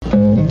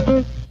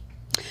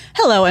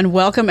Hello and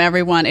welcome,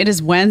 everyone. It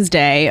is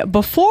Wednesday.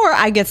 Before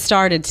I get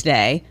started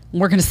today,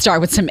 we're going to start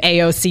with some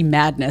AOC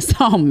madness.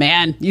 Oh,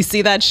 man. You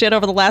see that shit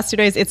over the last 2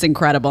 days? It's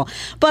incredible.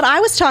 But I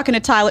was talking to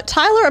Tyler.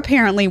 Tyler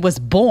apparently was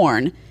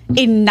born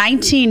in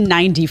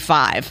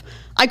 1995.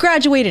 I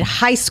graduated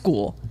high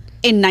school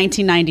in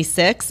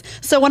 1996.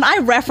 So when I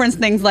reference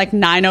things like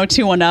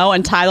 90210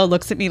 and Tyler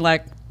looks at me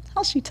like,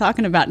 how's she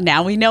talking about?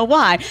 Now we know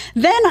why.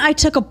 Then I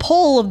took a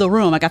poll of the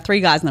room. I got 3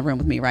 guys in the room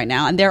with me right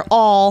now, and they're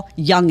all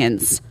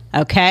youngins.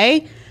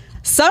 Okay,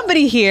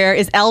 somebody here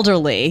is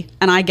elderly,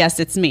 and I guess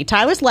it's me.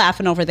 Tyler's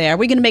laughing over there.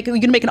 We gonna make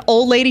an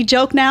old lady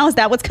joke now? Is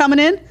that what's coming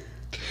in?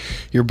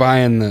 You're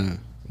buying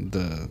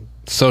the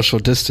social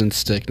distance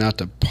stick, not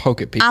to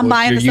poke at people. I'm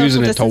buying the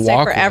social distance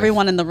stick for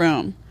everyone in the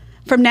room.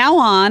 From now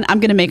on, I'm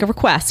going to make a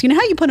request. You know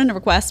how you put in a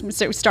request,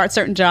 start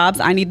certain jobs?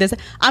 I need this.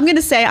 I'm going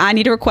to say I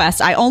need a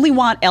request. I only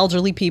want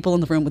elderly people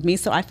in the room with me,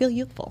 so I feel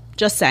youthful.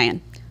 Just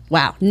saying.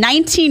 Wow,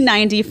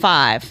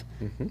 1995.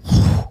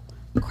 Mm-hmm.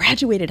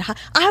 Graduated high.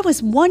 I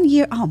was 1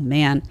 year. Oh,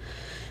 man.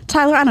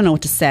 Tyler, I don't know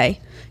what to say.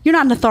 You're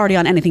not an authority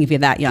on anything if you're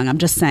that young. I'm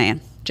just saying.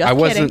 I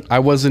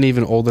wasn't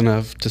even old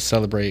enough to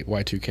celebrate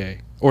Y2K.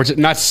 Or to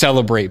not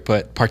celebrate,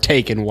 but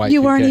partake in Y2K.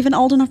 You weren't even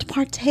old enough to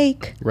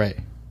partake. Right.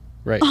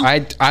 Oh. I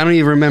don't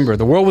even remember.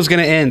 The world was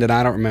going to end, and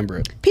I don't remember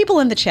it. People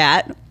in the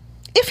chat,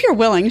 if you're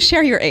willing,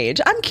 share your age.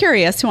 I'm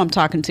curious who I'm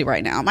talking to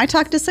right now. Am I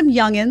talking to some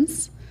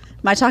youngins?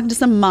 Am I talking to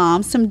some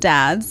moms, some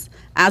dads?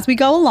 As we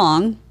go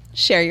along,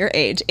 share your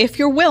age if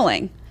you're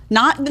willing.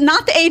 Not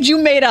the age you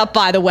made up,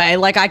 by the way.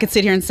 Like I could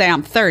sit here and say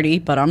I'm 30,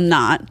 but I'm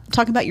not. I'm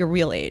talking about your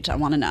real age. I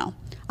want to know.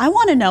 I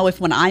want to know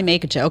if when I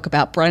make a joke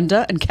about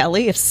Brenda and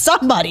Kelly, if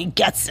somebody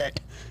gets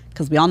it.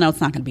 Because we all know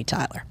it's not going to be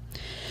Tyler.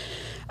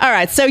 All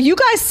right, so you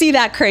guys see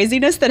that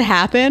craziness that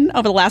happened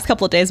over the last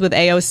couple of days with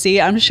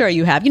AOC? I'm sure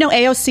you have. You know,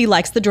 AOC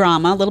likes the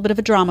drama, a little bit of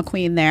a drama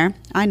queen there.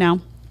 I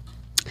know.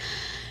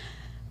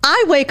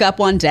 I wake up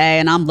one day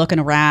and I'm looking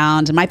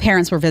around, and my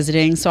parents were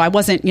visiting, so I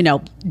wasn't,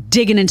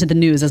 digging into the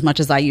news as much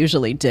as I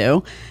usually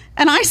do.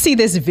 And I see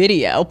this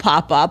video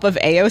pop up of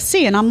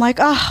AOC, and I'm like,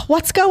 oh,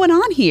 what's going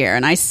on here?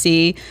 And I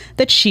see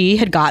that she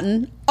had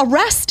gotten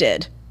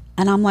arrested.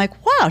 And I'm like,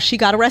 wow, she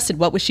got arrested.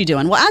 What was she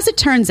doing? Well, as it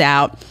turns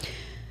out,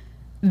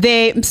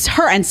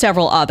 her and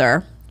several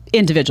other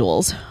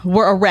individuals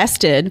were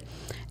arrested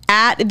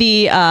at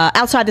the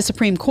outside the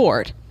Supreme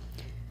Court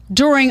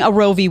during a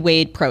Roe v.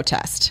 Wade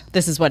protest.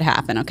 This is what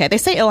happened, okay? They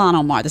say Ilhan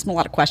Omar. There's a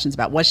lot of questions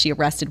about was she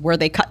arrested? Were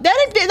they cut? Then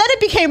it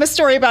became a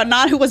story about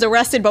not who was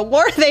arrested, but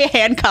were they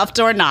handcuffed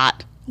or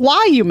not?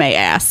 Why, you may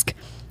ask.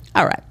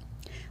 All right.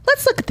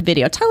 Let's look at the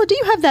video. Tyler, do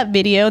you have that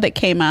video that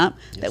came up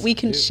that we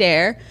can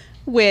share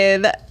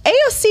with?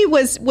 AOC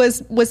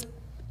was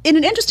in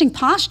an interesting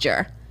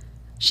posture.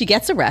 She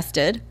gets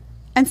arrested,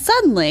 and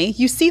suddenly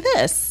you see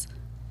this.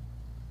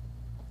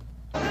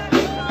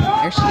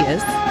 There she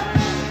is.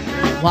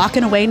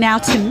 Walking away. Now,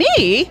 to me,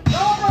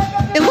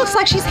 it looks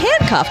like she's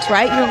handcuffed,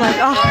 right? You're like,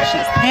 oh,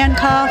 she's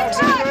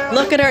handcuffed.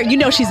 Look at her. You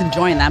know she's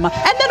enjoying that. And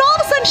then all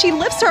of a sudden, she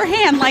lifts her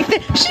hand like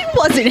this. She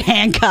wasn't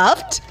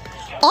handcuffed.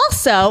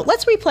 Also,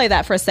 let's replay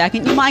that for a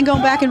second. You mind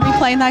going back and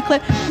replaying that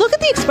clip? Look at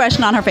the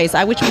expression on her face.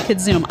 I wish we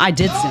could zoom. I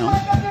did zoom.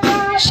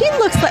 She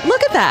looks like,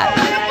 look at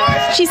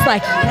that. She's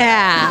like,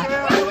 yeah.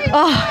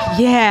 Oh,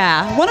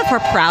 yeah. One of her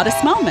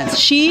proudest moments.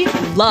 She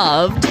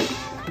loved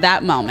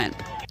that moment.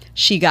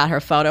 She got her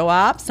photo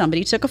op.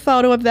 Somebody took a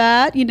photo of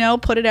that,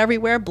 put it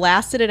everywhere,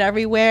 blasted it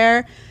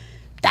everywhere.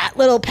 That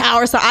little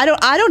power. So I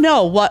don't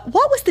know. What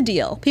was the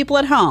deal? People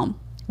at home,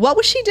 what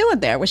was she doing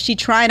there? Was she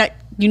trying to,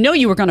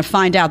 you were going to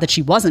find out that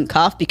she wasn't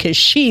cuffed because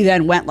she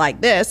then went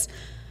like this.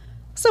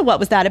 So what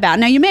was that about?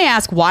 Now, you may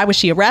ask, why was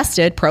she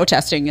arrested?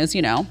 Protesting is,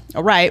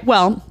 all right.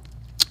 Well,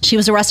 she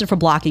was arrested for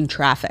blocking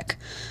traffic.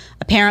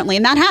 Apparently,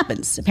 and that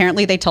happens.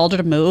 Apparently, they told her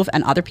to move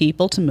and other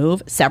people to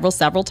move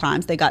several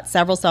times. They got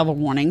several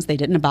warnings they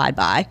didn't abide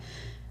by.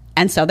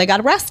 And so they got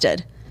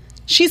arrested.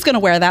 She's going to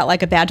wear that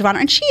like a badge of honor.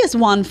 And she is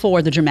one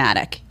for the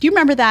dramatic. Do you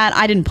remember that?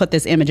 I didn't put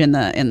this image in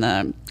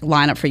the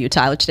lineup for you,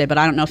 Tyler, today, but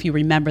I don't know if you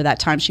remember that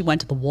time she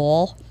went to the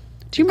wall.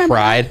 Do you remember?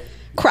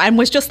 Cried and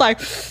was just like...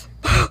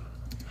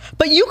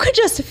 But you could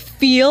just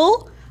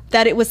feel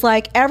that it was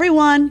like,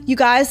 everyone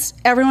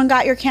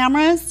got your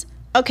cameras?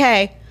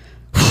 Okay.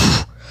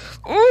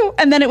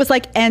 And then it was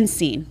like end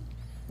scene.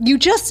 You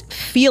just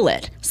feel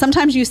it.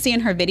 Sometimes you see in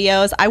her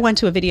videos. I went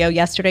to a video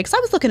yesterday because I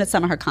was looking at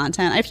some of her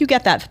content. If you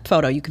get that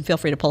photo, you can feel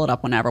free to pull it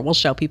up whenever. We'll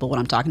show people what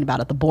I'm talking about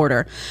at the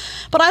border.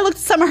 But I looked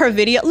at some of her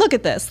video. Look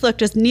at this. Look,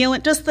 just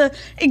kneeling. Just the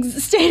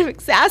state of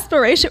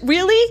exasperation.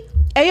 Really?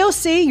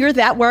 AOC, you're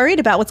that worried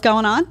about what's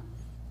going on?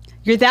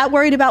 You're that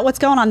worried about what's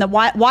going on? Then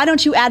why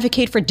don't you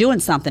advocate for doing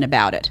something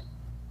about it?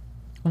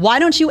 Why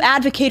don't you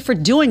advocate for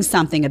doing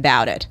something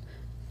about it?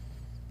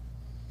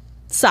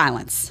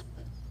 Silence.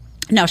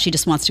 No, she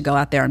just wants to go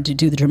out there and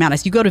do the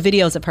dramatics. You go to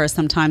videos of her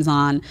sometimes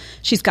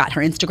she's got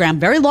her Instagram,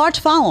 very large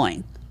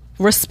following.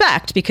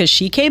 Respect, because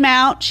she came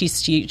out, she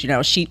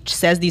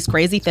says these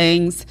crazy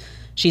things.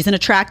 She's an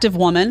attractive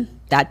woman.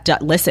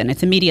 Listen,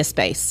 it's a media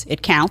space.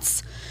 It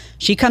counts.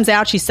 She comes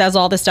out, she says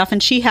all this stuff,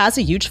 and she has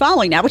a huge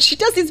following now. But she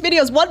does these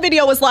videos. One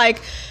video was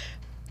like,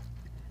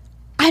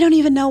 I don't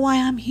even know why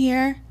I'm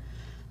here.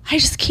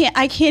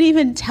 I can't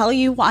even tell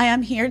you why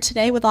I'm here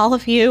today with all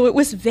of you. It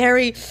was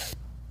very,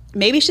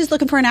 maybe she's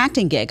looking for an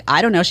acting gig.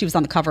 I don't know. She was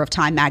on the cover of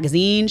Time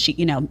magazine.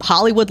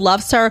 Hollywood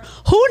loves her.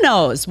 Who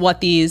knows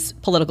what these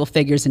political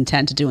figures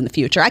intend to do in the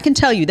future? I can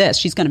tell you this,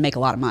 she's going to make a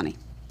lot of money.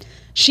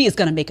 She is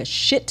going to make a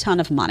shit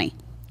ton of money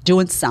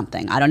doing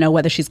something. I don't know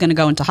whether she's going to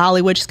go into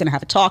Hollywood. She's going to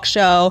have a talk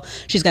show.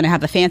 She's going to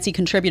have a fancy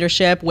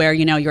contributorship where,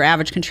 your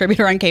average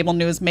contributor on cable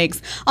news makes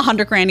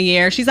 $100,000 a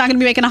year. She's not going to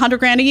be making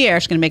 $100,000 a year.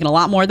 She's going to be making a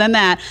lot more than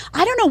that.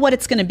 I don't know what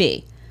it's going to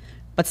be,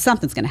 but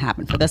something's going to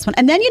happen for this one.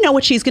 And then you know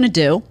what she's going to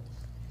do?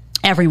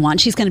 Everyone,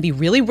 she's going to be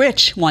really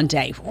rich one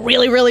day,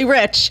 really, really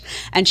rich.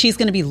 And she's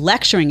going to be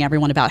lecturing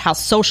everyone about how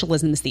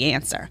socialism is the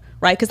answer,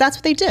 right? Because that's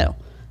what they do.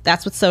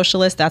 That's what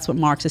socialists, that's what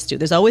Marxists do.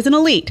 There's always an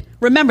elite.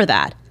 Remember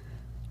that.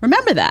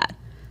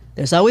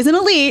 There's always an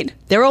elite.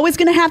 They're always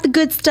going to have the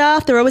good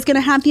stuff. They're always going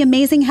to have the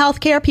amazing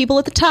healthcare people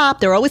at the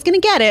top. They're always going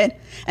to get it.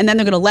 And then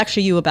they're going to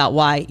lecture you about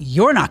why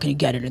you're not going to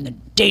get it in the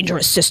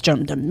dangerous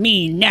system, the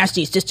mean,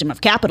 nasty system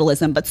of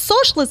capitalism. But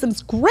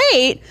socialism's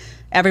great.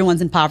 Everyone's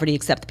in poverty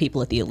except the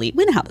people at the elite.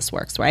 We know how this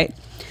works, right?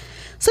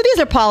 So these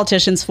are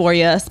politicians for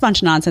you. It's a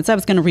bunch of nonsense. I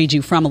was going to read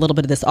you from a little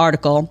bit of this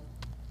article.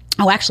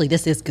 Oh, actually,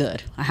 this is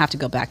good. I have to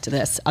go back to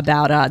this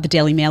about the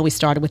Daily Mail. We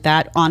started with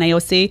that on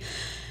AOC.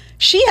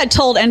 She had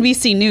told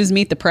NBC News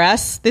Meet the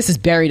Press, this is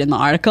buried in the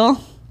article,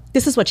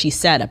 this is what she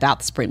said about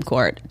the Supreme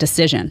Court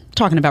decision,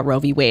 talking about Roe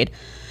v. Wade.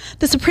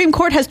 The Supreme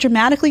Court has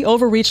dramatically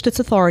overreached its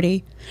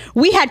authority.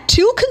 We had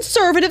 2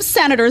 conservative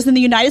senators in the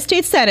United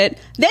States Senate.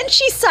 Then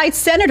she cites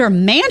Senator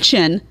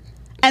Manchin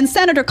and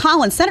Senator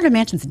Collins. Senator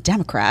Manchin's a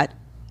Democrat.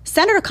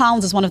 Senator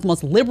Collins is one of the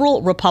most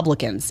liberal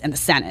Republicans in the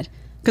Senate.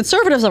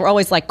 Conservatives are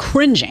always like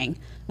cringing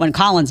when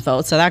Collins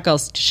votes, so that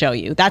goes to show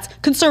you. That's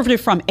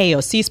conservative from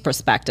AOC's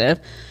perspective.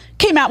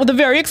 Came out with a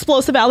very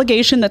explosive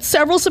allegation that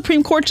several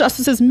Supreme Court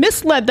justices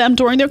misled them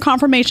during their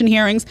confirmation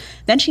hearings.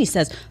 Then she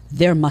says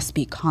there must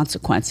be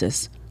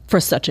consequences for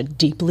such a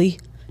deeply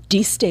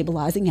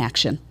destabilizing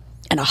action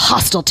and a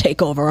hostile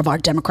takeover of our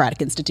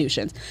democratic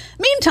institutions.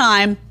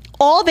 Meantime,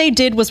 all they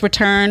did was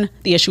return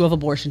the issue of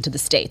abortion to the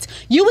states.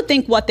 You would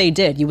think what they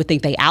did, you would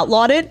think they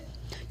outlawed it.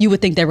 You would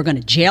think they were going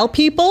to jail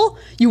people.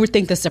 You would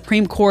think the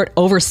Supreme Court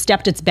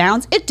overstepped its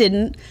bounds. It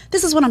didn't.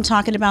 This is what I'm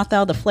talking about,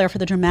 though, the flair for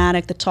the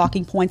dramatic, the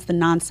talking points, the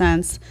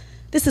nonsense.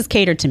 This is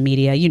catered to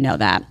media. You know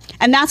that.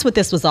 And that's what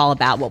this was all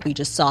about, what we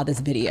just saw this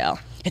video.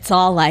 It's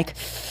all like,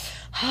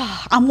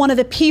 I'm one of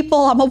the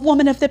people. I'm a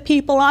woman of the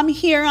people. I'm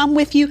here. I'm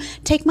with you.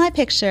 Take my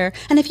picture.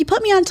 And if you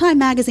put me on Time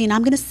magazine,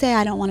 I'm going to say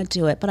I don't want to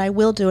do it, but I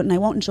will do it, and I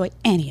won't enjoy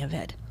any of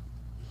it.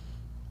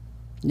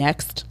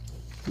 Next.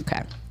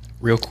 Okay.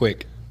 Real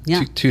quick.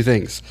 Yeah. Two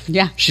things.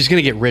 Yeah. She's going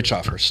to get rich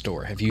off her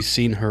store. Have you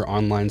seen her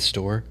online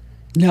store?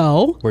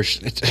 No. Where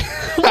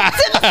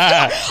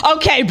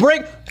Okay,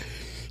 bring...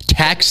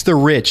 Tax the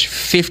rich,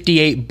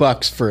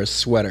 $58 for a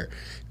sweater.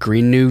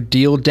 Green New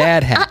Deal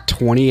dad hat,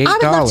 $28. I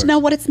would love to know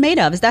what it's made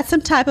of. Is that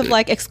some type of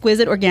like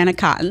exquisite organic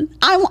cotton?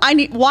 I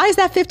need. Why is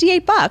that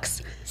 $58?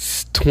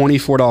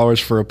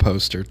 $24 for a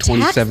poster,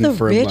 $27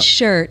 for a mug. Rich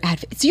shirt.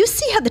 Do you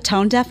see how the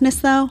tone deafness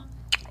though?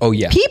 Oh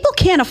yeah. People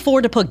can't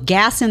afford to put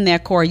gas in their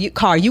car. You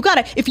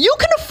gotta. If you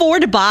can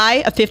afford to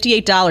buy a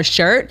 $58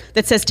 shirt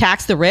that says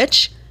 "Tax the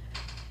Rich,"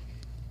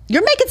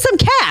 you're making some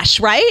cash,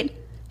 right?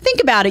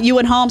 Think about it. You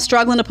at home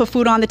struggling to put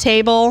food on the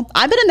table.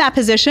 I've been in that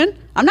position.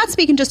 I'm not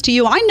speaking just to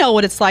you. I know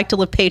what it's like to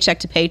live paycheck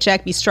to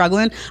paycheck, be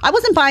struggling. I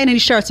wasn't buying any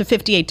shirts for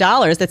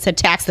 $58 that said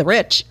 "Tax the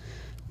Rich."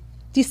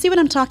 Do you see what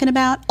I'm talking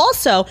about?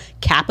 Also,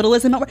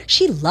 capitalism.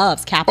 She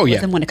loves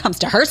capitalism when it comes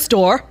to her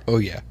store. Oh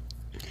yeah.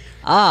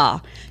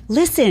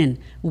 Listen,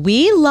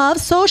 we love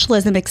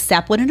socialism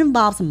except when it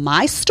involves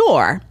my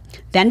store.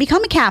 Then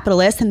become a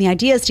capitalist, and the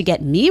idea is to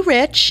get me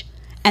rich.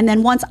 And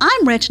then once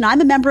I'm rich and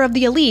I'm a member of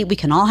the elite, we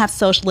can all have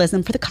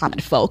socialism for the common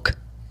folk.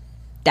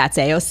 That's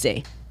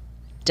AOC.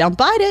 Don't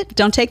bite it.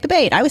 Don't take the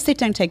bait. I always say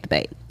don't take the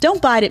bait.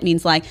 Don't bite it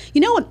means like,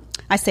 you know what?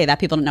 I say that,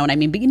 people don't know what I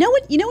mean. But you know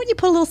what? You know when you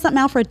put a little something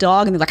out for a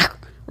dog and they're like,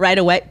 right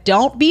away?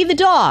 Don't be the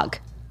dog.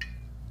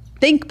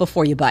 Think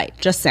before you bite.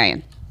 Just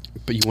saying.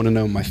 But you want to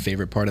know my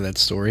favorite part of that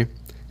story?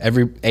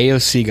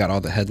 AOC got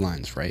all the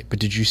headlines, right? But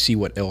did you see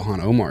what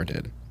Ilhan Omar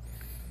did?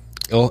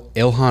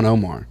 Ilhan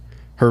Omar,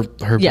 her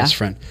best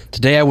friend.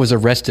 Today I was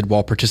arrested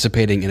while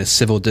participating in a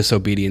civil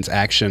disobedience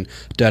action.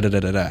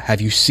 Da-da-da-da-da. Have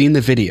you seen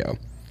the video?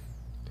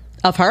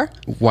 Of her?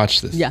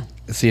 Watch this. Yeah.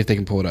 Let's see if they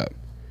can pull it up.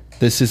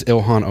 This is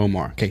Ilhan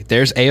Omar. Okay,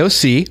 there's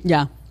AOC.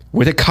 Yeah.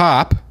 With a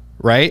cop,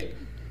 right?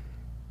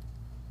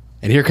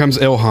 And here comes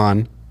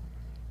Ilhan,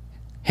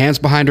 hands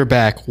behind her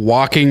back,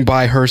 walking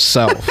by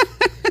herself.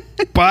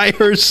 By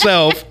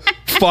herself,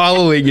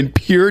 following in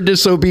pure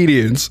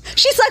disobedience.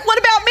 She's like, what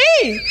about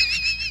me?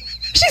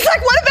 She's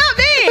like, what about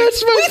me?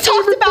 We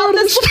talked about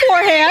this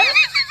beforehand.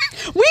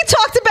 We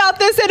talked about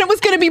this, and it was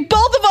going to be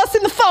both of us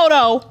in the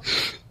photo.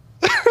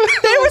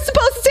 They were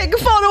supposed to take a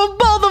photo of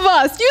both of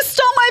us. You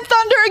stole my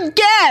thunder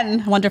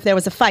again. I wonder if there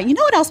was a fight. You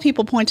know what else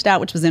people pointed out,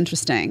 which was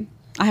interesting?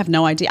 I have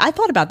no idea. I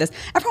thought about this.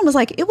 Everyone was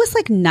like, it was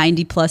like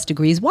 90 plus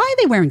degrees. Why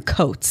are they wearing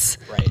coats?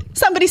 Right.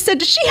 Somebody said,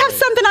 does she have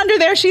something under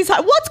there? She's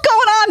hot. What's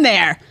going on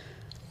there?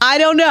 I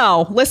don't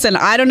know. Listen,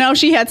 I don't know if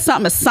she had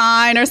something, a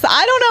sign or something.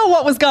 I don't know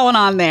what was going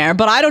on there,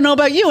 but I don't know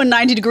about you. In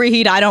 90-degree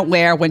heat, I don't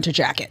wear a winter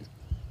jacket.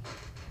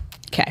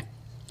 Okay.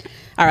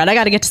 All right, I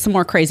got to get to some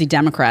more crazy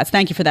Democrats.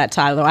 Thank you for that,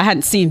 Tyler. I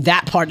hadn't seen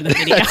that part of the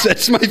video.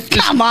 that's my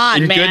Come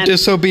on, man. Good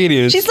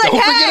disobedience. She's like,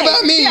 don't hey, forget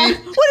about me. Yeah,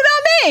 what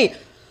about me?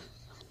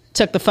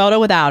 Took the photo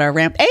without her.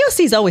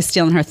 AOC's always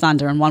stealing her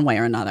thunder in one way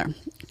or another.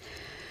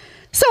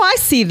 So I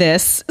see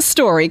this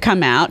story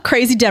come out.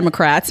 Crazy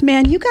Democrats.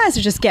 Man, you guys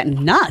are just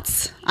getting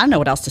nuts. I don't know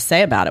what else to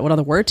say about it. What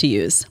other word to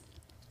use?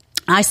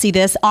 I see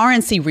this.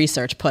 RNC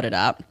Research put it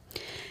up.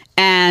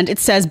 And it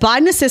says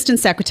Biden Assistant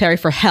Secretary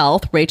for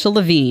Health, Rachel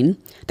Levine.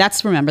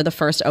 That's, remember, the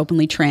first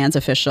openly trans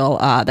official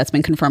that's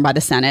been confirmed by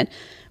the Senate.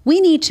 We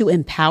need to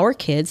empower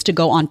kids to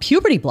go on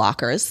puberty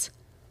blockers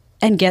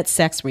and get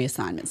sex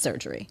reassignment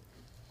surgery.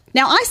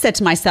 Now, I said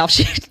to myself,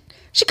 she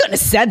couldn't have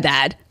said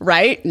that,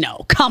 right?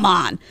 No, come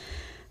on.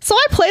 So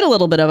I played a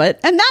little bit of it,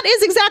 and that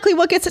is exactly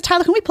what gets it.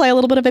 Tyler, can we play a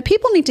little bit of it?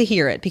 People need to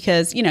hear it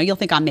because, you'll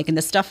think I'm making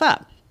this stuff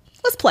up.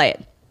 Let's play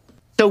it.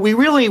 So we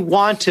really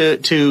want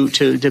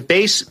to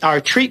base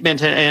our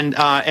treatment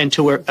and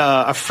to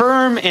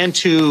affirm and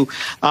to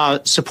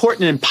support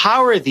and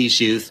empower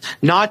these youth,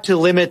 not to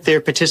limit their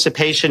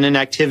participation in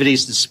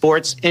activities and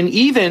sports, and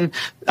even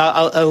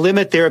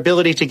limit their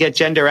ability to get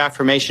gender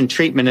affirmation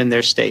treatment in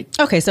their state.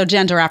 Okay, so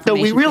gender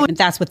affirmation treatment,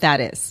 that's what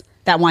that is.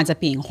 That winds up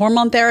being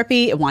hormone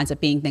therapy. It winds up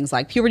being things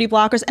like puberty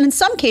blockers. And in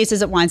some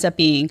cases, it winds up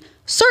being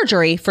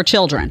surgery for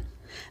children.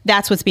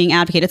 That's what's being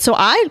advocated. So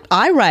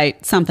I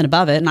write something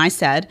above it, and I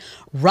said,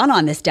 run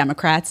on this,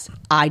 Democrats.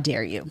 I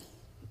dare you.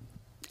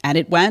 And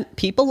it went,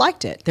 people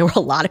liked it. There were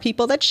a lot of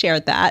people that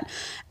shared that.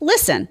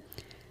 Listen,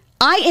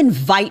 I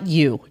invite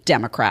you,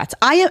 Democrats.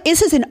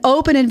 This is an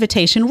open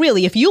invitation,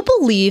 really. If you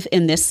believe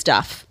in this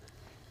stuff,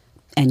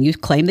 and you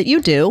claim that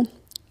you do,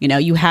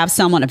 you have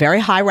someone, a very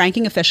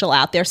high-ranking official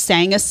out there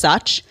saying as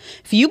such.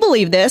 If you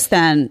believe this,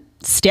 then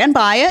stand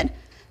by it.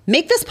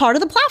 Make this part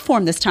of the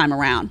platform this time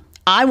around.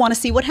 I want to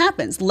see what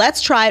happens.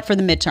 Let's try it for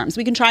the midterms.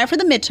 We can try it for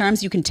the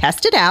midterms. You can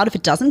test it out. If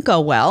it doesn't go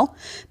well,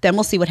 then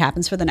we'll see what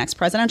happens for the next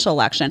presidential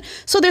election.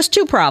 So there's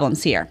two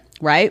problems here,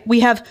 right? We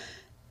have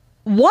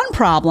one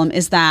problem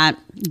is that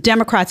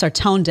Democrats are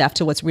tone deaf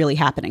to what's really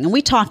happening. And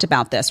we talked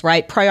about this,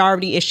 right?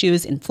 Priority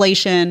issues,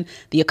 inflation,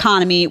 the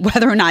economy,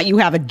 whether or not you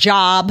have a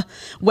job,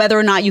 whether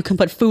or not you can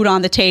put food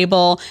on the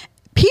table.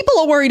 People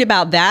are worried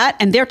about that,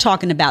 and they're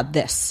talking about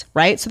this,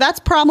 right? So that's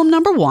problem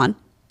number one.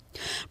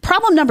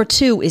 Problem number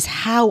two is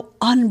how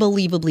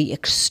unbelievably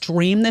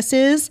extreme this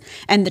is,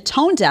 and the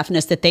tone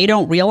deafness that they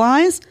don't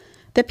realize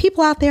that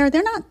people out there,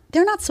 they're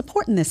not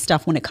supporting this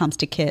stuff when it comes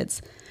to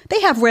kids.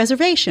 They have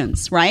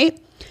reservations, right?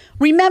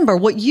 Remember,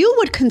 what you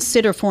would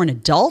consider for an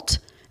adult,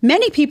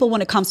 many people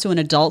when it comes to an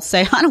adult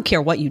say, I don't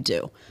care what you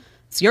do.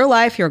 It's your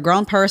life. You're a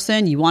grown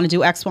person. You want to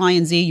do X, Y,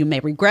 and Z. You may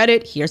regret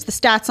it. Here's the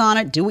stats on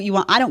it. Do what you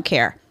want. I don't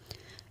care.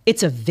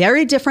 It's a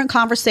very different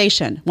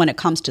conversation when it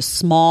comes to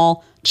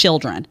small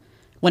children,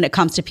 when it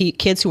comes to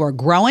kids who are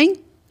growing,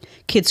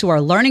 kids who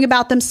are learning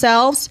about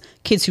themselves,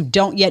 kids who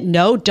don't yet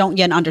know, don't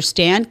yet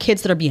understand,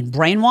 kids that are being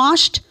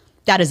brainwashed.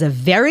 That is a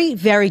very,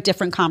 very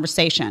different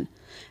conversation.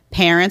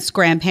 Parents,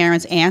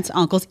 grandparents, aunts,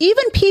 uncles,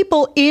 even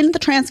people in the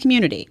trans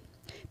community.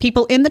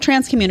 People in the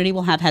trans community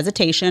will have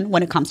hesitation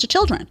when it comes to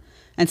children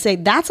and say,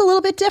 that's a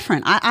little bit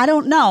different. I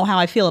don't know how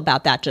I feel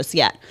about that just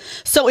yet.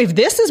 So if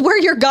this is where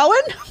you're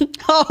going,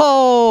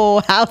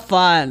 oh, how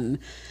fun.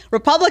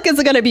 Republicans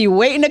are going to be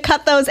waiting to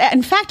cut those ads.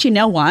 In fact, you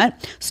know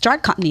what?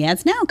 Start cutting the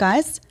ads now,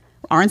 guys.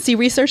 RNC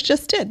Research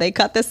just did. They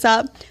cut this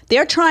up.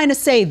 They're trying to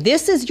say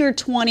this is your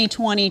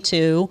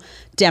 2022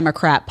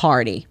 Democrat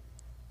Party.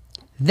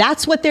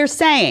 That's what they're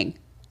saying.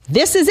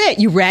 This is it.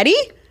 You ready?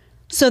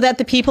 So that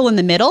the people in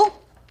the middle,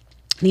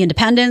 the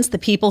independents, the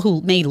people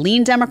who may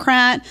lean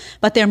Democrat,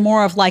 but they're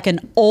more of like an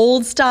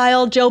old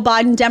style Joe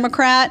Biden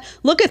Democrat,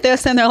 look at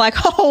this and they're like,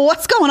 oh,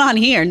 what's going on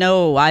here?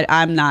 No,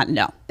 I'm not.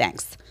 No,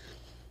 thanks.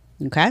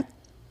 Okay.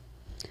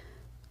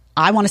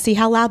 I want to see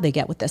how loud they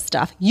get with this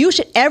stuff.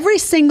 Every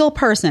single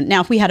person.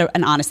 Now, if we had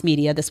an honest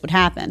media, this would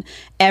happen.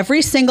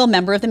 Every single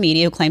member of the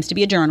media who claims to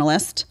be a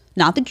journalist,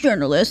 not the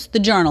journalist, the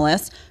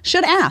journalist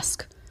should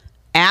ask.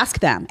 Ask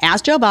them.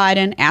 Ask Joe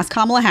Biden. Ask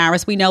Kamala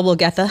Harris. We know we'll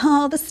get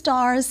the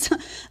stars,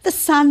 the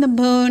sun, the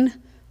moon.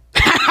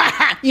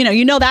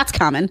 you know that's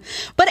coming.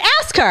 But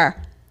ask her.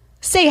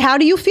 Say, how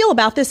do you feel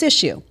about this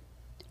issue?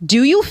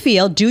 Do you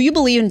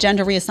believe in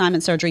gender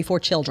reassignment surgery for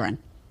children?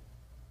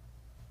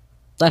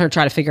 Let her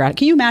try to figure out.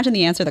 Can you imagine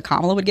the answer that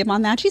Kamala would give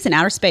on that? She's in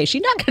outer space.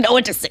 She's not going to know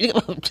what to say.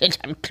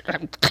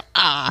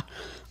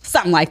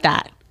 Something like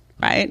that,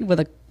 right? With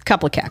a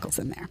couple of cackles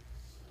in there.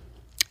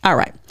 All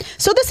right.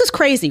 So this is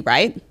crazy,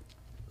 right?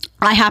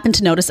 I happened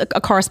to notice a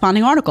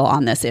corresponding article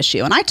on this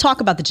issue. And I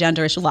talk about the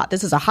gender issue a lot.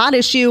 This is a hot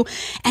issue,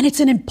 and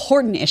it's an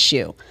important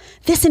issue.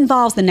 This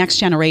involves the next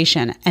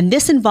generation. And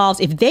this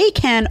involves, if they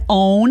can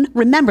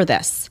remember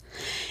this,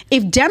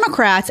 If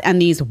Democrats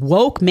and these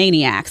woke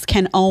maniacs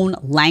can own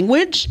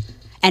language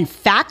and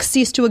facts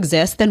cease to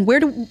exist, then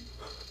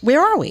where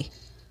are we?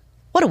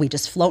 What are we,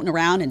 just floating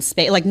around in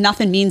space? Like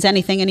nothing means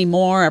anything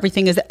anymore.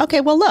 Everything is,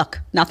 okay, well, look,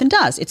 nothing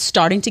does. It's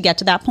starting to get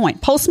to that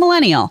point.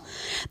 Post-millennial.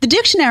 The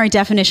dictionary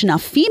definition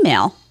of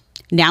female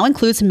now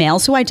includes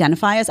males who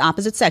identify as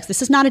opposite sex.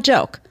 This is not a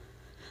joke.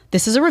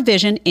 This is a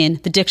revision in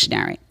the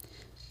dictionary.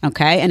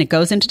 Okay, and it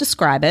goes in to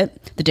describe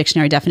it. The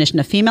dictionary definition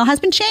of female has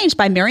been changed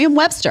by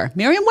Merriam-Webster.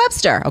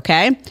 Merriam-Webster,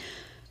 okay?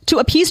 To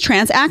appease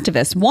trans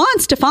activists.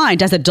 Once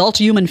defined as adult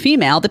human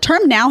female, the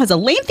term now has a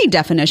lengthy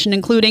definition,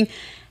 including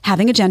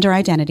having a gender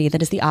identity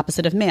that is the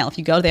opposite of male. If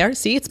you go there,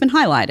 see, it's been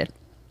highlighted.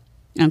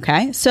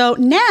 Okay, so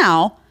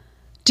now,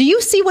 do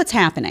you see what's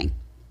happening?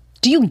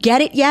 Do you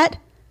get it yet?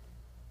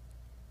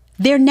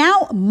 They're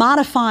now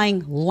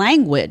modifying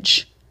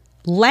language.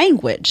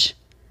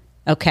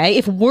 Okay,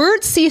 if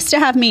words cease to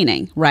have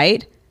meaning,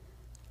 right?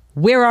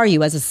 Where are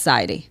you as a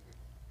society?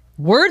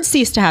 Words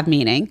cease to have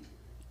meaning.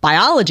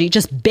 Biology,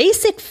 just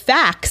basic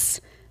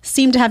facts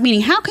seem to have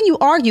meaning. How can you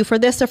argue for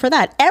this or for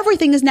that?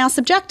 Everything is now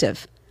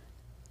subjective.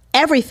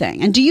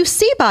 Everything. And do you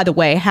see, by the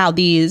way, how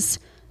these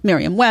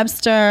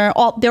Merriam-Webster,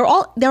 they're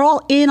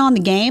all in on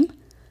the game?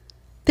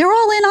 They're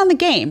all in on the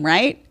game,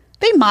 right?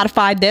 They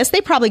modified this.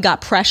 They probably got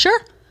pressure.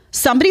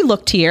 Somebody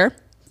looked here.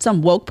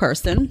 Some woke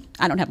person.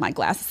 I don't have my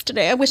glasses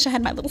today. I wish I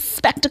had my little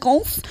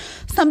spectacles.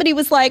 Somebody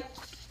was like,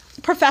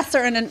 professor,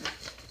 and then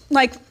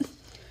like,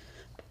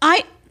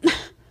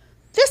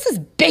 this is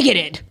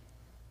bigoted.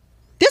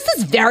 This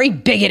is very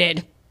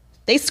bigoted.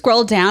 They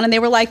scrolled down and they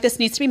were like, this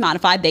needs to be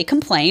modified. They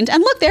complained.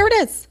 And look, there it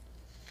is.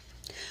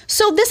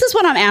 So this is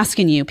what I'm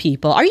asking you,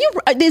 people.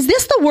 Is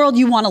this the world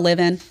you want to live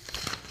in?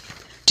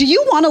 Do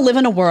you want to live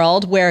in a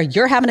world where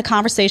you're having a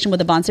conversation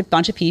with a bunch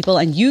of people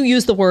and you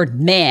use the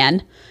word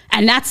man,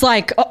 and that's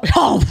like,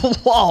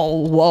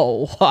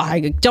 whoa,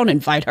 don't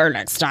invite her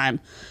next time.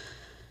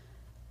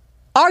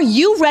 Are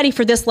you ready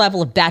for this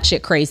level of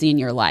batshit crazy in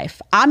your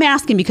life? I'm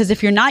asking because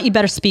if you're not, you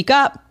better speak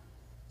up.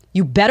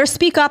 You better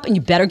speak up and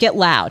you better get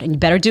loud, and you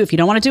better do, if you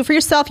don't want to do it for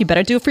yourself, you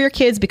better do it for your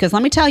kids, because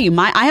let me tell you,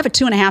 I have a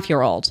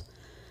 2.5-year-old.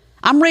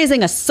 I'm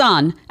raising a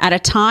son at a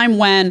time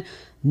when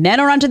men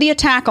are under the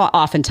attack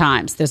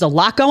oftentimes. There's a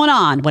lot going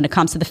on when it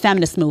comes to the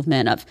feminist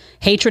movement of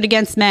hatred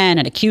against men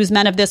and accuse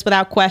men of this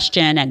without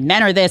question, and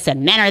men are this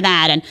and men are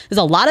that. And there's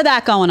a lot of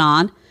that going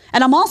on.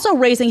 And I'm also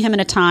raising him in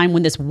a time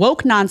when this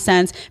woke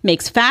nonsense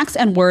makes facts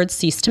and words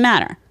cease to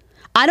matter.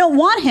 I don't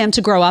want him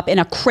to grow up in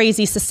a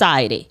crazy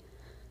society.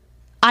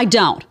 I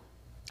don't.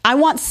 I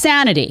want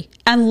sanity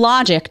and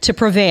logic to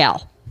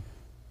prevail.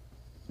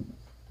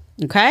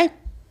 Okay?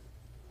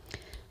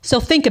 So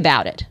think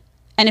about it.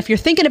 And if you're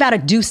thinking about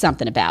it, do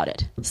something about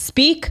it.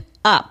 Speak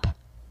up.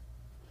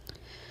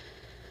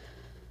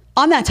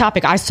 On that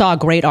topic, I saw a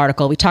great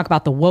article. We talk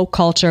about the woke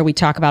culture. We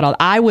talk about all.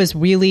 I was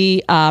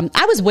waiting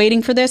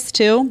for this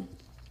too,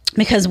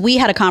 because we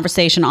had a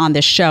conversation on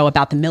this show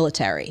about the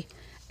military.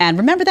 And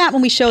remember that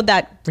when we showed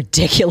that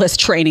ridiculous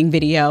training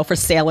video for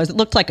sailors? It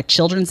looked like a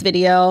children's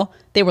video.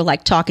 They were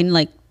like talking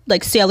like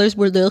sailors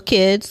were little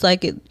kids.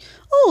 Like,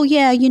 oh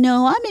yeah, you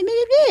know,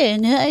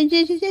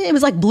 it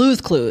was like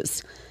Blue's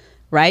Clues.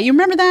 Right? You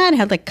remember that? It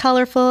had like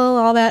colorful,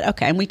 all that.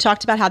 Okay. And we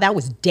talked about how that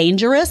was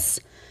dangerous.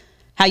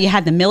 How you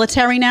had the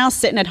military now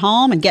sitting at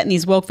home and getting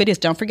these woke videos.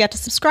 Don't forget to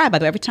subscribe. By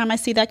the way, every time I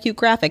see that cute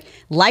graphic,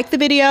 like the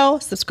video,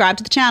 subscribe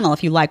to the channel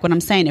if you like what I'm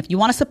saying. If you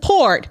want to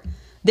support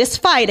this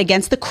fight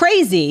against the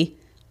crazy,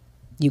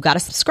 you got to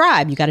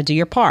subscribe. You got to do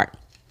your part.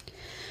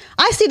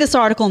 I see this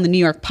article in the New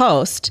York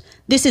Post.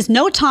 This is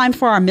no time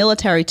for our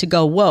military to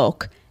go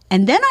woke.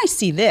 And then I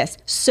see this.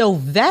 So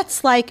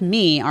vets like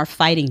me are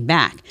fighting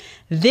back.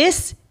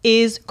 This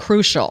is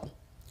crucial.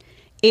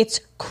 It's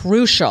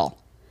crucial.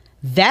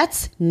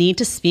 Vets need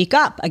to speak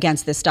up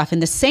against this stuff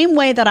in the same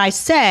way that I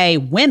say,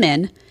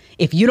 women,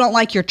 if you don't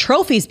like your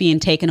trophies being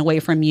taken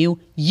away from you,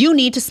 you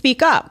need to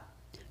speak up.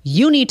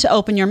 You need to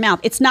open your mouth.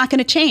 It's not going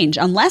to change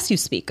unless you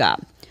speak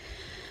up.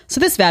 So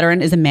this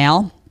veteran is a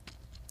male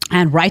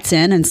and writes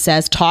in and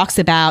talks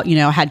about,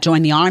 had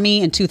joined the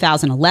Army in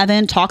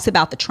 2011, talks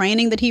about the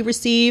training that he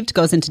received,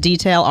 goes into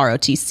detail,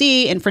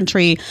 ROTC,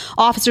 Infantry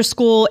Officer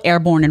School,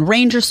 Airborne and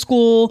Ranger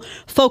School,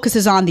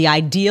 focuses on the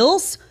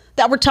ideals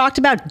that were talked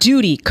about: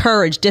 duty,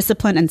 courage,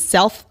 discipline, and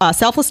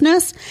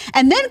selflessness,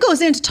 and then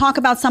goes in to talk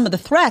about some of the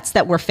threats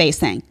that we're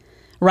facing,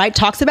 right?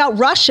 Talks about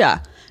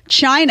Russia,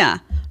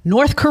 China,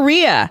 North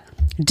Korea,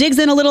 digs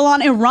in a little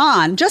on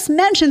Iran, just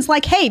mentions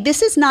like, hey,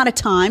 this is not a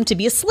time to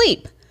be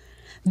asleep.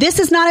 This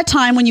is not a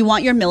time when you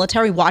want your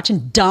military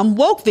watching dumb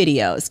woke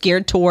videos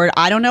geared toward,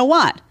 I don't know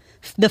what,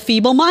 the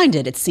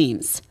feeble-minded, it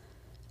seems.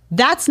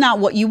 That's not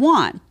what you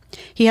want.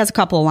 He has a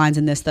couple of lines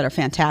in this that are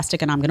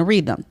fantastic, and I'm going to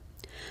read them.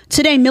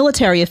 Today,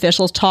 military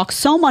officials talk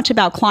so much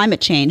about climate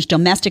change,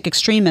 domestic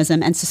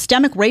extremism, and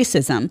systemic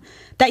racism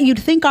that you'd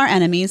think our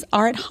enemies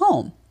are at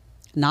home,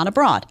 not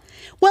abroad.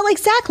 Well,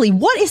 exactly.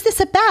 What is this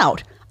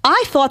about?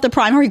 I thought the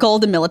primary goal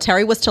of the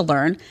military was to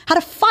learn how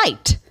to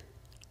fight.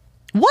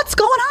 What's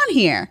going on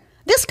here?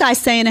 This guy's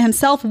saying to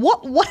himself,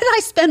 what did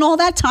I spend all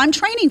that time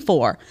training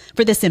for?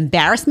 For this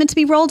embarrassment to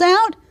be rolled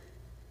out?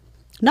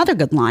 Another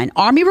good line.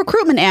 Army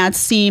recruitment ads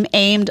seem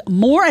aimed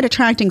more at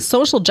attracting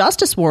social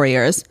justice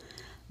warriors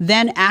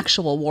than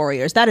actual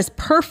warriors. That is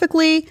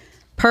perfectly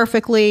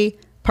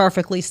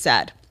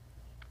said.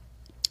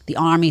 The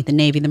Army, the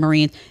Navy, the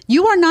Marines,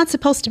 you are not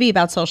supposed to be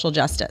about social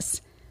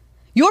justice.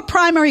 Your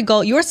primary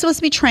goal, you're supposed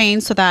to be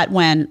trained so that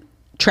when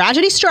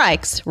tragedy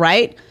strikes,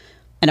 right?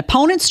 An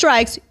opponent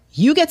strikes,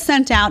 you get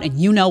sent out and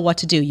you know what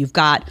to do. You've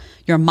got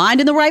your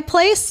mind in the right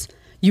place.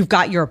 You've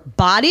got your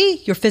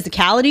body, your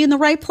physicality in the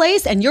right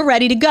place, and you're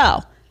ready to go.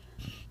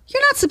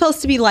 You're not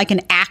supposed to be like an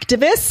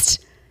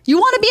activist. You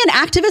want to be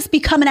an activist,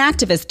 become an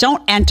activist.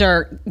 Don't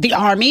enter the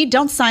Army.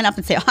 Don't sign up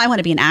and say, oh, I want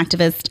to be an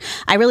activist.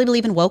 I really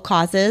believe in woke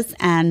causes,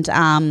 and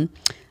I'm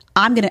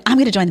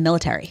gonna join the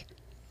military.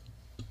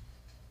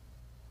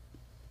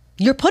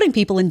 You're putting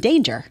people in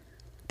danger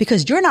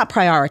because you're not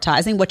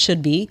prioritizing what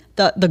should be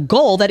the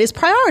goal that is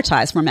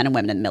prioritized for men and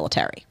women in the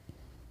military.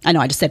 I know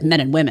I just said men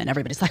and women.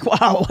 Everybody's like,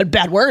 wow, what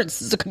bad words.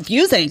 This is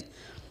confusing.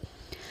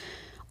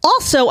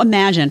 Also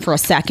imagine for a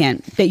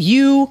second that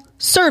you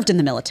served in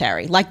the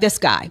military like this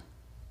guy.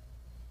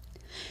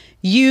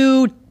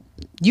 You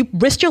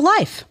risked your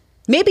life.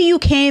 Maybe you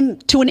came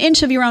to an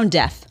inch of your own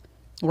death,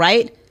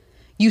 right?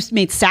 You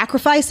made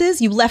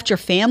sacrifices. You left your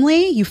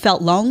family. You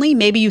felt lonely.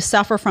 Maybe you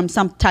suffer from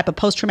some type of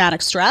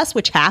post-traumatic stress,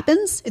 which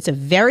happens. It's a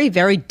very,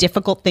 very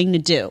difficult thing to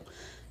do,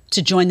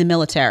 to join the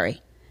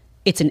military.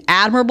 It's an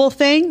admirable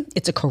thing.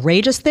 It's a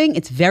courageous thing.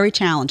 It's very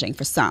challenging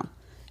for some.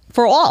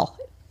 For all.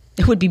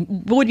 It would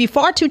be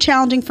far too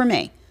challenging for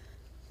me.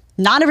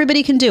 Not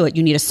everybody can do it.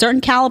 You need a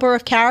certain caliber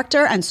of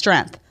character and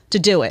strength to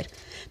do it.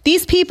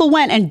 These people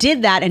went and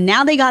did that, and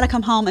now they got to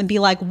come home and be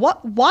like,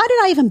 "What? Why did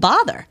I even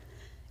bother?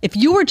 If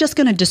you were just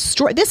going to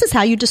destroy, this is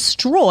how you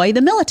destroy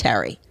the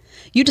military.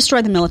 You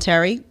destroy the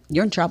military,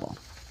 you're in trouble."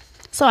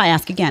 So I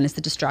ask again, is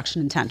the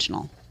destruction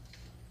intentional?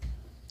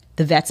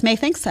 The vets may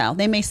think so.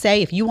 They may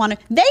say, if you want to,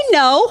 they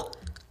know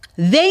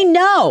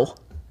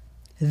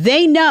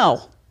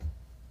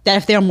that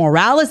if their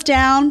morale is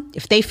down,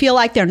 if they feel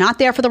like they're not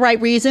there for the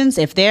right reasons,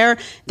 if they're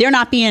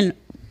not being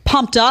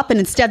pumped up and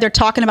instead they're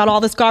talking about all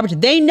this garbage,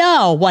 they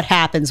know what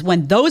happens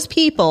when those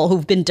people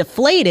who've been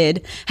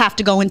deflated have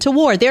to go into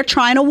war. They're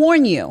trying to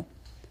warn you.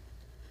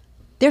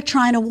 They're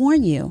trying to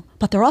warn you,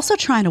 but they're also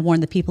trying to warn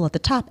the people at the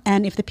top.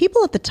 And if the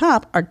people at the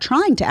top are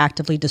trying to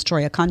actively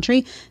destroy a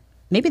country,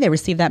 maybe they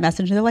receive that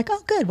message and they're like,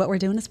 oh, good, what we're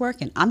doing is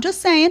working. I'm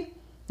just saying,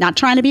 not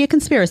trying to be a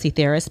conspiracy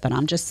theorist, but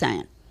I'm just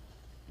saying.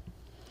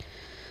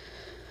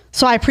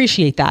 So I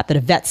appreciate that a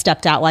vet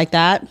stepped out like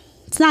that.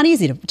 It's not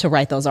easy to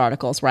write those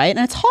articles, right?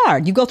 And it's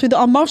hard. You go through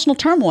the emotional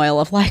turmoil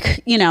of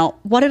like,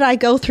 what did I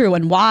go through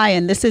and why?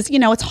 And this is,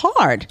 it's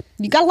hard.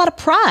 You got a lot of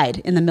pride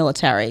in the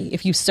military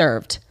if you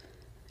served.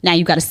 Now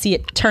you got to see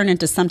it turn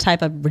into some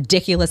type of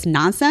ridiculous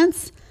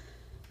nonsense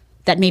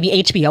that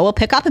maybe HBO will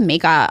pick up and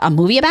make a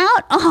movie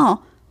about.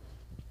 Oh,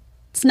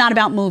 it's not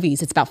about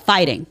movies. It's about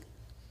fighting.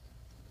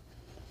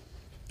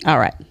 All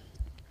right.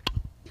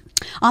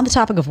 On the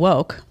topic of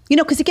woke,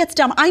 because it gets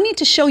dumb. I need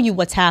to show you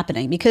what's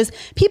happening because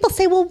people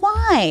say, well,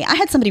 why? I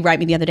had somebody write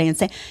me the other day and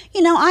say,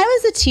 I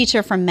was a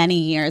teacher for many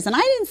years and I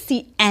didn't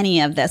see any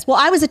of this. Well,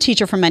 I was a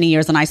teacher for many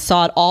years and I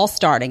saw it all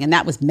starting. And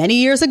that was many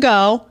years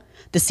ago.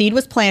 The seed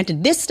was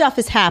planted. This stuff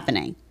is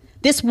happening.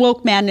 This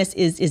woke madness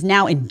is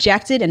now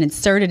injected and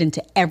inserted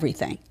into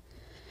everything.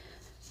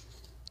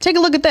 Take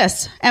a look at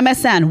this.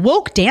 MSN,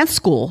 woke dance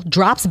school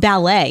drops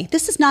ballet.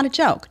 This is not a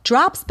joke.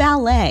 Drops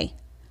ballet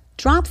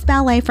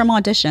from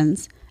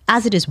auditions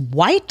as it is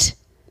white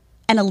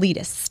and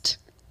elitist.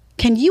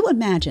 Can you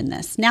imagine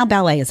this? Now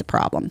ballet is a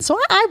problem. So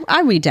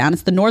I read down.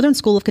 It's the Northern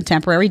School of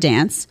Contemporary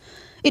Dance.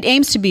 It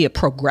aims to be a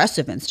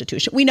progressive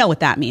institution. We know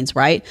what that means,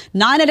 right?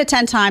 9 out of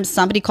 10 times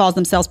somebody calls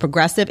themselves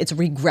progressive, it's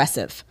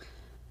regressive.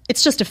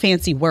 It's just a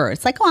fancy word.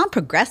 It's like, oh, I'm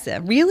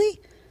progressive. Really?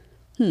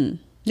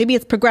 Maybe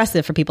it's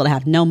progressive for people to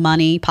have no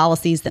money,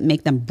 policies that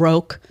make them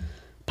broke,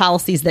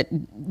 policies that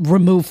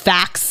remove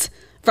facts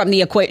from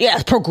the equation. Yeah,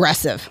 it's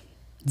progressive.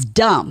 It's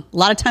dumb. A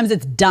lot of times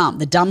it's dumb.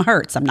 The dumb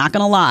hurts. I'm not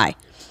going to lie.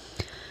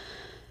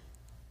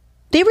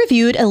 They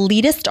reviewed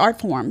elitist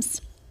art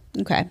forms,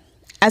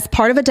 as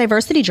part of a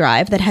diversity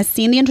drive that has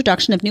seen the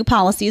introduction of new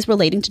policies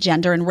relating to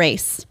gender and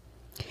race.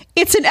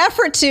 It's an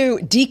effort to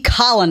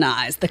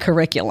decolonize the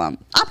curriculum.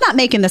 I'm not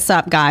making this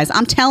up, guys.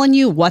 I'm telling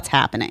you what's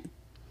happening.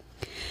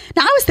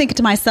 Now, I was thinking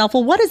to myself,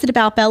 well, what is it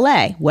about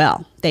ballet?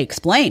 Well, they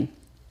explain.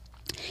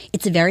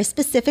 It's a very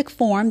specific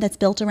form that's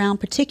built around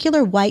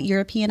particular white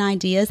European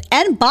ideas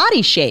and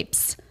body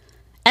shapes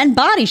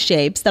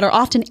that are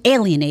often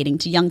alienating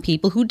to young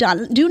people who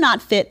do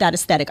not fit that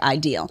aesthetic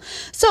ideal.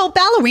 So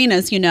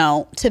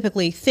ballerinas,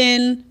 typically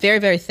thin, very,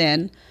 very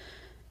thin.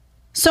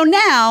 So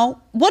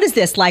now, what is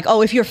this? Like,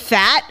 oh, if you're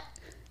fat,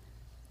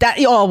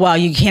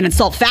 you can't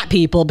insult fat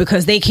people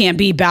because they can't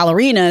be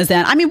ballerinas.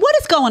 And what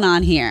is going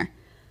on here?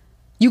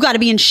 You got to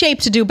be in shape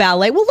to do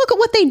ballet. Well, look at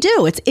what they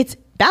do. It's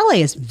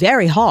ballet is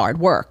very hard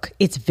work.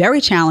 It's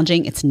very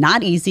challenging. It's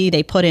not easy.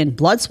 They put in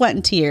blood, sweat,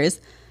 and tears.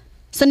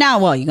 So now,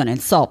 well, you're going to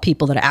insult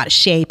people that are out of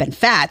shape and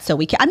fat. So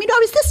we can,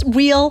 is this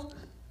real?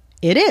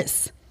 It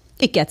is.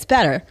 It gets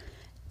better.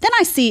 Then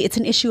I see it's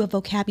an issue of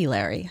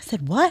vocabulary. I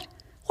said, what?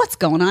 What's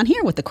going on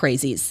here with the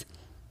crazies?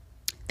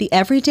 The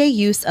everyday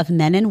use of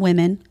men and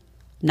women,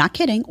 not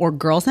kidding, or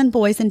girls and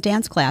boys in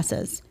dance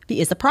classes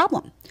is a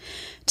problem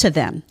to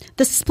them.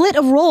 The split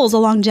of roles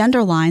along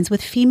gender lines,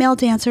 with female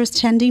dancers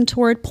tending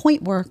toward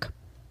point work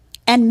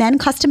and men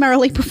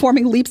customarily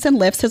performing leaps and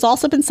lifts, has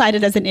also been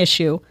cited as an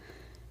issue.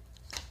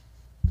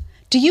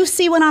 Do you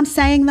see what I'm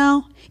saying,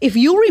 though? If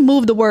you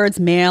remove the words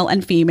male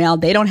and female,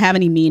 they don't have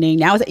any meaning.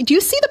 Now, do you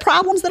see the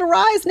problems that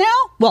arise now?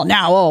 Well,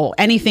 now,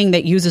 anything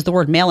that uses the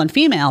word male and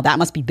female, that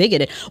must be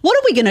bigoted. What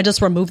are we going to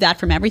just remove that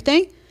from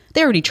everything?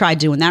 They already tried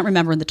doing that.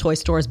 Remember in the toy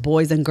stores,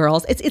 boys and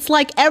girls? It's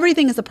like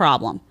everything is a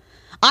problem.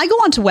 I go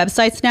onto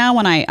websites now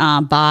when I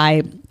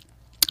buy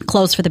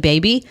clothes for the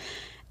baby.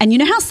 And you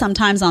know how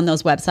sometimes on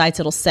those websites,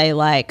 it'll say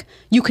like,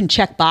 you can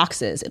check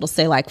boxes. It'll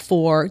say like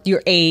for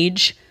your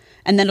age,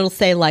 and then it'll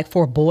say like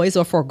for boys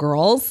or for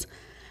girls.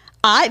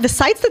 The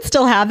sites that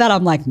still have that,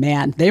 I'm like,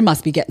 man, they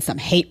must be getting some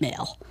hate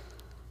mail.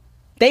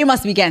 They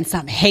must be getting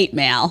some hate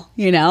mail,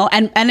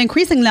 and an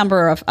increasing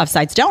number of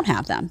sites don't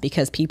have them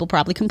because people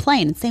probably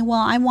complain and say,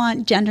 well, I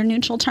want gender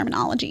neutral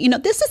terminology.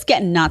 This is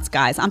getting nuts,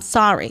 guys. I'm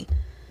sorry.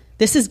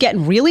 This is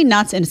getting really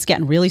nuts and it's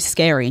getting really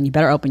scary, and you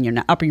better open your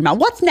mouth.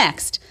 What's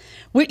next?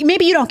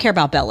 Maybe you don't care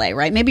about ballet,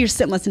 right? Maybe you're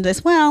sitting listening to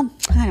this. Well,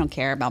 I don't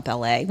care about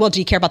ballet. Well, do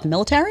you care about the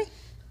military?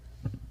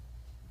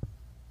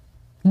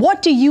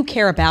 What do you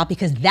care about?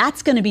 Because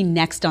that's going to be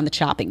next on the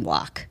chopping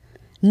block.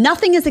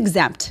 Nothing is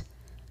exempt.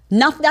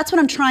 That's what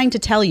I'm trying to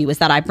tell you, is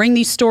that I bring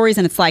these stories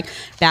and it's like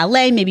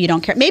ballet, maybe you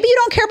don't care. Maybe you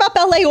don't care about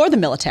ballet or the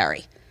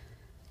military.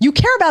 You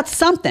care about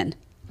something.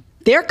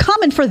 They're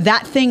coming for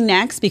that thing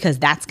next because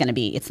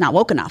it's not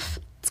woke enough.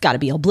 It's got to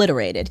be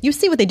obliterated. You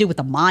see what they do with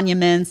the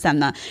monuments,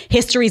 and the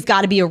history's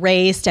got to be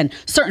erased, and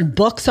certain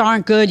books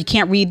aren't good. You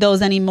can't read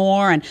those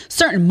anymore. And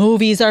certain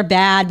movies are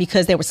bad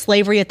because they were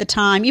slavery at the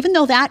time, even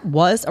though that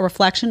was a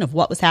reflection of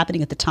what was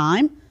happening at the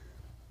time.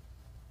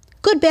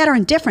 Good, bad, or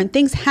indifferent,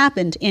 things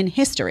happened in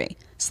history.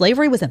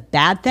 Slavery was a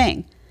bad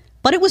thing,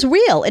 but it was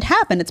real. It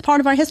happened. It's part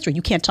of our history.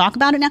 You can't talk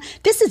about it now.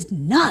 This is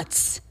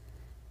nuts.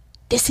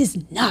 This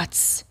is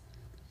nuts.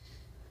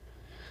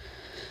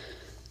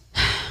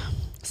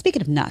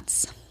 Speaking of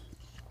nuts,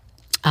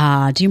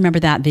 do you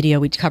remember that video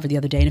we covered the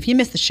other day? And if you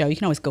missed the show, you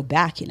can always go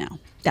back,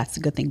 That's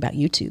the good thing about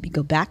YouTube. You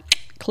go back,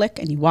 click,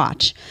 and you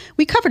watch.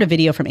 We covered a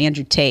video from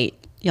Andrew Tate.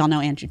 Y'all know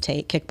Andrew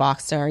Tate,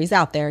 kickboxer. He's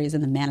out there. He's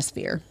in the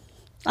manosphere.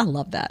 I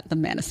love that, the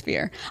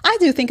manosphere. I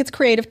do think it's a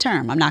creative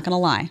term. I'm not going to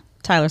lie.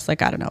 Tyler's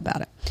like, I don't know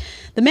about it.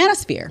 The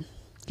manosphere.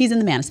 He's in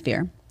the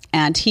manosphere.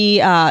 And he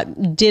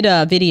did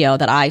a video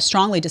that I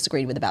strongly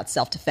disagreed with about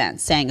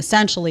self-defense, saying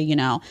essentially,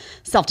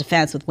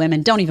 self-defense with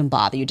women, don't even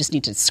bother. You just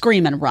need to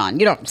scream and run.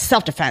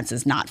 Self-defense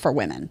is not for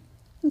women.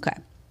 Okay.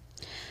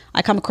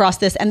 I come across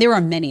this, and there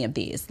are many of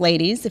these.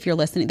 Ladies, if you're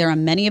listening, there are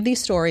many of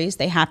these stories.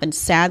 They happen,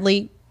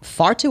 sadly,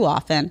 far too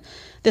often.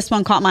 This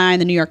one caught my eye in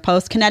the New York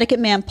Post. Connecticut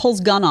man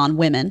pulls gun on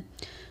women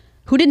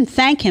who didn't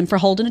thank him for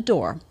holding a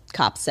door,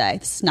 cops say.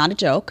 This is not a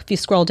joke. If you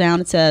scroll down,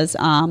 it says...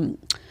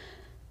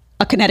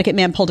 a Connecticut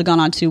man pulled a gun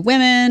on two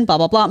women, blah,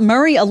 blah, blah.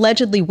 Murray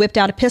allegedly whipped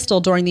out a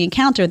pistol during the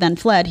encounter, then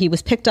fled. He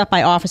was picked up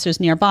by officers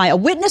nearby. A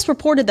witness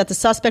reported that the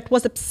suspect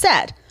was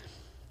upset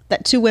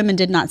that two women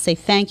did not say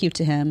thank you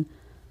to him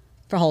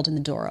for holding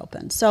the door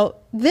open. So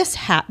this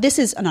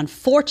is an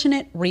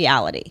unfortunate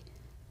reality.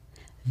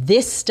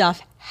 This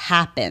stuff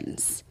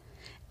happens.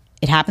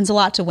 It happens a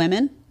lot to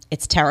women.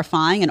 It's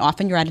terrifying, and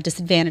often you're at a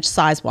disadvantage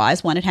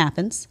size-wise when it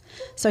happens.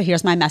 So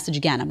here's my message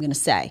again. I'm going to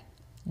say,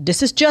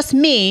 this is just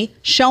me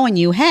showing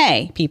you,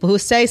 hey, people who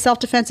say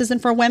self-defense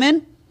isn't for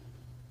women,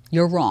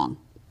 you're wrong.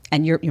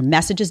 And your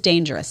message is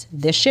dangerous.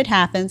 This shit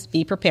happens.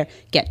 Be prepared.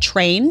 Get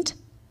trained.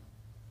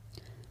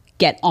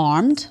 Get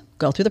armed.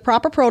 Go through the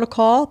proper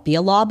protocol. Be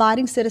a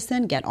law-abiding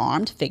citizen. Get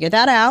armed. Figure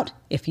that out.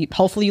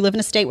 Hopefully you live in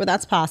a state where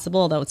that's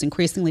possible, although it's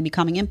increasingly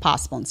becoming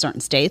impossible in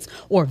certain states,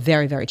 or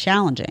very, very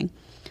challenging.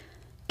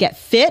 Get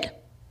fit.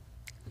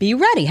 Be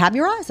ready. Have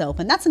your eyes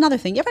open. That's another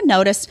thing. You ever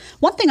notice?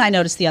 One thing I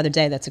noticed the other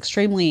day that's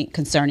extremely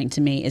concerning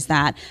to me is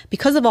that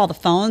because of all the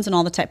phones and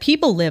all the tech,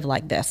 people live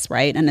like this,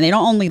 right? And they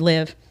don't only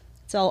live,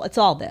 it's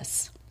all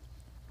this.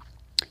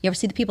 You ever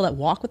see the people that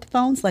walk with the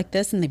phones like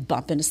this and they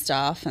bump into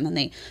stuff and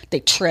then they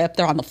trip,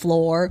 they're on the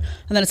floor,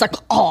 and then it's like,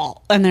 oh,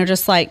 and they're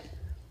just like,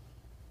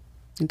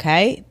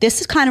 okay.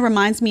 This kind of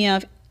reminds me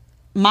of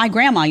my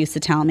grandma used to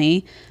tell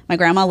me. My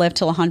grandma lived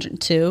till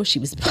 102. She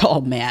was,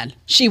 oh man,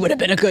 she would have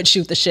been a good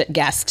shoot the shit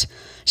guest.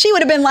 She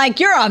would have been like,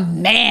 you're a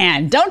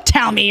man. Don't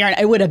tell me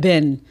it would have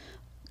been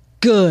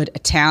good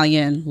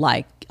Italian.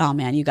 Like, oh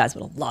man, you guys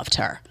would have loved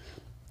her.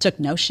 Took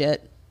no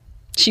shit.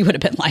 She would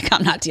have been like,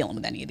 I'm not dealing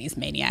with any of these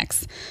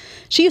maniacs.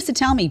 She used to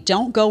tell me,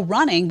 don't go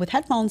running with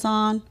headphones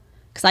on.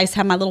 Because I used to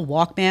have my little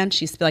Walkman.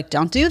 She used to be like,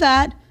 don't do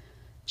that.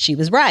 She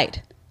was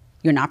right.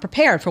 You're not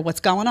prepared for what's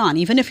going on.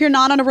 Even if you're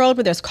not on a road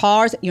where there's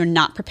cars, you're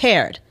not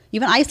prepared.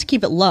 Even I used to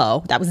keep it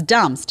low. That was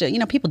dumb. Still,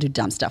 people do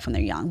dumb stuff when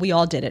they're young. We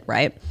all did it,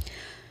 right?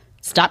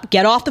 Stop.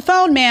 Get off the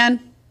phone, man.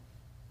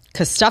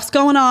 Because stuff's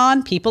going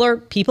on. People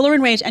are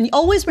enraged. And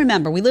always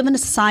remember, we live in a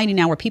society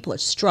now where people are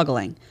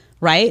struggling,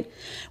 right?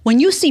 When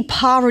you see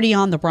poverty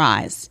on the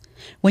rise,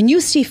 when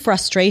you see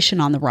frustration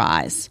on the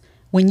rise,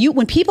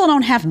 when people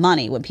don't have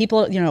money, when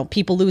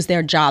people lose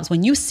their jobs,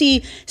 when you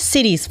see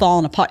cities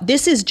falling apart,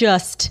 this is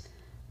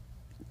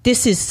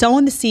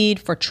sowing the seed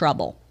for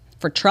trouble,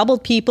 for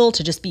troubled people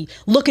to just be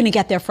looking to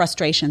get their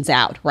frustrations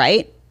out,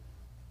 right?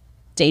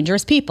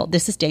 Dangerous people.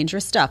 This is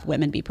dangerous stuff.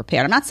 Women, be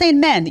prepared. I'm not saying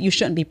men that you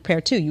shouldn't be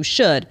prepared too. You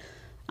should.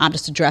 I'm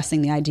just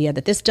addressing the idea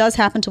that this does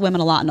happen to women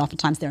a lot, and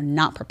oftentimes they're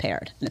not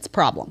prepared, and it's a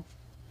problem.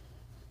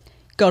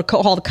 Go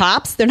call the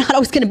cops. They're not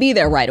always going to be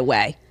there right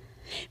away.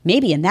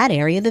 Maybe in that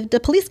area, the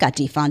police got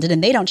defunded,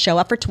 and they don't show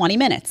up for 20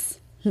 minutes.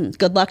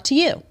 Good luck to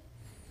you.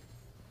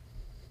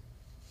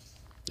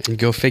 And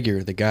go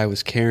figure, the guy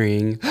was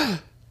carrying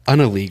an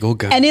illegal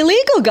gun. An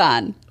illegal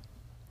gun.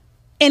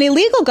 An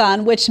illegal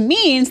gun, which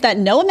means that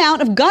no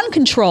amount of gun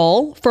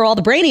control for all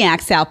the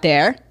brainiacs out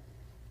there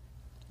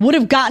would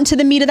have gotten to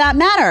the meat of that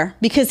matter,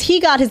 because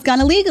he got his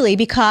gun illegally,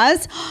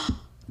 because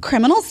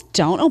criminals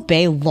don't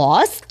obey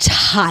laws.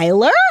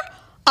 Tyler,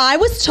 I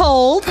was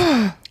told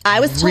by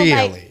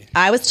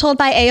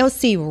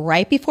AOC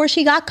right before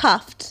she got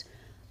cuffed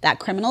that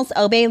criminals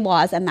obey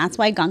laws, and that's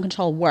why gun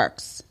control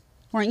works.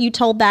 Weren't you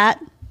told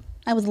that?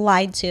 I was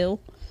lied to.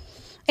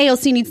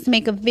 AOC needs to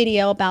make a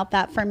video about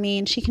that for me,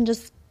 and she can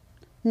just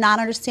not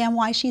understand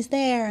why she's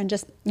there, and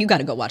just, you got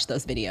to go watch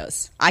those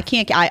videos.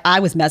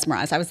 I was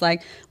mesmerized. I was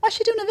like, why's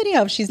she doing a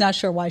video if she's not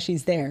sure why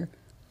she's there?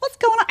 What's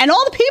going on? And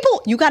all the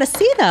people, you got to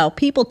see though,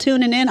 people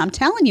tuning in. I'm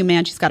telling you,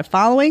 man, she's got a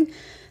following.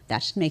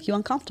 That should make you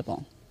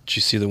uncomfortable. Did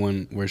you see the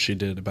one where she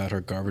did about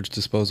her garbage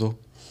disposal?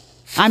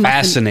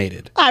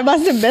 Fascinated. I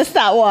must have missed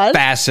that one.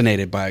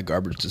 Fascinated by a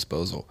garbage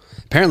disposal.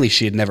 Apparently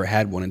she had never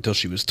had one until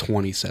she was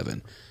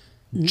 27.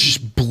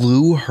 Just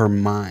blew her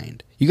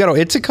mind.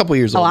 It's a couple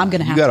years old. I'm going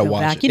to have to go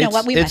watch back. it. You know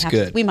what?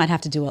 We might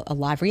have to do a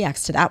live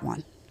reacts to that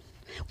one.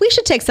 We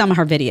should take some of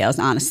her videos,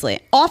 honestly.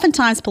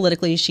 Oftentimes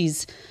politically,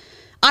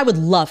 I would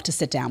love to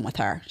sit down with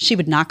her. She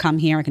would not come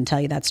here. I can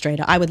tell you that straight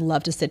up. I would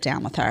love to sit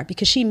down with her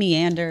because she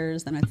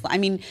meanders. And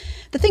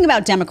the thing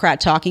about Democrat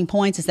talking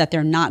points is that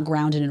they're not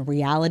grounded in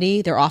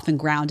reality. They're often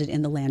grounded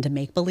in the land of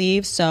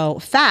make-believe. So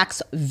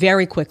facts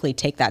very quickly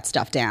take that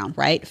stuff down,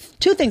 right?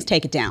 Two things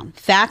take it down: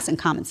 facts and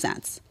common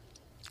sense.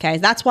 Okay,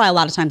 that's why a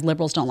lot of times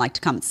liberals don't like to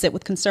come and sit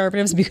with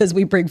conservatives, because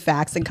we bring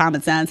facts and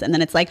common sense, and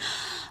then it's like,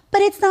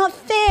 but it's not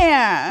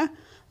fair,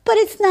 but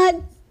it's not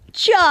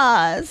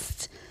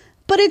just,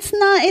 but it's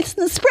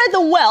spread the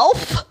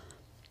wealth.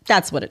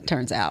 That's what it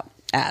turns out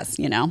as,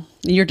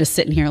 You're just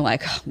sitting here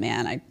like, oh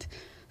man,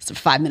 it's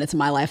 5 minutes of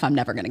my life I'm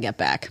never going to get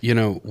back.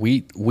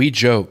 We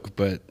joke,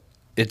 but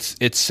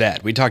it's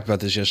sad. We talked about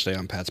this yesterday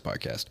on Pat's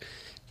podcast.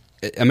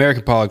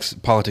 American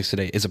politics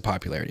today is a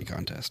popularity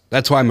contest.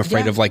 That's why I'm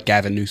afraid of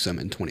Gavin Newsom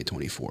in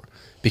 2024,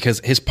 because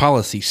his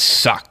policies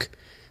suck.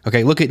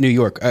 Okay, look at New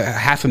York.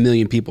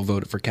 500,000 people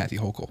voted for Kathy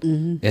Hochul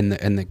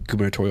in the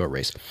gubernatorial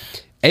race.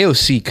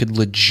 AOC could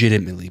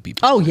legitimately be.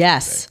 Oh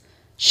yes, today.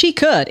 She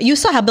could. You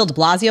saw how Bill de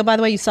Blasio, by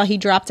the way, you saw he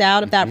dropped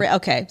out of that.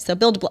 Okay, so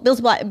Bill de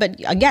Blasio, but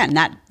again,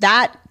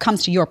 that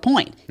comes to your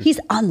point.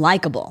 He's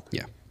unlikable.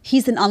 Yeah.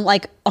 He's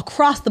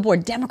across the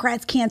board.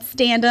 Democrats can't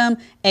stand him.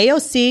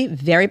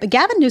 AOC, but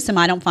Gavin Newsom,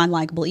 I don't find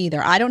likable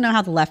either. I don't know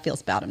how the left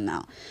feels about him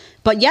now.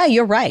 But yeah,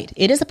 you're right.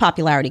 It is a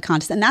popularity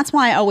contest. And that's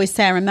why I always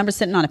say, I remember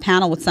sitting on a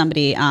panel with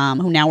somebody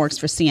who now works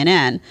for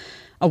CNN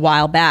a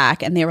while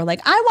back, and they were like,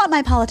 I want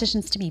my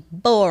politicians to be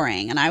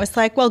boring. And I was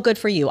like, well, good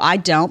for you. I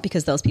don't,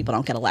 because those people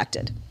don't get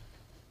elected.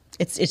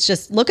 It's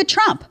just, look at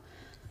Trump.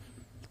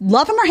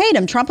 Love him or hate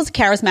him, Trump was a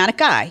charismatic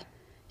guy.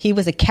 He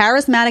was a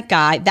charismatic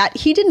guy. That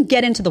he didn't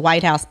get into the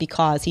White House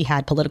because he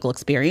had political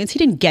experience. He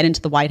didn't get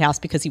into the White House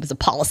because he was a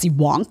policy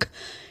wonk.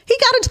 He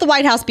got into the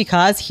White House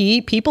because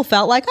people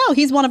felt like, oh,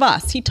 he's one of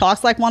us. He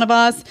talks like one of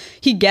us.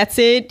 He gets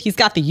it. He's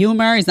got the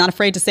humor. He's not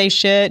afraid to say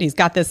shit. He's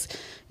got this,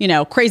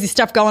 crazy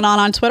stuff going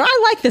on Twitter.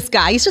 I like this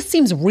guy. He just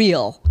seems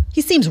real. He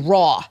seems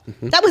raw.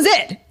 That was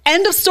it.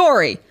 End of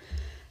story.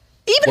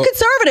 Even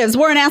conservatives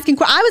weren't asking.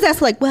 I was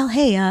asking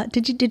hey,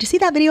 did you see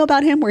that video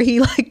about him where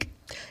he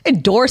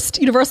endorsed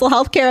universal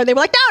health care? They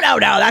were like, no,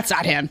 that's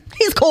not him.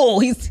 He's cool.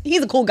 He's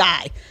a cool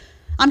guy.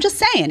 I'm just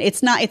saying,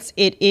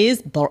 it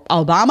is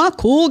Obama,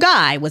 cool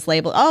guy, was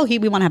labeled, we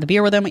want to have a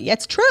beer with him.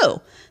 It's true.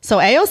 So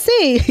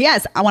AOC,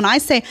 yes, when I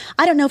say,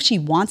 I don't know if she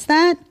wants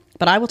that,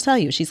 but I will tell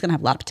you, she's going to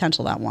have a lot of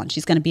potential, that one.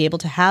 She's going to be able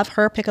to have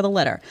her pick of the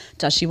litter.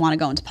 Does she want to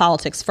go into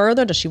politics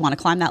further? Does she want to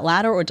climb that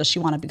ladder? Or does she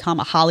want to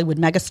become a Hollywood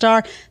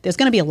megastar? There's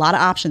going to be a lot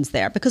of options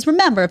there. Because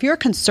remember, if you're a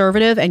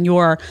conservative and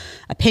you're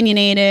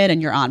opinionated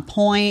and you're on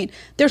point,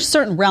 there's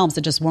certain realms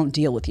that just won't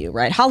deal with you,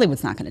 right?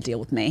 Hollywood's not going to deal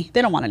with me.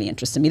 They don't want any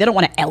interest in me. They don't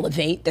want to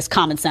elevate this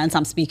common sense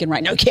I'm speaking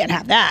right now. You can't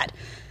have that.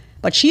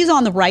 But she's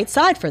on the right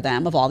side for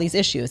them of all these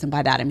issues. And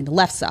by that, I mean the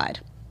left side.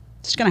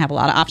 She's going to have a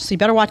lot of options. So you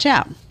better watch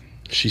out.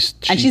 She's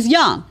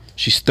young.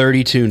 She's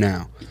 32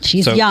 now.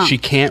 She's young. She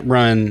can't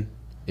run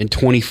in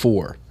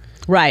 24.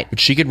 Right. But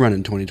she could run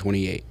in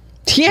 2028.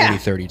 Yeah.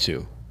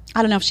 2032.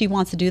 I don't know if she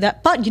wants to do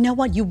that. But you know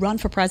what? You run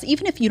for president.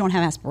 Even if you don't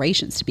have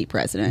aspirations to be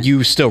president.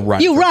 You still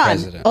run for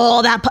president. Oh,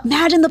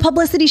 imagine the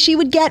publicity she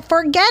would get.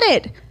 Forget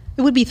it.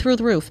 It would be through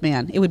the roof,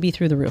 man. It would be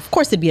through the roof. Of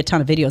course, there'd be a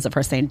ton of videos of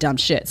her saying dumb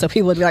shit. So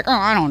people would be like, oh,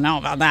 I don't know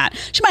about that.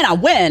 She might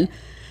not win.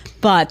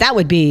 But that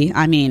would be,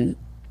 I mean,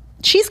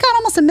 she's got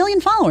almost 1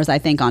 million followers, I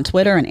think, on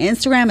Twitter. And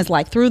Instagram is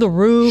like through the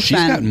roof. She's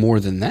got more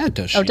than that,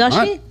 does she? Oh, does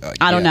she?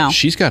 I don't know.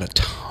 She's got a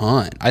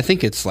ton. I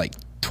think it's like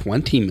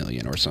 20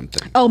 million or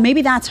something. Oh,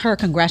 maybe that's her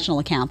congressional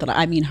account.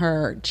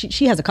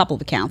 She has a couple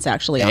of accounts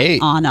actually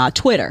on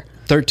Twitter.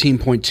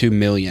 13.2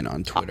 million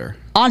on Twitter.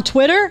 On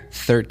Twitter?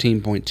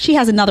 13.2. She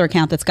has another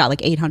account that's got like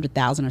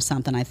 800,000 or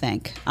something, I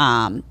think.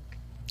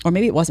 Or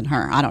maybe it wasn't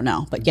her. I don't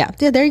know. But yeah,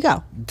 there you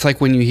go. It's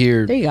like when you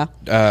hear, there you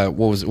go.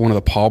 What was it? One of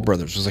the Paul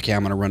brothers was like, yeah,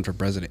 I'm going to run for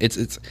president.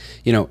 It's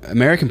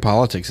American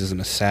politics is in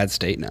a sad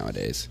state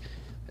nowadays.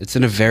 It's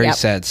in a very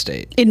sad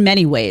state. In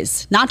many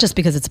ways. Not just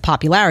because it's a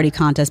popularity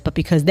contest, but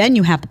because then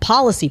you have the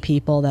policy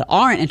people that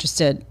aren't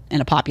interested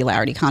in a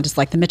popularity contest,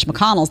 like the Mitch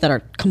McConnells that are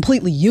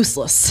completely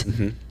useless.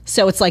 Mm-hmm.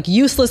 So it's like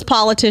useless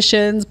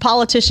politicians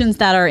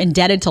that are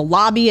indebted to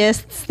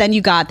lobbyists. Then you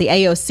got the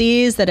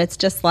AOCs that it's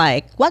just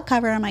like, what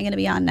cover am I going to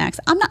be on next?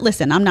 I'm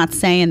not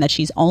saying that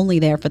she's only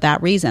there for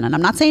that reason. And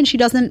I'm not saying she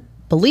doesn't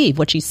believe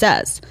what she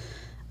says.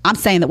 I'm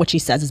saying that what she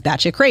says is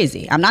batshit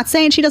crazy. I'm not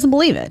saying she doesn't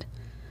believe it.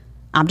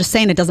 I'm just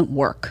saying it doesn't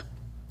work.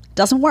 It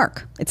doesn't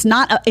work. It's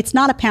not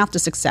a path to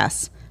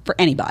success for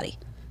anybody,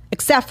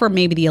 except for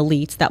maybe the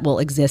elites that will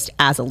exist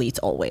as elites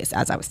always,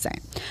 as I was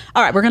saying.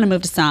 All right, we're going to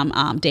move to some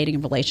dating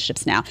and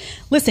relationships now.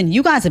 Listen,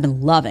 you guys have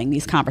been loving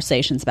these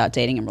conversations about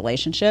dating and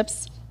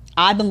relationships.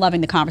 I've been loving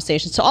the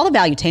conversations. To all the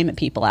valuetainment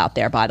people out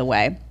there, by the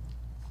way,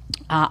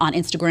 on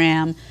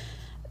Instagram,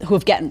 who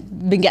have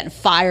been getting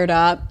fired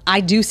up.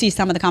 I do see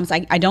some of the comments.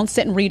 I don't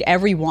sit and read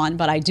every one,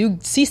 but I do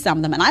see some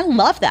of them. And I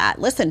love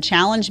that. Listen,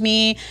 challenge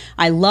me.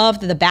 I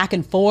love the back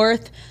and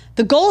forth.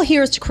 The goal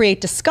here is to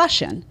create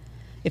discussion.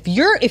 If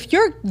you're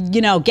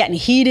getting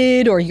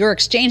heated, or you're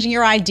exchanging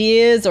your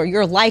ideas, or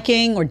you're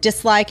liking or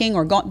disliking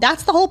or going,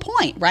 that's the whole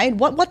point, right?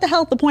 What the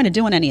hell is the point of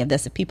doing any of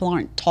this if people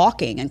aren't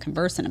talking and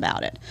conversing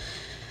about it?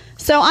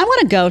 So I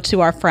want to go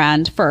to our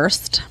friend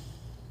first.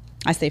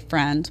 I say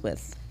friend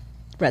with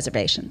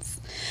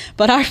reservations,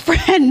 but our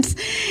friend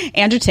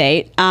Andrew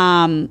Tate.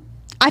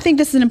 I think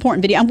this is an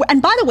important video, and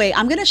by the way,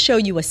 I'm going to show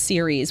you a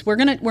series. We're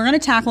gonna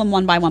tackle them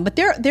one by one, but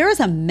there is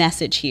a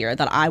message here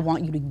that I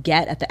want you to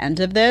get at the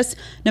end of this.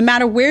 No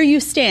matter where you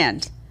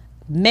stand,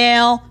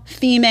 male,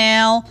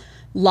 female,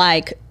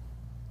 like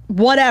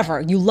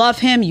whatever, you love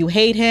him, you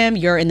hate him,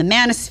 you're in the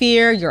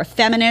manosphere, you're a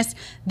feminist.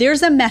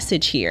 There's a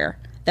message here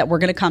that we're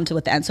going to come to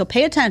at the end. So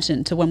pay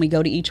attention to when we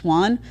go to each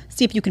one.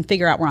 See if you can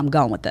figure out where I'm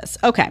going with this.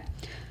 Okay.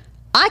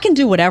 I can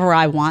do whatever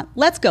I want.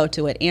 Let's go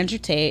to it. Andrew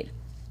Tate.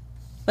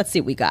 Let's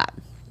see what we got.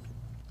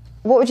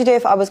 What would you do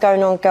if I was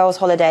going on girls'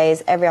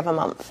 holidays every other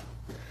month?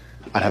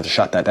 I'd have to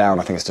shut that down.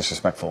 I think it's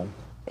disrespectful.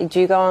 Do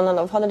you go on a lot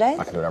of holidays?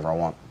 I can do whatever I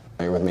want.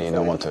 You're with me, you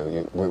don't want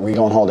to. We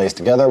go on holidays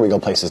together, we go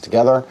places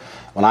together.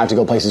 When I have to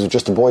go places with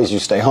just the boys, you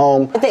stay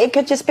home. But it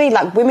could just be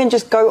like women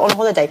just go on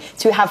holiday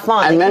to have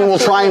fun. And men will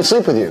try and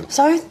sleep with you.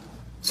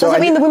 So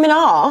doesn't mean the women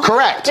are.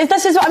 Correct.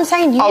 This is what I'm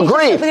saying.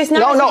 Agreed.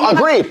 No,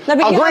 agreed.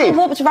 Agreed.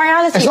 Warped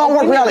reality. It's not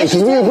warped reality,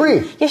 because we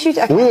agree. Yes, you do.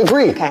 Okay. We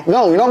agree. Okay.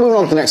 No, you're not moving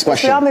on to the next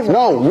question.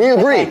 No, we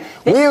agree. Okay.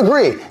 We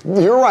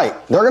agree. You're right.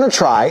 They're going to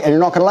try, and you're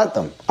not going to let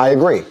them. I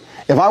agree.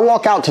 If I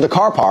walk out to the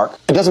car park,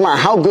 it doesn't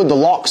matter how good the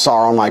locks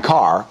are on my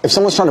car. If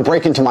someone's trying to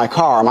break into my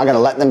car, am I going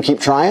to let them keep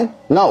trying?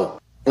 No.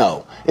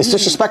 It's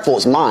disrespectful.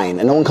 It's mine,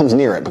 and no one comes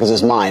near it because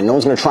it's mine. No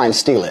one's going to try and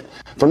steal it.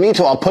 For me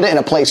to put it in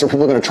a place where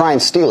people are going to try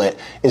and steal it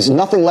is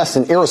nothing less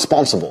than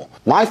irresponsible.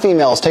 My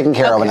female is taken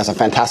care of and has a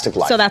fantastic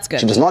life. So that's good.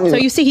 She does not need. So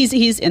you see,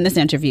 he's in this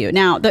interview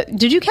now.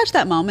 Did you catch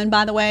that moment?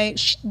 By the way,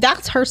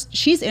 that's her.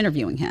 She's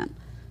interviewing him.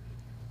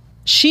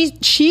 He's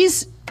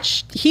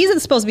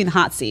supposed to be in the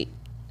hot seat.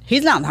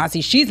 He's not in the hot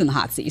seat. She's in the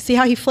hot seat. You see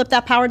how he flipped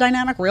that power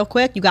dynamic real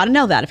quick? You got to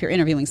know that if you're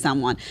interviewing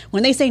someone.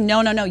 When they say,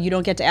 no, you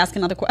don't get to ask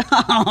another question.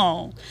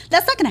 Oh,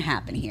 that's not going to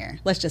happen here.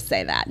 Let's just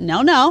say that.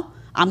 No,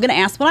 I'm going to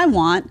ask what I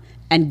want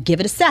and give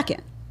it a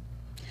second.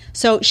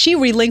 So she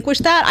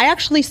relinquished that. I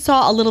actually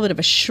saw a little bit of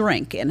a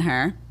shrink in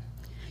her.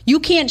 You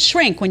can't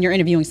shrink when you're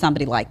interviewing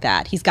somebody like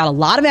that. He's got a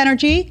lot of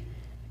energy.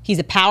 He's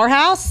a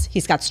powerhouse.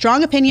 He's got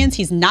strong opinions.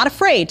 He's not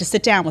afraid to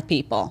sit down with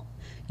people.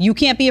 You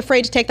can't be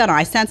afraid to take that on.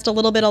 I sensed a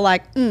little bit of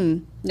like,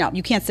 no,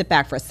 you can't sit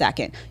back for a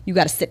second. You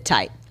got to sit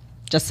tight.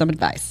 Just some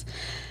advice.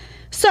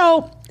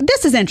 So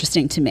this is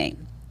interesting to me.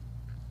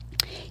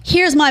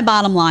 Here's my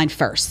bottom line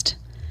first.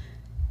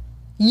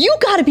 You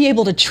got to be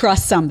able to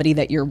trust somebody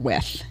that you're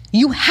with.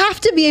 You have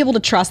to be able to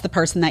trust the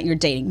person that you're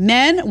dating.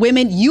 Men,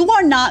 women, you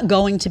are not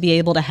going to be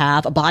able to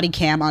have a body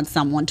cam on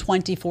someone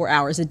 24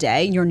 hours a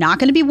day. You're not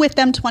going to be with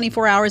them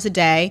 24 hours a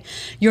day.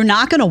 You're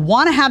not going to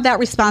want to have that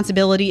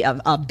responsibility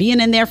of being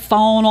in their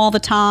phone all the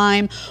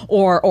time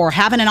or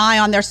having an eye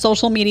on their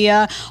social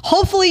media.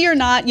 Hopefully you're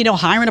not,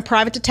 hiring a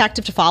private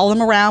detective to follow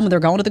them around when they're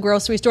going to the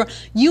grocery store.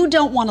 You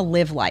don't want to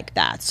live like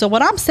that. So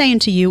what I'm saying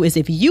to you is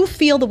if you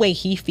feel the way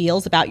he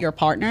feels about your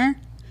partner,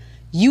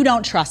 You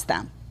don't trust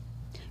them.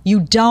 You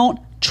don't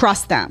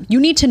trust them. You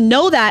need to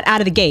know that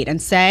out of the gate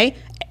and say,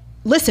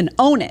 listen,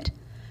 own it.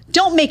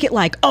 Don't make it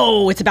like,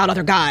 oh, it's about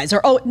other guys, or,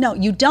 oh, no,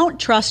 you don't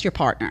trust your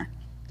partner.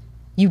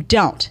 You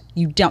don't.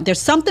 There's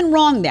something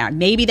wrong there.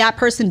 Maybe that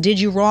person did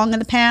you wrong in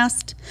the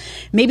past.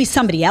 Maybe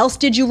somebody else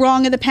did you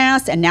wrong in the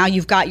past, and now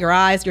you've got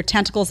your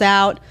tentacles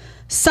out.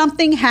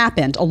 Something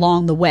happened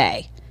along the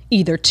way,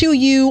 either to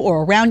you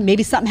or around.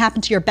 Maybe something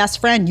happened to your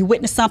best friend. You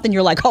witnessed something.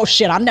 You're like, oh,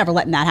 shit, I'm never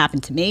letting that happen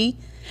to me.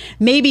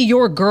 Maybe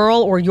your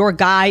girl or your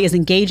guy is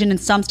engaging in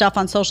some stuff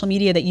on social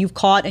media that you've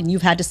caught and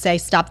you've had to say,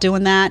 stop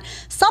doing that.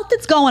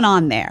 Something's going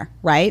on there,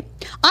 right?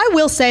 I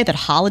will say that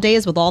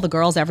holidays with all the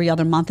girls every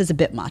other month is a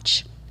bit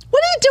much.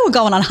 What are you doing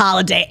going on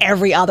holiday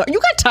every other? You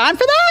got time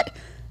for that?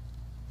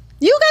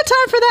 You got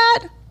time for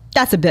that?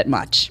 That's a bit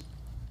much.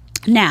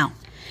 Now,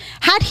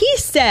 had he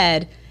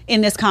said in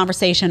this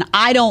conversation,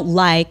 I don't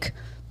like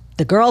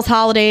the girls'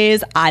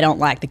 holidays, I don't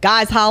like the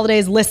guys'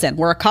 holidays. Listen,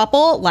 we're a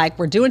couple, like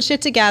we're doing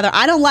shit together.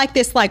 I don't like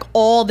this, like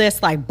all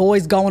this, like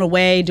boys going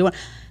away doing.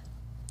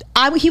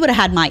 He would have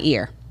had my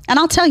ear. And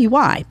I'll tell you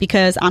why,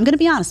 because I'm going to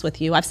be honest with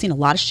you. I've seen a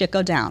lot of shit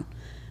go down.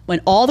 When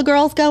all the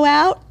girls go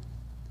out,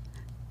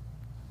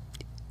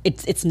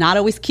 it's not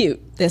always cute.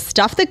 There's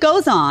stuff that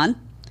goes on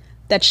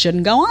that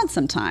shouldn't go on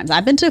sometimes.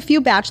 I've been to a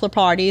few bachelorette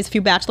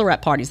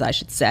parties, I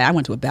should say. I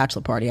went to a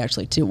bachelor party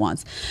actually too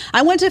once.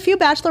 I went to a few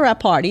bachelorette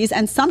parties,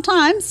 and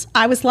sometimes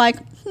I was like,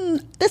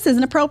 this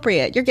isn't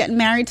appropriate. You're getting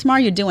married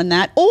tomorrow, you're doing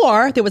that.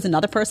 Or there was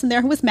another person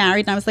there who was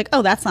married, and I was like,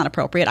 oh, that's not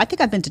appropriate. I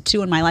think I've been to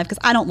 2 in my life because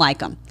I don't like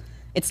them.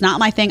 It's not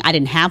my thing. I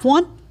didn't have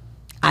one.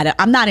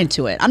 I'm not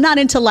into it. I'm not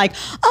into like,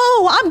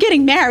 oh, I'm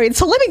getting married,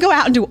 so let me go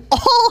out and do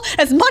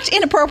as much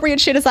inappropriate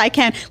shit as I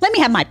can. Let me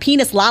have my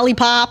penis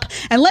lollipop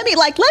and let me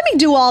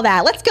do all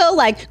that. Let's go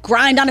like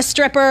grind on a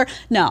stripper.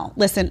 No,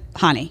 listen,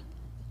 honey,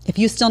 if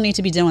you still need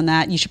to be doing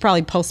that, you should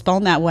probably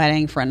postpone that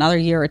wedding for another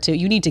year or 2.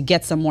 You need to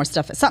get some more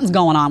stuff. Something's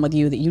going on with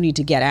you that you need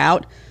to get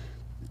out.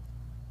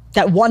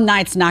 That one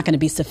night's not going to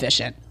be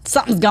sufficient.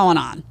 Something's going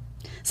on.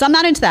 So I'm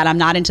not into that. I'm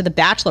not into the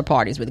bachelor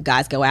parties where the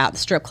guys go out, the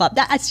strip club.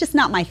 That's just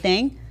not my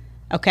thing.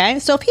 Okay,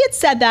 so if he had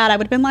said that, I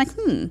would have been like,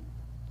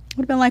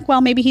 Would have been like,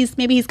 well, maybe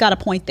he's got a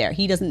point there.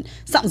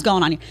 Something's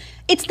going on here.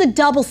 It's the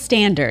double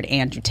standard,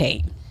 Andrew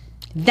Tate.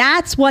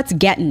 That's what's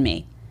getting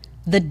me.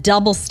 The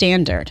double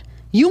standard.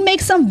 You make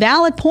some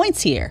valid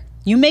points here.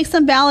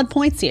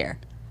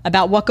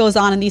 About what goes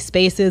on in these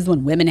spaces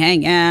when women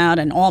hang out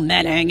and all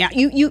men hang out.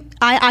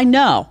 I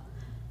know.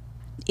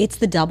 It's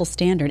the double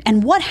standard.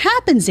 And what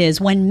happens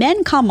is when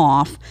men come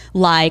off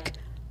like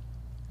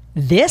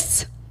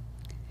this,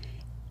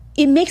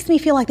 it makes me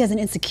feel like there's an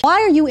insecurity.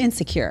 Why are you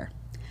insecure?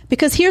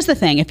 Because here's the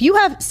thing. If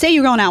say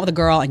you're going out with a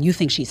girl and you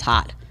think she's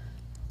hot,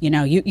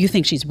 you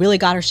think she's really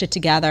got her shit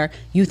together,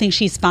 you think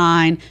she's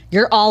fine,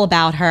 you're all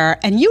about her,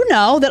 and you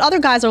know that other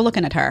guys are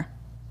looking at her.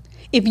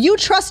 If you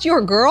trust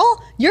your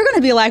girl, you're going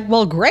to be like,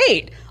 well,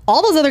 great.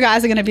 All those other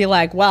guys are going to be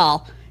like,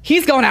 well,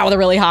 he's going out with a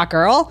really hot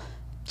girl.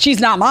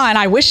 She's not mine.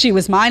 I wish she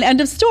was mine. End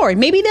of story.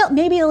 Maybe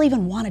they'll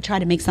even want to try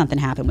to make something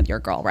happen with your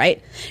girl,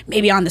 right?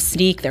 Maybe on the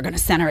sneak, they're going to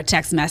send her a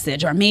text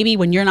message. Or maybe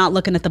when you're not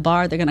looking at the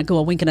bar, they're going to go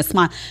a wink and a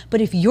smile.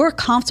 But if you're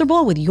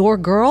comfortable with your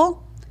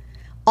girl,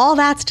 all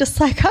that's just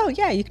like, oh,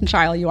 yeah, you can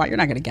try all you want. You're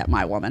not going to get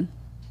my woman.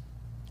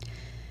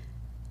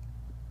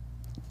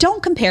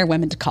 Don't compare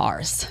women to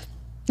cars,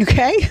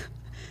 okay?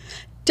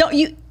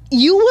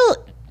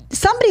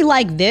 Somebody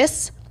like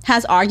this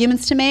has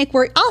arguments to make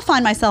where I'll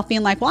find myself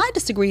being like, well, I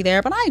disagree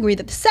there, but I agree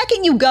that the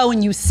second you go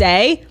and you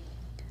say,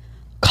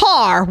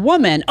 car,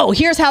 woman, oh,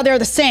 here's how they're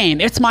the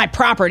same. It's my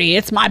property.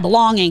 It's my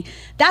belonging.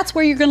 That's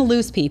where you're going to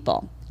lose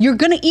people. You're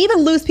going to even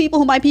lose people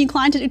who might be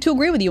inclined to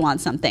agree with you on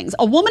some things.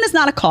 A woman is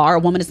not a car. A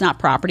woman is not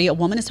property. A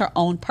woman is her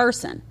own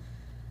person.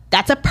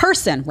 That's a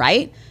person,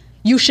 right?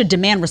 You should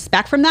demand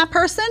respect from that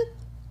person.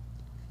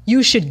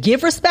 You should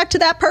give respect to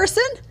that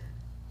person.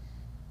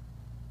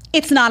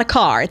 It's not a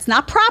car. It's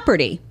not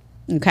property.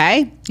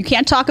 Okay? You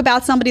can't talk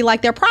about somebody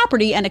like their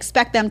property and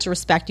expect them to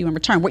respect you in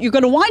return. What you're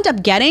going to wind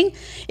up getting,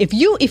 if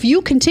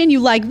you continue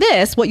like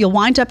this, what you'll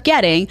wind up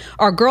getting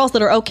are girls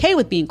that are okay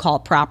with being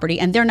called property,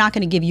 and they're not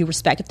going to give you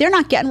respect. If they're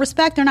not getting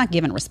respect, they're not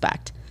giving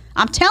respect.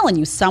 I'm telling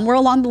you, somewhere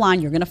along the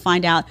line, you're going to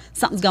find out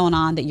something's going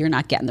on that you're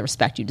not getting the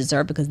respect you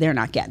deserve because they're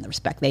not getting the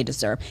respect they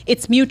deserve.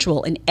 It's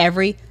mutual in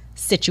every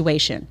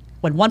situation.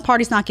 When one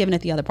party's not giving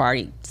it, the other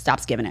party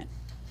stops giving it.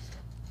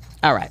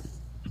 All right.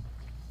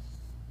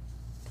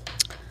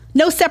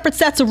 No separate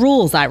sets of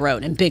rules, I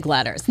wrote in big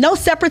letters. No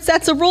separate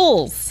sets of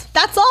rules.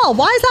 That's all.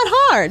 Why is that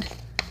hard?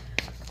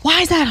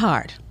 Why is that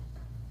hard?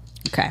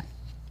 Okay.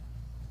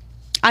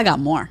 I got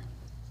more.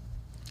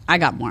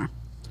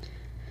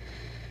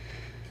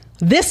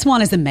 This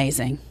one is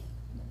amazing.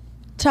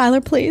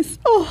 Tyler, please.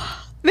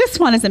 Oh, this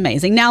one is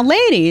amazing. Now,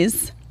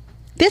 ladies,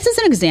 this is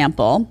an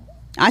example.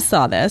 I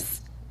saw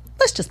this.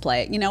 Let's just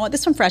play it. You know what?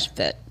 This one, Fresh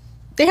Fit.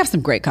 They have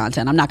some great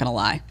content. I'm not going to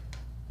lie.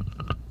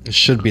 It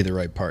should be the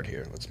right part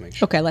here. Let's make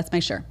sure. Okay, let's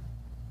make sure.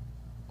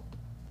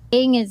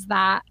 Thing is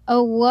that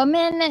a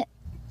woman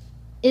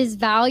is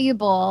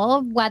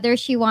valuable, whether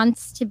she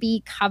wants to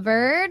be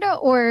covered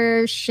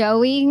or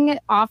showing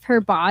off her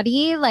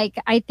body. Like,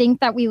 I think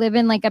that we live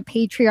in like a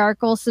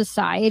patriarchal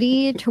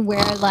society to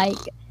where like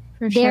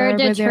they're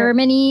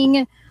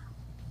determining,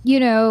 you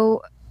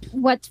know,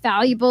 what's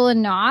valuable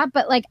and not.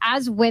 But like,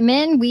 as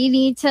women, we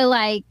need to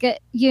like,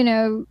 you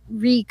know,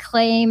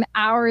 reclaim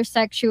our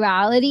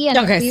sexuality. And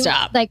okay,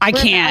 stop. Like, I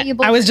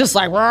can't. I was just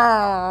like,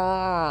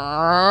 rawr.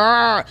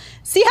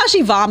 See how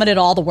she vomited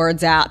all the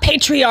words out?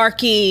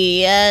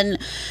 Patriarchy. And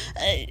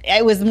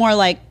it was more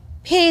like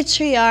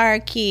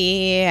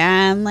patriarchy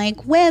and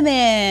like women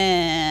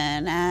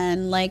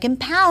and like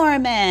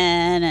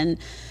empowerment and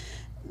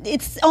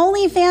it's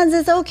OnlyFans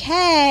is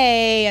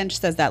okay. And she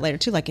says that later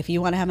too. Like, if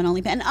you want to have an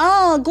OnlyFans.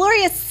 Oh,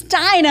 Gloria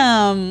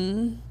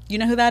Steinem. You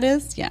know who that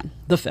is? Yeah,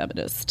 the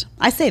feminist.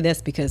 I say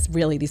this because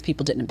really these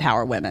people didn't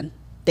empower women.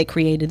 They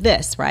created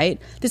this,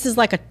 right? This is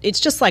like it's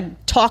just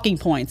like talking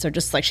points or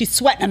just like she's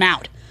sweating them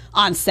out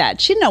on set.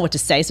 She didn't know what to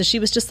say. So she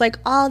was just like,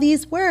 all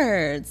these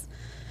words.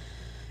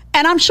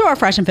 And I'm sure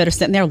Fresh and Fit are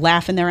sitting there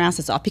laughing their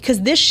asses off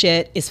because this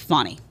shit is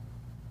funny.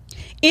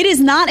 It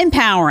is not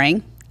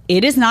empowering.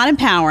 It is not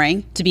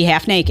empowering to be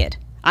half naked.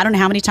 I don't know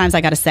how many times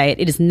I got to say it.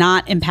 It is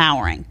not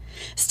empowering.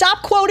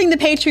 Stop quoting the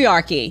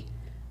patriarchy.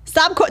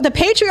 The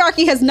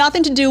patriarchy has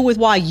nothing to do with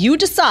why you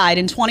decide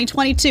in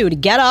 2022 to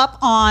get up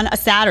on a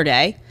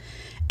Saturday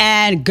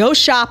and go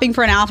shopping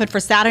for an outfit for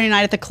Saturday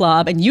night at the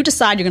club and you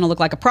decide you're going to look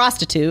like a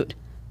prostitute.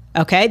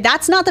 Okay?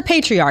 That's not the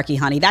patriarchy,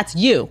 honey. That's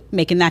you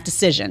making that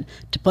decision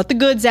to put the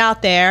goods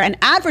out there and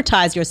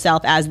advertise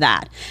yourself as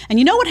that. And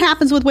you know what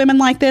happens with women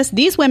like this?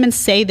 These women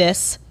say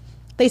this.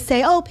 They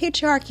say, oh,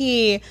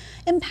 patriarchy,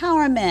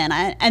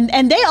 empowerment.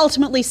 And they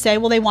ultimately say,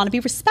 well, they want to be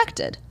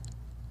respected.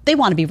 They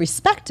want to be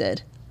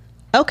respected.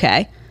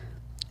 Okay.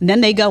 And then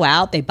they go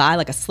out, they buy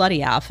like a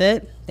slutty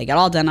outfit. They get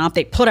all done up.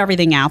 They put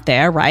everything out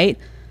there, right?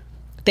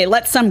 They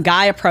let some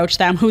guy approach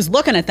them who's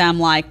looking at them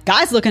like,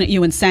 guy's looking at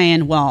you and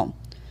saying, well,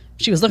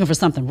 she was looking for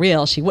something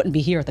real. She wouldn't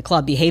be here at the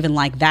club behaving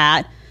like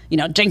that. You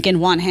know, drink in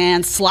one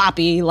hand,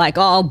 sloppy, like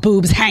all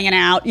boobs hanging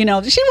out. You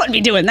know, she wouldn't be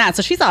doing that.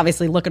 So she's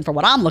obviously looking for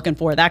what I'm looking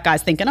for. That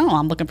guy's thinking, oh,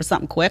 I'm looking for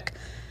something quick.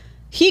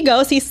 He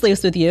goes, he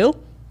sleeps with you.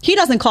 He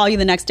doesn't call you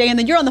the next day. And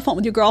then you're on the phone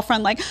with your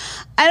girlfriend like,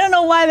 I don't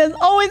know why this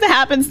always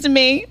happens to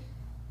me.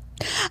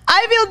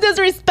 I feel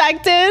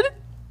disrespected.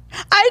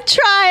 I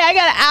try. I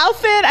got an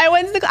outfit. I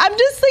went to the, I'm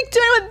just like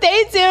doing what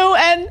they do.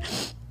 And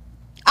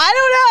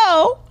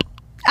I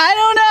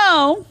don't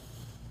know.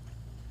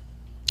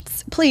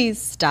 Please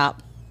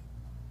stop.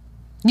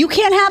 You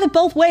can't have it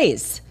both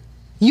ways.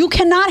 You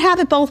cannot have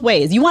it both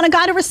ways. You want a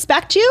guy to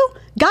respect you?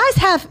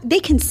 They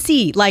can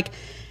see, like,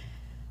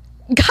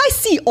 guys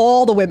see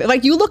all the women.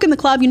 Like, you look in the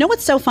club, you know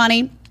what's so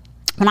funny?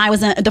 When I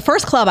was in the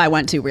first club I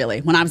went to, really,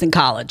 when I was in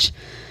college.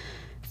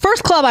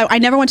 First club, I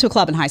never went to a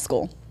club in high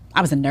school. I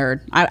was a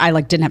nerd. I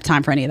like didn't have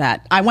time for any of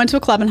that. I went to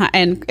a club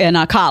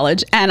in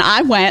college, and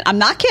I went, I'm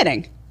not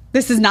kidding.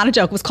 This is not a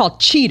joke. It was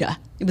called Cheetah.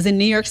 It was in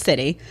New York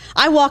City.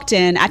 I walked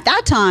in. At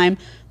that time,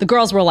 the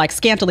girls were like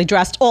scantily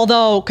dressed,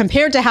 although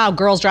compared to how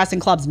girls dress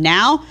in clubs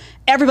now,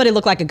 everybody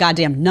looked like a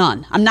goddamn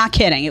nun. I'm not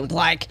kidding. It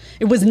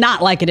was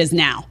not like it is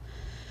now.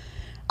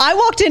 I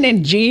walked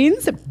in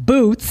jeans,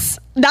 boots,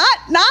 not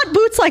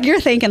boots like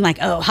you're thinking, like,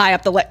 oh, high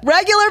up the leg,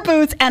 regular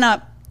boots, and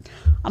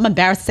I'm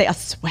embarrassed to say, a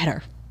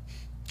sweater.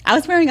 I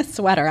was wearing a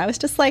sweater. I was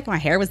just like, my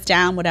hair was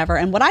down, whatever.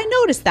 And what I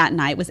noticed that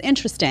night was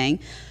interesting.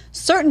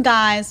 Certain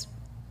guys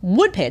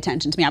would pay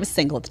attention to me. I was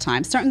single at the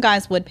time. Certain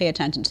guys would pay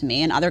attention to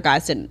me, and other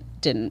guys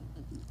didn't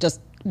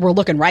just were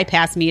looking right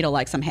past me to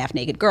like some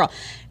half-naked girl.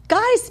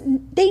 Guys,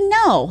 they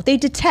know, they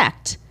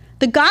detect.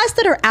 The guys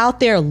that are out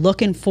there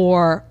looking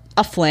for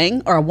a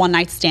fling or a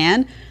one-night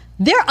stand,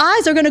 their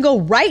eyes are going to go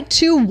right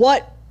to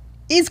what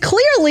is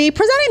clearly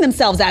presenting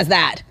themselves as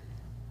that.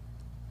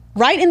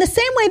 Right? In the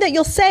same way that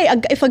you'll say,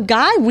 if a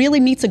guy really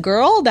meets a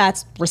girl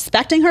that's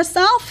respecting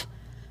herself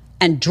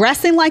and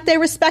dressing like they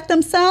respect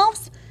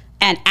themselves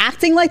and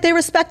acting like they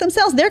respect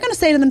themselves, they're going to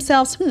say to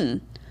themselves,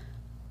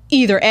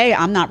 either A,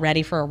 I'm not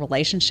ready for a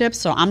relationship,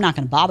 so I'm not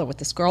going to bother with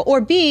this girl,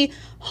 or B,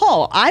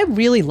 oh, I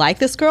really like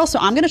this girl, so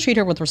I'm going to treat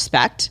her with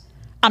respect.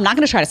 I'm not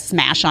going to try to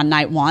smash on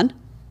night one.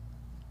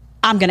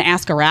 I'm going to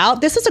ask her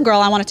out. This is a girl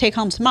I want to take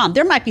home to mom.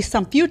 There might be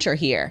some future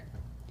here.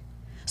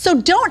 So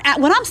what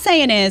I'm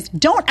saying is,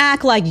 don't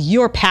act like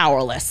you're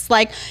powerless.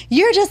 Like,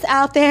 you're just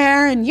out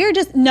there and you're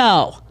just,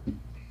 no.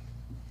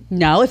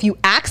 No, if you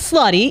act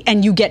slutty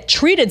and you get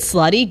treated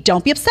slutty,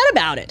 don't be upset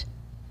about it.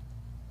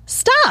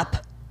 Stop.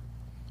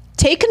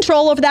 Take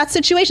control over that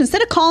situation.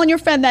 Instead of calling your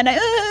friend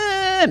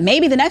that,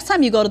 maybe the next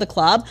time you go to the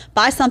club,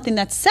 buy something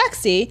that's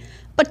sexy,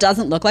 but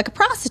doesn't look like a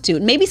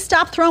prostitute. Maybe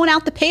stop throwing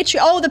out the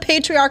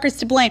patriarchy is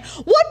to blame.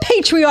 What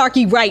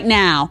patriarchy right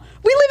now?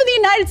 We live in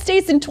the United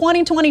States in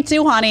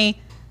 2022,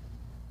 honey.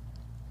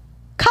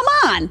 Come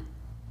on.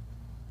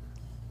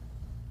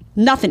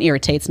 Nothing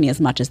irritates me as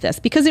much as this,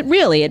 because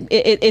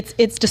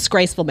it's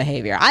disgraceful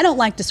behavior. I don't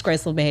like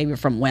disgraceful behavior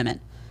from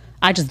women.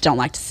 I just don't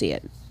like to see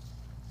it.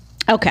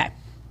 Okay.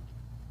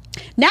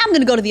 Now I'm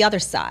going to go to the other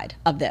side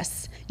of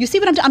this. You see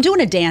what I'm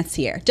doing a dance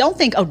here. Don't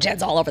think, oh,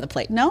 Jed's all over the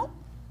place. No.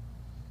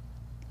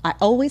 I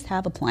always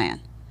have a plan.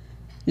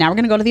 Now we're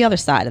going to go to the other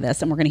side of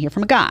this, and we're going to hear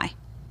from a guy.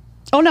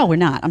 Oh, no, we're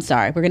not. I'm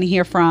sorry. We're going to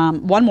hear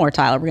from one more,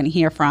 Tyler. We're going to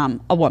hear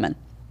from a woman.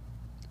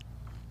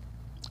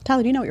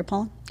 Tyler, do you know what you're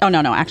pulling? Oh,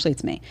 no. Actually,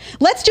 it's me.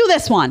 Let's do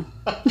this one.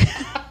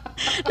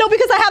 No,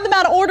 because I have them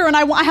out of order, and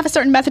I have a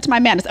certain method to my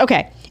madness.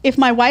 Okay. If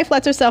my wife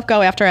lets herself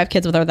go after I have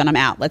kids with her, then I'm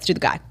out. Let's do the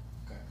guy.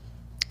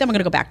 Then we're going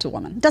to go back to a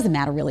woman. It doesn't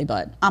matter, really,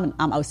 but I'm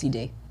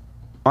OCD.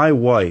 My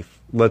wife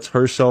lets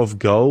herself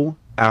go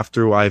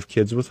after I have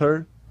kids with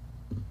her.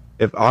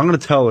 If I'm going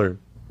to tell her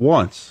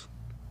once,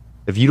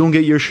 if you don't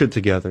get your shit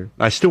together,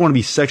 I still want to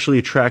be sexually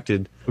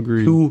attracted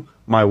to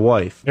my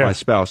wife, my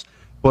spouse.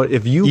 But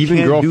if you even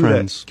can't do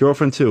that,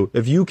 girlfriend too,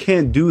 if you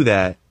can't do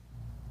that,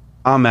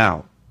 I'm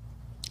out.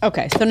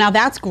 Okay, so now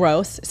that's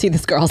gross. See,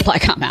 this girl's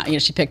like, I'm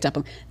out. She picked up.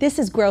 This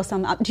is gross.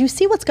 I'm out. Do you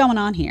see what's going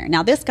on here?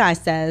 Now, this guy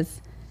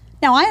says,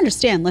 now I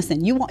understand,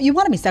 listen, you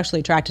want to be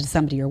sexually attracted to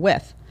somebody you're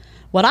with.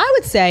 What I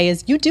would say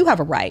is you do have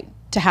a right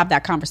to have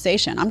that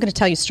conversation. I'm going to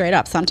tell you straight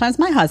up. Sometimes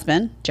my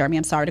husband, Jeremy,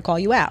 I'm sorry to call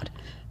you out.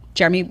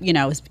 Jeremy,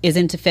 is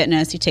into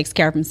fitness. He takes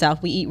care of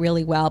himself. We eat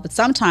really well. But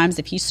sometimes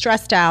if he's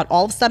stressed out,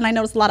 all of a sudden I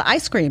notice a lot of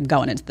ice cream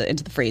going into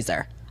the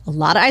freezer. A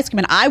lot of ice cream.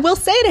 And I will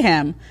say to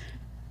him,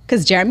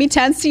 because Jeremy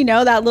tends to,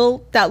 that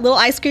little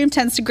ice cream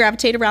tends to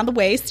gravitate around the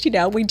waist.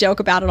 We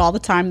joke about it all the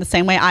time. The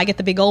same way I get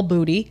the big old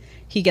booty,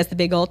 he gets the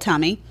big old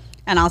tummy.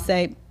 And I'll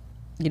say,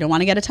 you don't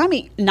want to get a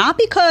tummy. Not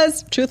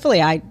because,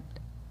 truthfully, I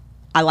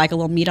like a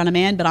little meat on a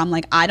man, but I'm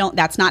like,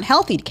 that's not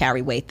healthy to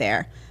carry weight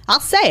there.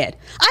 I'll say it.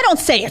 I don't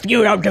say if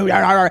you don't do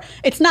that.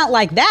 It's not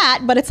like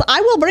that, but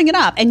I will bring it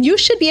up. And you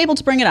should be able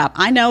to bring it up.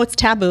 I know it's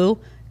taboo.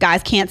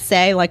 Guys can't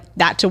say like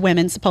that to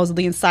women,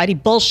 supposedly in society.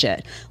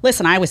 Bullshit.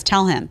 Listen, I always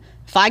tell him,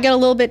 if I get a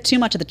little bit too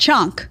much of the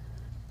chunk,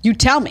 you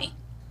tell me.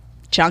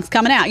 Chunk's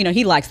coming out.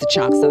 He likes the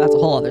chunk, so that's a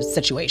whole other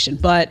situation.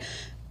 But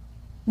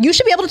you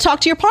should be able to talk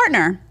to your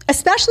partner,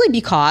 especially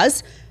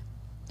because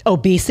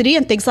obesity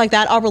and things like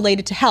that are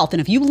related to health. And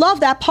if you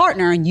love that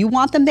partner and you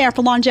want them there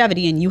for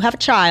longevity and you have a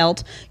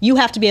child, you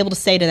have to be able to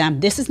say to them,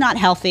 this is not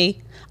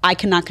healthy. I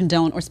cannot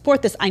condone or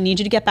support this. I need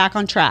you to get back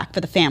on track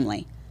for the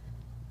family.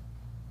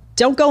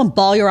 Don't go and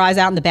bawl your eyes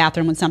out in the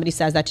bathroom when somebody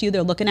says that to you.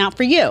 They're looking out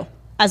for you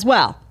as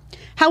well.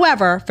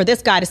 However, for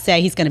this guy to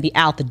say he's going to be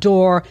out the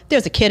door,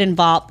 there's a kid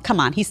involved. Come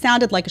on, he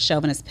sounded like a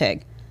chauvinist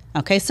pig.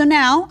 Okay, so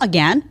now,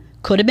 again,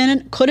 could have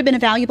been a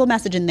valuable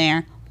message in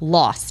there.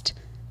 Lost.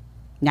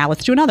 Now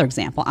let's do another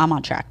example. I'm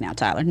on track now,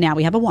 Tyler. Now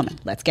we have a woman.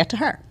 Let's get to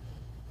her.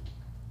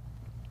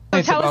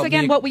 Tell us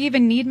again what we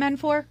even need men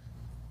for.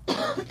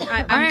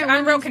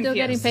 I'm real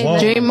confused.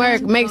 Dream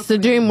work makes the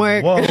dream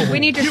work. We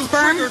need your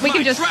sperm. We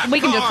can just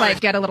like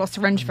get a little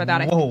syringe for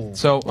that. I think.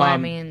 So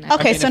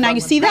okay, so now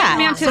you see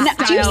that. So now,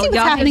 do you see what's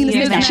happening in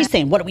this movie? She's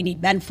saying, what do we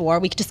need men for?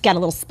 We could just get a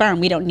little sperm.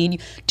 We don't need you.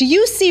 Do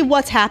you see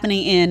what's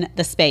happening in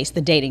the space,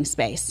 the dating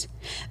space?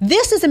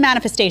 This is a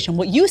manifestation.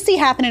 What you see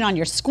happening on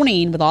your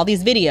screen with all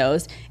these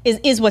videos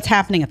is what's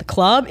happening at the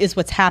club, is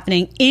what's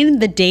happening in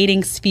the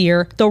dating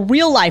sphere, the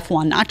real life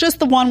one, not just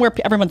the one where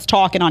everyone's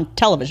talking on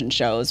television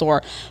shows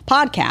or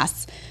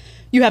podcasts.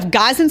 You have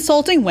guys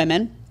insulting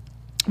women.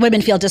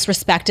 Women feel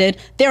disrespected.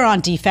 They're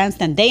on defense.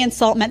 Then they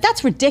insult men.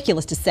 That's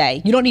ridiculous to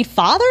say. You don't need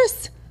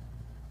fathers?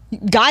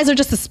 Guys are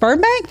just a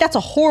sperm bank? That's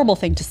a horrible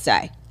thing to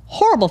say.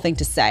 Horrible thing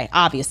to say,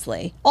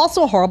 obviously.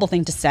 Also a horrible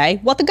thing to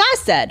say what the guy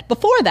said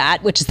before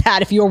that, which is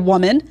that if your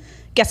woman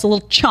gets a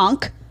little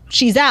chunk,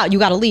 she's out. You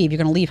got to leave. You're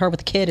going to leave her with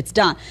the kid. It's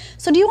done.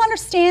 So do you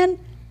understand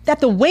that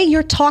the way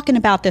you're talking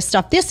about this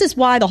stuff, this is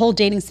why the whole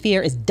dating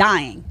sphere is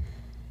dying.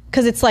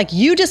 Because it's like,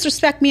 you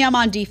disrespect me, I'm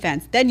on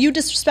defense. Then you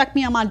disrespect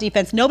me, I'm on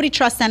defense. Nobody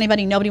trusts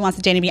anybody. Nobody wants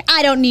to date anybody.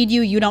 I don't need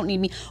you. You don't need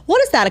me.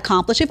 What does that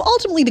accomplish? If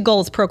ultimately the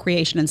goal is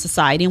procreation in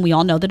society, and we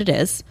all know that it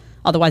is,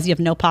 otherwise you have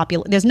no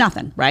there's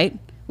nothing, right?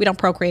 We don't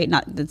procreate.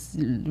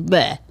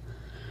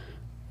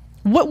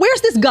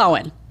 Where's this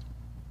going?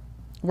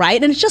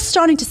 Right? And it's just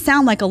starting to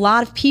sound like a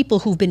lot of people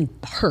who've been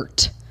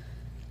hurt.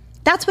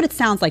 That's what it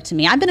sounds like to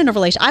me. I've been in a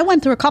relationship. I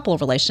went through a couple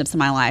of relationships in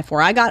my life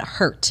where I got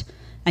hurt.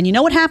 And you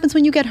know what happens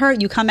when you get hurt?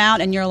 You come out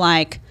and you're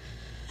like,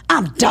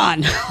 I'm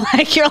done.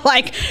 You're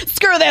like,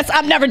 screw this.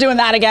 I'm never doing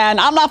that again.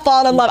 I'm not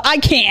falling in love. I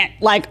can't.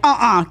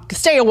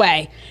 Stay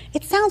away.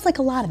 It sounds like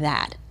a lot of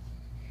that.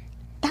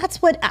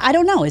 That's what, I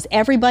don't know, is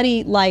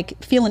everybody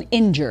feeling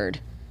injured?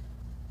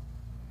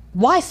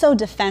 Why so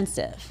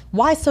defensive?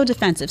 Why so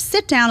defensive?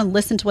 Sit down and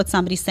listen to what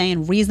somebody's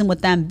saying, reason with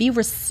them, be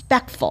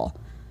respectful.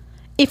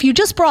 If you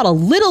just brought a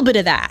little bit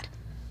of that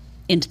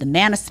into the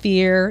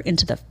manosphere,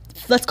 into the,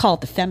 let's call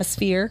it the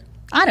femisphere,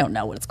 I don't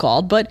know what it's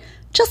called, but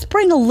just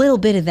bring a little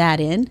bit of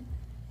that in,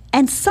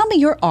 and some of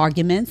your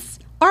arguments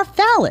are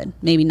valid.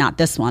 Maybe not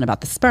this one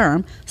about the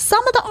sperm.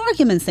 Some of the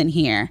arguments in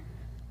here,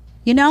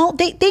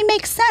 they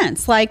make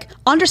sense.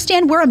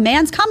 Understand where a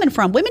man's coming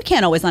from. Women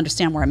can't always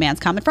understand where a man's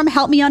coming from.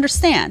 Help me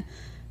understand.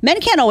 Men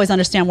can't always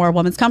understand where a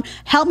woman's coming.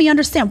 Help me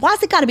understand.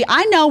 Why's it got to be?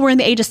 I know we're in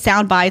the age of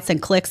sound bites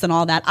and clicks and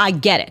all that. I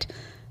get it.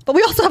 But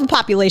we also have a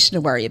population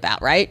to worry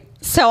about, right?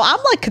 So I'm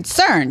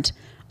concerned.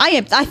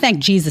 I thank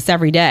Jesus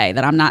every day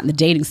that I'm not in the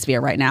dating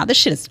sphere right now. This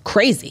shit is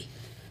crazy.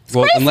 It's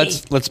crazy. And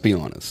let's be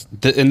honest.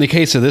 In the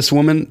case of this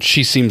woman,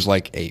 she seems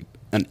like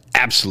an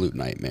absolute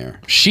nightmare.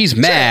 She's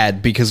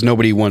mad because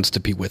nobody wants to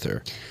be with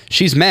her.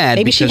 She's mad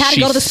because she had to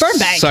go to the sperm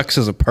bank. Sucks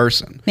as a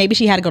person. Maybe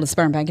she had to go to the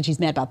sperm bank and she's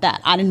mad about that.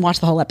 I didn't watch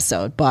the whole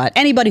episode, but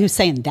anybody who's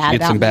saying that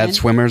about some bad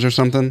swimmers or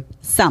something.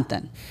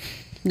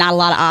 Not a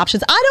lot of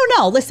options. I don't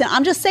know. Listen,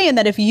 I'm just saying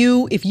that if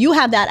you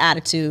have that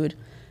attitude,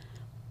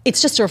 it's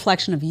just a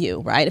reflection of you,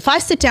 right? If I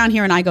sit down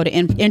here and I go to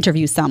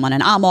interview someone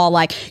and I'm all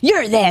like,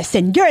 you're this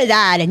and you're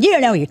that and you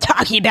don't know what you're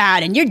talking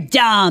about and you're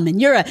dumb and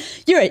you're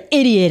an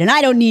idiot and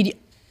I don't need you.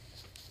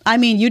 I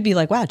mean, you'd be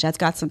like, wow, Jed's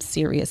got some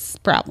serious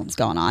problems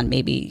going on.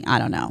 Maybe, I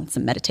don't know,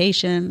 some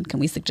meditation. Can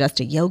we suggest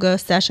a yoga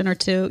session or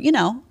two? You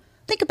know,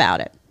 think about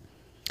it.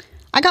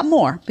 I got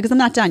more because I'm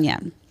not done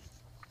yet.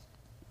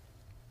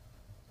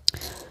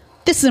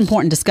 This is an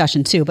important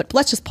discussion too, but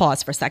let's just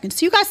pause for a second.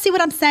 So you guys see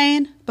what I'm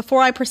saying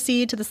before I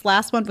proceed to this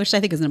last one, which I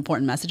think is an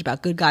important message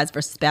about good guys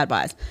versus bad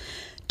guys.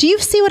 Do you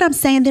see what I'm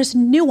saying? There's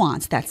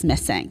nuance that's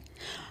missing.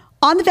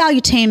 On the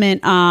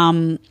Valuetainment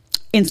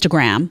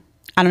Instagram,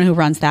 I don't know who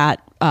runs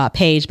that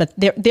page, but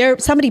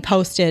somebody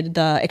posted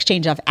the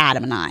exchange of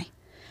Adam and I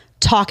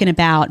talking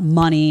about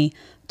money,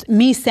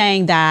 me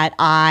saying that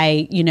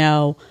I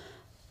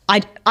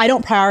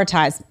don't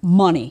prioritize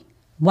money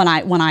when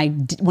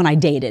I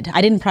dated.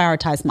 I didn't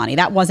prioritize money.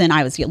 That wasn't,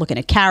 I was looking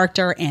at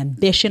character,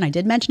 ambition. I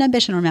did mention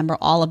ambition, remember,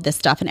 all of this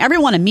stuff. And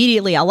everyone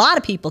immediately, a lot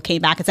of people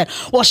came back and said,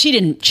 well, she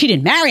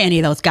didn't marry any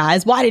of those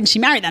guys. Why didn't she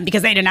marry them?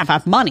 Because they didn't have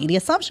enough money. The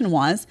assumption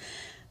was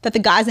that the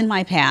guys in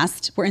my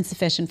past were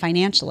insufficient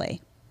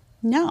financially.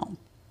 No,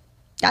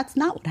 that's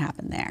not what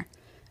happened there.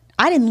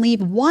 I didn't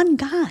leave one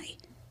guy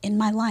in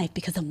my life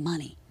because of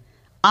money.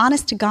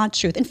 Honest to God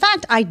truth. In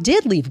fact, I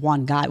did leave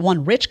one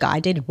rich guy. I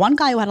dated one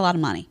guy who had a lot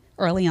of money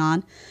early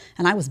on,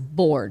 and I was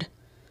bored.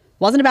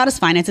 Wasn't about his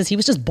finances. He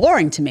was just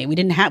boring to me. We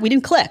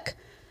didn't click.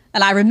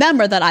 And I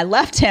remember that I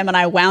left him and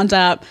I wound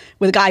up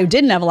with a guy who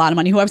didn't have a lot of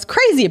money, who I was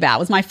crazy about. It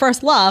was my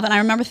first love. And I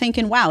remember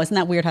thinking, wow, isn't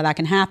that weird how that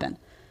can happen?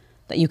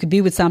 That you could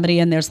be with somebody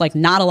and there's like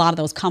not a lot of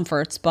those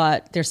comforts,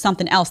 but there's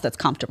something else that's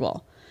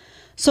comfortable.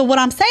 So what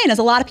I'm saying is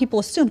a lot of people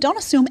assume, don't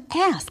assume,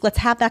 ask. Let's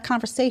have that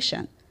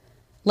conversation.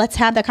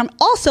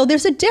 Also,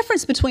 there's a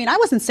difference between, I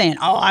wasn't saying,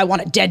 oh, I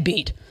want a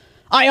deadbeat.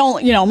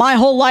 My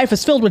whole life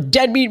is filled with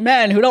deadbeat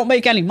men who don't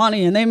make any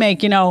money and they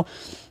make,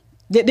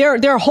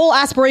 their whole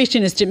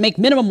aspiration is to make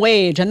minimum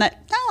wage. And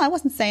that, no, I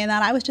wasn't saying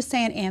that. I was just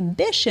saying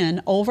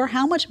ambition over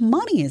how much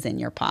money is in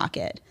your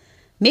pocket.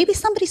 Maybe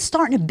somebody's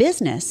starting a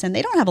business and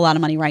they don't have a lot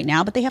of money right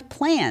now, but they have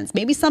plans.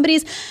 Maybe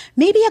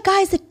a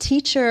guy's a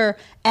teacher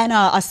and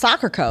a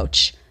soccer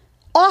coach.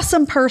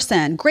 Awesome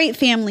person, great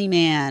family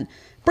man,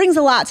 brings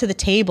a lot to the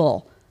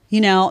table. They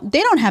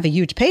don't have a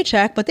huge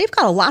paycheck, but they've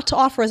got a lot to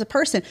offer as a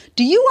person.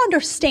 Do you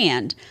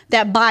understand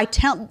that by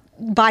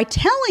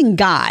telling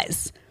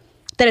guys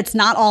that it's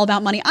not all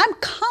about money, I'm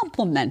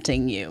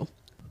complimenting you?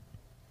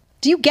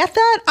 Do you get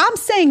that? I'm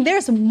saying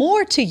there's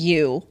more to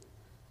you.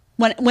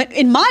 When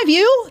in my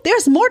view,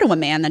 there's more to a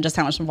man than just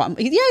how much.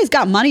 Yeah, he's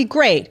got money,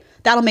 great.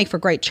 That'll make for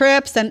great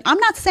trips. And I'm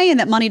not saying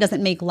that money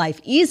doesn't make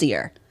life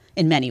easier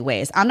in many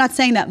ways. I'm not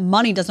saying that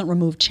money doesn't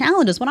remove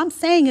challenges. What I'm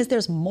saying is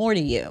there's more to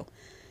you.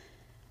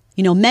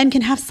 Men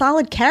can have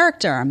solid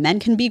character. Men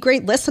can be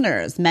great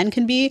listeners. Men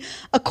can be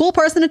a cool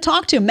person to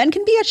talk to. Men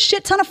can be a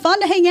shit ton of fun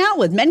to hang out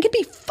with. Men can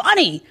be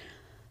funny.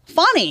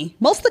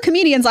 Most of the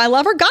comedians I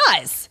love are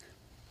guys.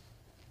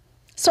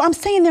 So I'm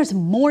saying there's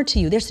more to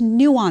you. There's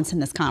nuance in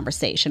this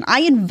conversation. I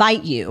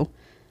invite you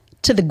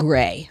to the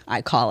gray,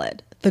 I call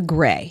it, the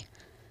gray,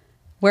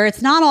 where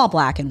it's not all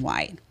black and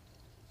white.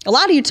 A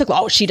lot of you took,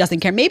 oh, she doesn't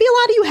care. Maybe a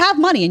lot of you have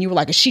money and you were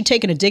like, is she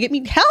taking a dig at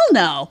me? Hell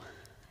no.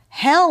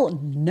 Hell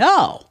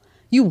no.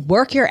 You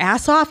work your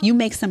ass off. You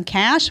make some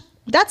cash.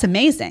 That's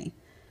amazing.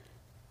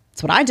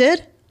 That's what I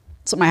did.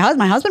 That's what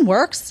my husband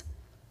works.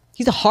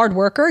 He's a hard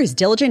worker. He's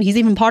diligent. He's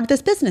even part of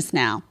this business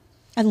now.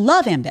 I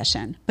love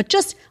ambition, but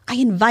I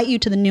invite you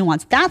to the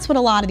nuance. That's what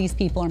a lot of these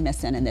people are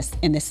missing in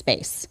this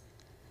space.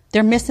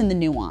 They're missing the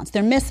nuance.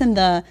 They're missing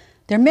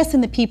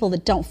the people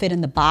that don't fit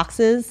in the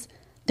boxes.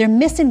 They're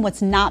missing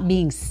what's not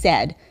being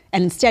said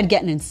and instead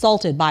getting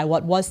insulted by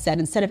what was said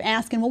instead of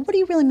asking, well, what do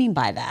you really mean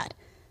by that?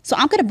 So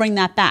I'm going to bring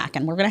that back,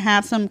 and we're going to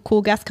have some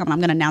cool guests coming. I'm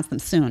going to announce them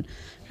soon. We're going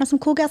to have some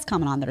cool guests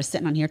coming on that are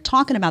sitting on here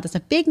talking about this, a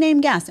big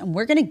name guest, and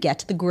we're going to get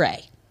to the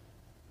gray.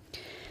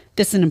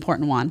 This is an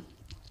important one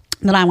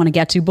that I want to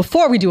get to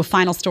before we do a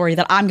final story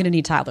that I'm going to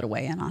need Tyler to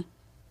weigh in on.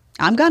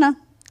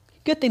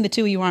 Good thing the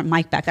two of you aren't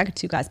mic back. I got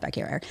two guys back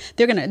here.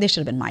 They should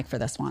have been mic for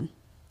this one.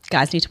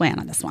 Guys need to weigh in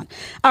on this one.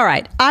 All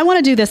right. I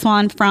want to do this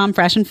one from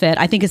Fresh and Fit.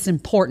 I think it's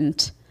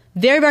important.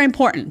 Very, very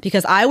important,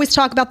 because I always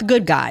talk about the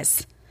good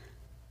guys.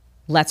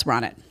 Let's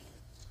run it.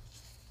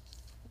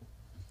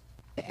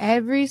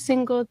 Every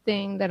single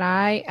thing that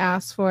I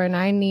asked for and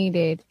I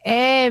needed,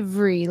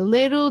 every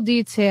little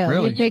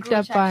detail he picked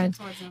up on.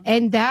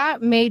 And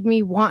that made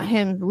me want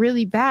him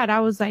really bad. I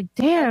was like,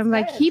 damn,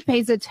 like he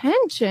pays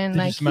attention.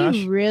 Like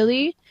he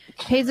really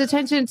pays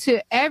attention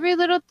to every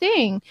little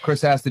thing.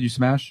 Chris asked, did you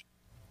smash?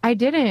 I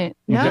didn't.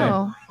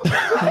 No. Okay.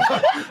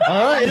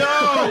 All right.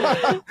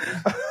 No.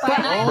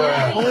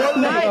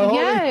 Not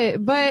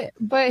yet.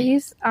 But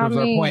he's. I mean,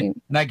 our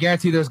point. And I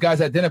guarantee there's guys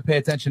that didn't pay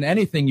attention to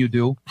anything you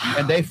do,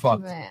 and they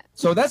fucked.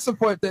 So that's the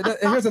point.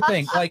 Here's the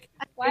thing. Like,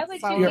 why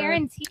would you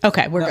guarantee?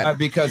 Okay, we're good.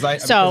 Because I.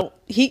 So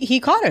he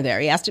caught her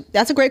there. He asked.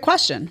 That's a great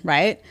question,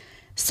 right?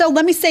 So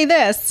let me say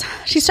this.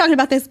 She's talking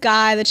about this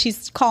guy that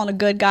she's calling a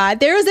good guy.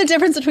 There is a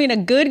difference between a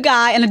good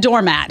guy and a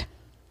doormat.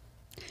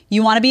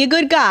 You want to be a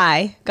good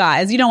guy,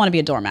 guys. You don't want to be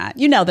a doormat.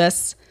 You know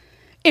this.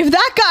 If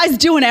that guy's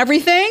doing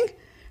everything,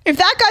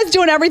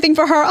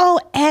 for her,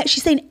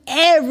 she's saying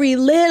every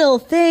little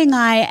thing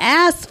I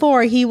asked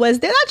for, he was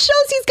there. That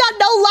shows he's got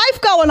no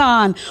life going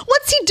on.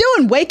 What's he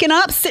doing? Waking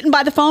up, sitting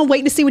by the phone,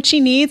 waiting to see what she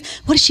needs.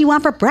 What does she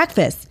want for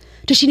breakfast?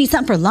 Does she need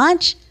something for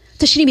lunch?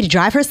 Does she need me to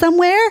drive her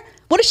somewhere?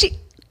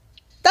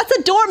 That's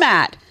a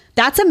doormat.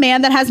 That's a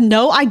man that has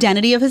no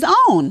identity of his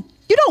own.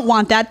 You don't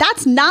want that.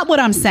 That's not what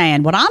I'm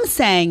saying. What I'm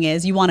saying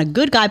is you want a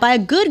good guy. By a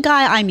good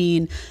guy, I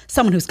mean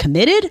someone who's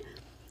committed,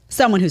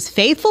 someone who's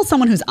faithful,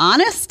 someone who's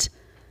honest,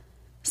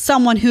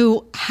 someone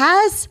who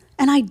has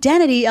an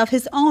identity of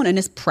his own and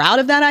is proud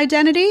of that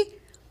identity,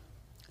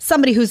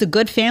 somebody who's a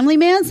good family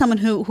man, someone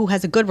who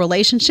has a good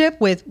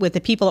relationship with the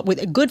people,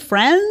 with good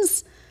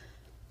friends,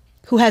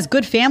 who has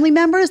good family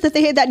members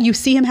that you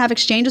see him have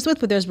exchanges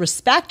with, where there's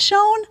respect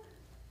shown.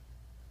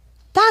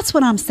 That's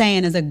what I'm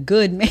saying is a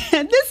good man. She's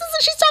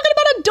talking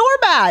about a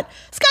doormat.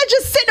 This guy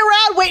just sitting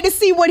around waiting to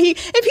see if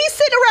he's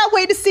sitting around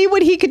waiting to see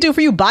what he could do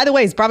for you. By the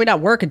way, he's probably not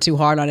working too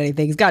hard on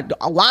anything. He's got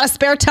a lot of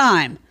spare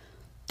time.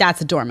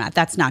 That's a doormat.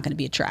 That's not going to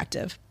be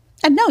attractive.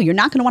 And no, you're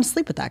not going to want to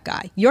sleep with that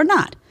guy. You're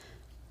not.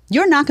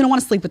 You're not going to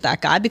want to sleep with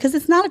that guy because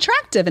it's not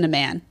attractive in a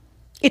man.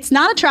 It's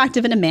not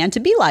attractive in a man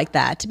to be like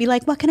that. To be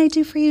like, what can I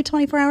do for you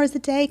 24 hours a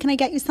day? Can I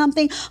get you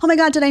something? Oh my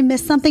God, did I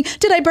miss something?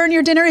 Did I burn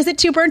your dinner? Is it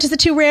too burnt? Is it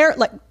too rare?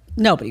 Like,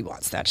 nobody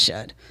wants that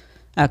shit.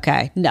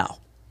 Okay, no.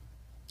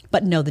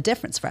 But know the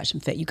difference, Fresh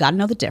and Fit. You got to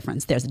know the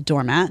difference. There's a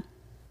doormat.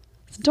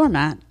 It's a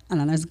doormat. And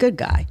then there's a good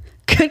guy.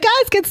 Good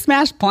guys get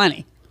smashed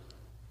plenty.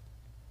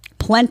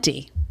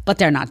 Plenty. But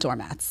they're not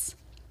doormats.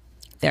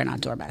 They're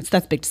not doormats.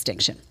 That's a big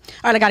distinction.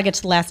 All right, I got to get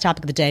to the last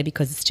topic of the day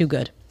because it's too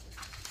good.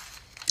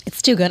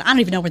 It's too good. I don't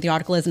even know where the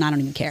article is and I don't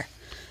even care.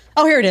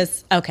 Oh, here it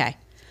is. Okay.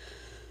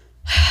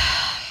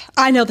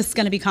 I know this is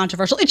going to be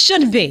controversial. It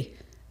shouldn't be.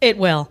 It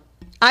will.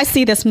 I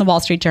see this from the Wall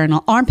Street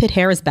Journal. Armpit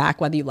hair is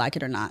back, whether you like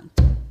it or not.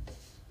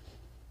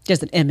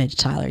 There's an image,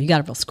 Tyler. You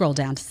got to scroll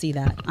down to see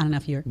that. I don't know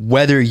if you're...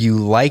 Whether you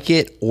like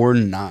it or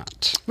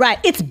not. Right.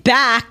 It's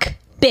back,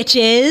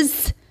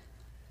 bitches.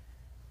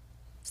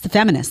 It's the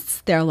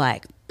feminists. They're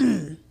like,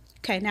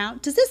 okay, now,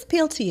 does this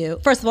appeal to you?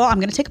 First of all, I'm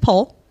going to take a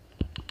poll.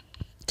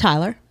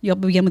 Tyler, you'll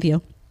begin with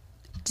you.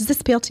 Does this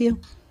appeal to you?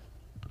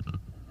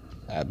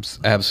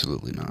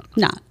 Absolutely not.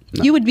 Not.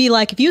 No. You would be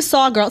like, if you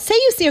saw a girl, say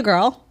you see a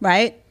girl,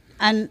 right?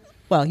 And,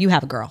 well, you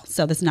have a girl,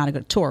 so this is not a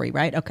good Tory,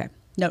 right? Okay.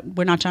 No,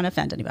 we're not trying to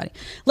offend anybody.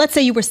 Let's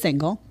say you were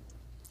single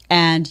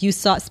and you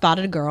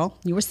spotted a girl.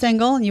 You were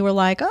single and you were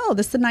like, oh,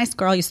 this is a nice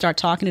girl. You start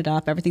talking it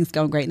up. Everything's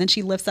going great. And then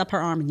she lifts up her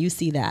arm and you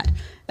see that.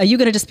 Are you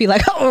going to just be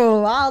like,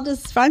 oh, I'll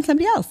just find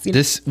somebody else? You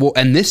know?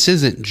 And this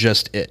isn't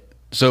just it.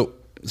 So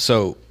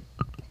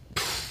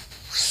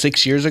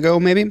 6 years ago,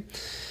 maybe,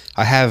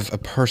 I have a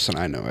person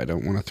I know. I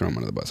don't want to throw him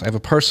under the bus. I have a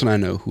person I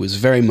know who is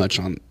very much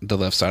on the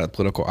left side of the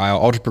political aisle,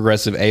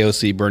 ultra-progressive,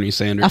 AOC, Bernie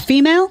Sanders. A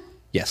female?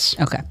 Yes.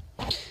 Okay.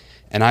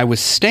 And I was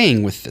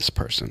staying with this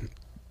person.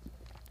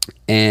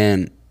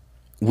 And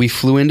we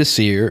flew in to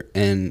see her,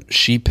 and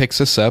she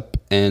picks us up,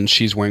 and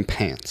she's wearing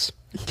pants.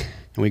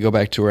 And we go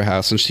back to her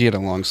house, and she had a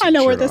long sleeve I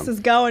know where shirt this on. is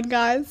going,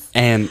 guys.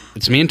 And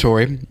it's me and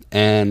Tori,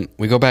 and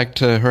we go back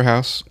to her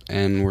house,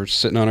 and we're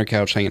sitting on her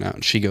couch hanging out,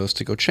 and she goes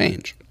to go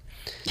change.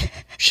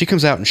 She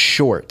comes out in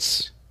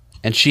shorts,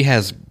 and she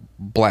has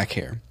black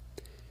hair.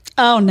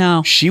 Oh,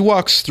 no. She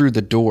walks through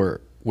the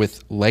door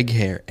with leg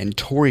hair, and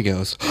Tori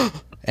goes,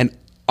 and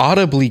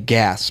audibly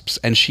gasps,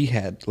 and she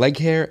had leg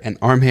hair and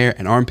arm hair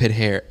and armpit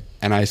hair.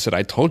 And I said,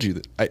 I told you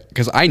that,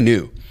 because I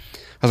knew.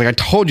 I was like, I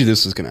told you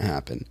this was going to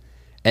happen.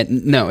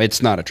 And no,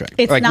 it's not attractive.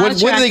 It's like, not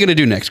what are they going to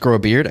do next? Grow a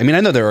beard? I mean, I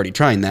know they're already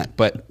trying that,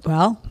 but...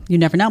 Well, you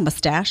never know.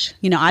 Mustache.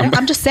 You know,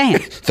 I'm just saying.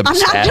 I'm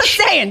just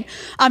saying.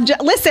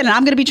 Listen,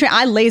 I'm going to be trained.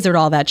 I lasered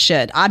all that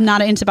shit. I'm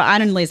not into... I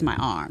didn't laser my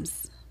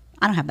arms.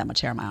 I don't have that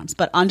much hair on my arms.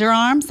 But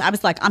underarms, I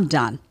was like, I'm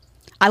done.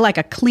 I like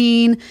a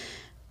clean...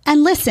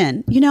 And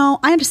listen, you know,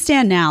 I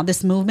understand now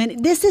this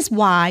movement. This is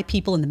why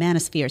people in the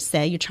manosphere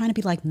say you're trying to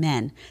be like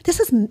men.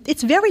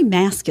 It's very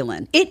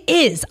masculine. It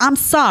is. I'm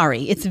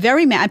sorry. It's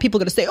very and people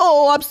are going to say,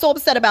 oh, I'm so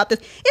upset about this.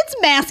 It's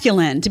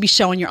masculine to be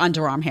showing your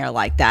underarm hair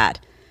like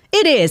that.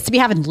 It is to be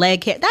having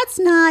leg hair. It's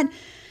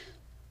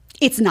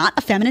not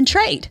a feminine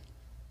trait.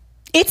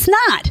 It's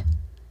not.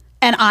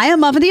 And I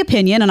am of the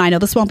opinion, and I know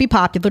this won't be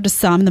popular to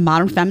some in the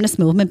modern feminist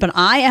movement, but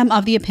I am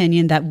of the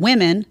opinion that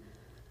women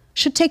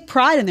should take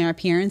pride in their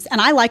appearance,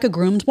 and I like a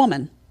groomed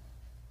woman.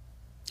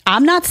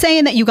 I'm not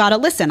saying that you got to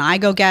listen. I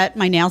go get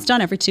my nails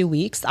done every 2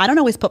 weeks. I don't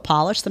always put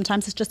polish.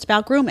 Sometimes it's just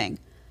about grooming.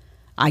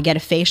 I get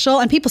a facial,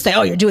 and people say,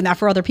 oh, you're doing that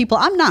for other people.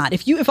 I'm not.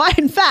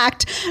 In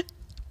fact,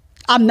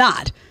 I'm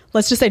not.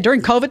 Let's just say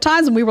during COVID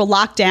times when we were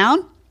locked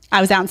down,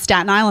 I was out in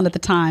Staten Island at the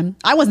time.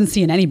 I wasn't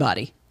seeing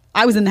anybody.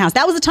 I was in the house.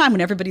 That was a time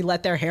when everybody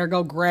let their hair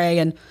go gray,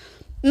 and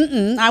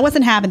I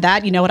wasn't having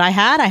that. You know what I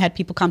had? I had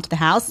people come to the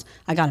house.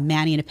 I got a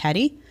mani and a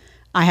pedi.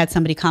 I had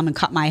somebody come and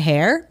cut my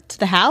hair to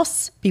the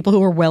house. People who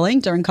were willing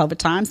during COVID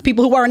times.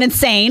 People who weren't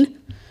insane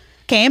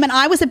came. And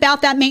I was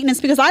about that maintenance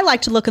because I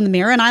like to look in the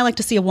mirror and I like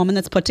to see a woman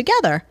that's put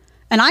together.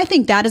 And I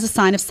think that is a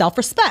sign of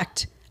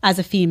self-respect as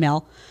a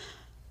female.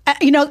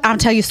 I'll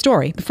tell you a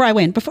story before I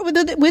win.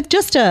 With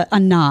just a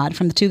nod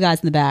from the two guys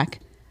in the back.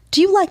 Do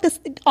you like this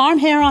arm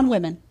hair on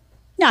women?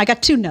 No, I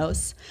got two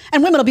no's.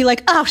 And women will be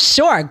like, oh,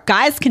 sure,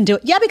 guys can do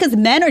it. Yeah, because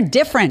men are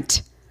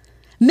different.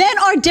 Men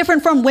are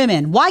different from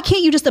women. Why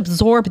can't you just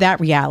absorb that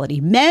reality?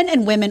 Men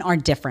and women are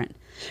different.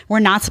 We're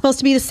not supposed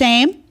to be the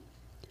same.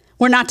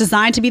 We're not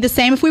designed to be the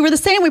same. If we were the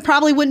same, we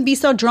probably wouldn't be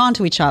so drawn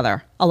to each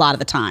other a lot of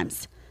the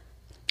times.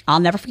 I'll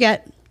never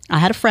forget. I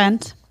had a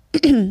friend,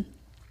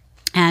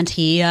 and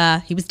he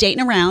was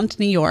dating around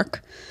New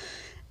York,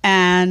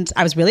 and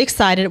I was really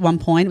excited at one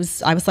point.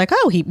 I was like,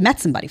 oh, he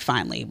met somebody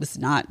finally. It was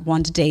not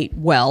one to date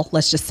well,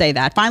 let's just say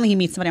that. Finally, he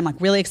meets somebody. I'm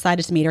like really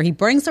excited to meet her. He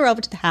brings her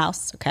over to the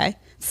house, okay?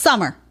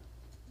 Summer.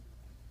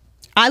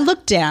 I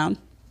look down,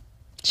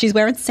 she's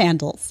wearing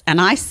sandals, and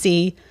I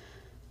see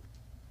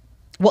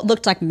what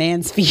looked like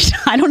man's feet.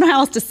 I don't know how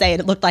else to say it.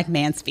 It looked like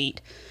man's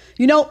feet.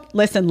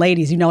 Listen,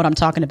 ladies, you know what I'm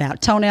talking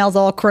about. Toenails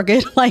all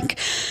crooked, like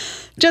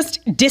just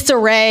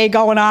disarray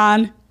going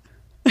on.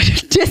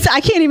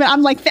 I can't even,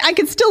 I'm like, I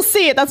can still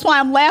see it. That's why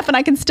I'm laughing.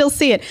 I can still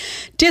see it.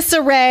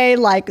 Disarray,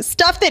 like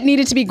stuff that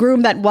needed to be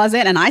groomed that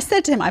wasn't. And I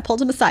said to him, I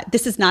pulled him aside.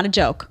 This is not a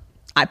joke.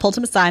 I pulled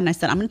him aside and I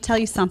said, I'm going to tell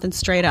you something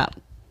straight up.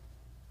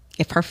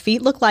 If her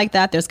feet look like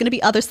that, there's going to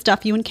be other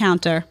stuff you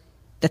encounter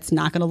that's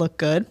not going to look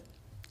good.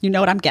 You know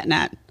what I'm getting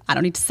at. I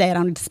don't need to say it. I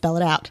don't need to spell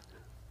it out.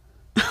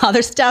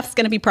 Other stuff's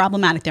going to be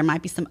problematic. There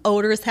might be some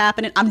odors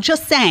happening. I'm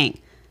just saying.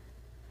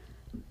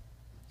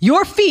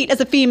 Your feet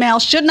as a female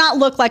should not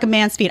look like a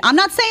man's feet. I'm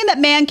not saying that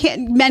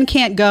men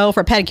can't go for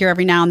a pedicure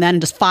every now and then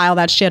and just file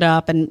that shit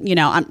up. And,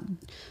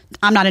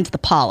 I'm not into the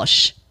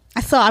polish.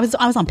 I was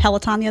on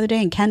Peloton the other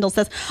day and Kendall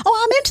says,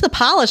 oh, I'm into the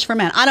polish for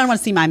men. I don't want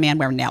to see my man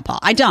wearing nail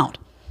polish. I don't.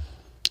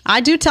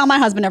 I do tell my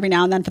husband every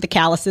now and then for the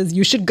calluses,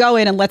 you should go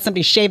in and let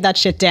somebody shave that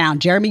shit down.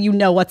 Jeremy, you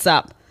know what's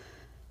up.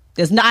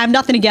 I have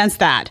nothing against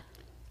that.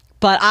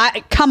 But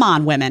come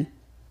on, women.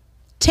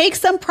 Take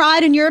some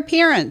pride in your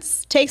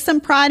appearance. Take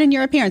some pride in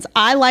your appearance.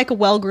 I like a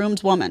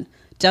well-groomed woman.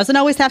 Doesn't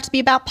always have to be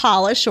about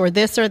polish or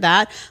this or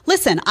that.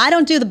 Listen, I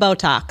don't do the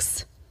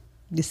Botox.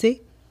 You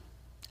see?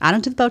 I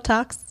don't do the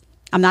Botox.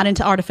 I'm not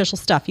into artificial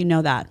stuff. You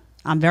know that.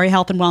 I'm very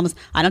health and wellness.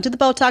 I don't do the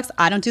Botox.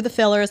 I don't do the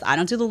fillers. I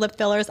don't do the lip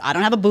fillers. I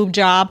don't have a boob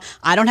job.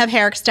 I don't have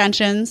hair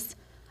extensions.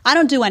 I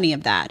don't do any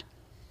of that.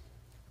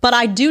 But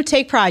I do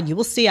take pride. You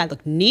will see I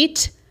look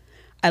neat.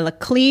 I look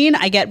clean.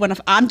 If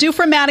I'm due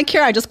for a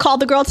manicure, I just called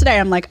the girl today.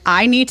 I'm like,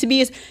 I need to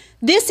be.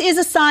 This is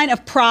a sign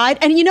of pride.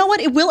 And you know what?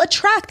 It will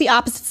attract the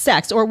opposite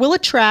sex, or it will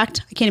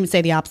attract, I can't even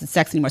say the opposite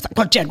sex anymore. It's like,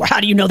 well, Jen, how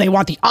do you know they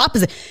want the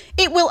opposite?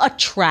 It will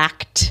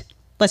attract.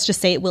 Let's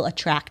just say it will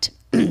attract.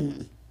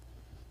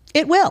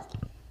 It will.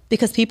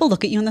 Because people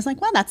look at you and they're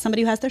like, well, that's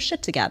somebody who has their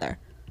shit together.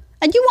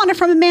 And you want it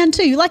from a man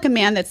too. You like a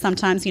man that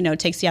sometimes,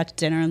 takes you out to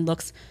dinner and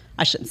looks,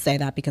 I shouldn't say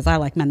that because I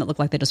like men that look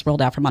like they just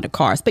rolled out from under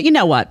cars. But you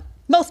know what?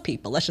 Most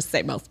people, let's just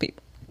say most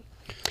people.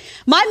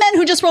 My men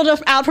who just rolled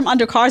out from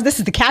under cars, this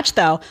is the catch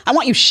though. I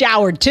want you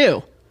showered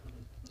too.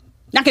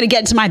 Not going to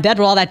get into my bed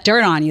with all that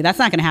dirt on you. That's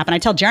not going to happen. I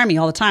tell Jeremy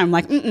all the time, I'm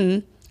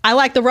like, I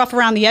like the rough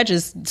around the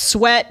edges,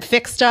 sweat,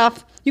 fix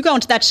stuff. You go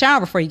into that shower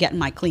before you get in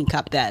my clean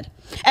cut bed.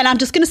 And I'm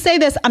just going to say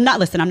this. I'm not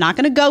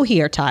going to go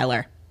here,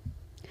 Tyler.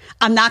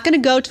 I'm not going to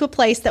go to a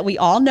place that we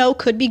all know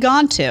could be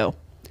gone to.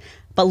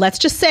 But let's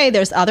just say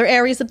there's other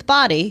areas of the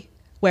body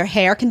where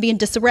hair can be in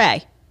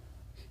disarray.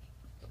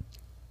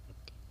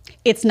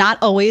 It's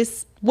not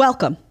always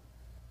welcome.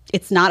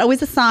 It's not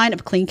always a sign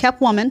of a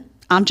clean-kept woman.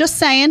 I'm just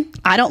saying,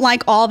 I don't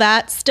like all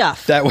that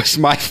stuff. That was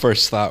my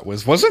first thought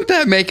wasn't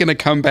that making a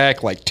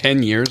comeback like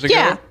 10 years ago?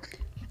 Yeah.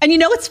 And you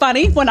know what's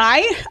funny? I'm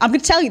going to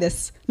tell you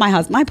this.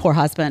 My poor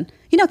husband,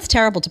 it's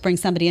terrible to bring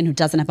somebody in who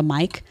doesn't have a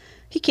mic.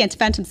 He can't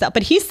defend himself.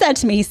 But he said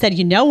to me,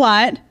 you know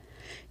what?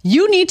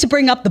 You need to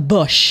bring up the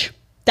bush.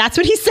 That's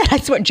what he said. I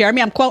swear,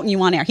 Jeremy, I'm quoting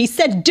you on air. He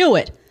said, do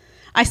it.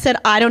 I said,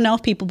 I don't know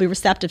if people will be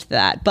receptive to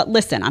that. But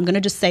listen, I'm going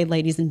to just say,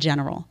 ladies in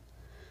general,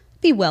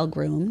 be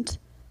well-groomed.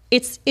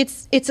 It's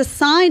a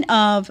sign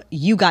of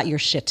you got your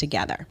shit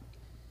together.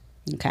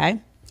 Okay?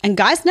 And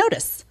guys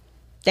notice.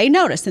 They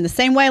notice in the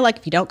same way, like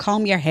if you don't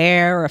comb your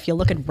hair or if you're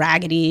looking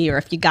raggedy or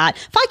if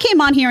I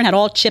came on here and had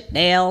all chipped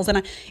nails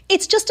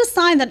it's just a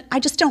sign that I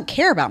just don't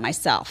care about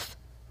myself.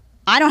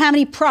 I don't have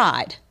any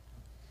pride.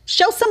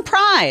 Show some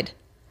pride.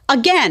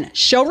 Again,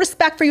 show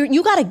respect for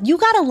you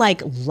gotta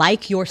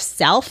like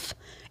yourself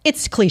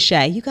It's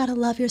cliche. You got to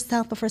love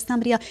yourself before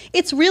somebody else.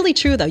 It's really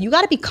true, though. You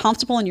got to be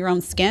comfortable in your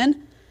own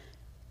skin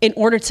in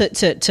order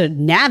to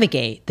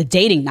navigate the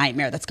dating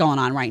nightmare that's going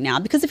on right now.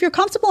 Because if you're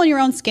comfortable in your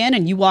own skin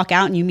and you walk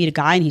out and you meet a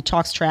guy and he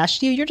talks trash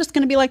to you, you're just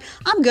going to be like,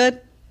 I'm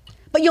good.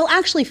 But you'll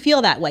actually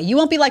feel that way. You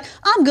won't be like,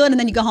 I'm good. And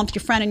then you go home to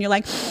your friend and you're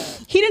like,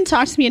 he didn't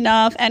talk to me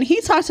enough. And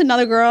he talked to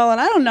another girl. And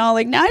I don't know,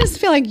 like now I just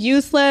feel like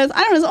useless.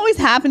 I don't know, this always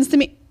happens to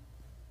me.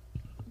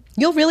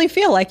 You'll really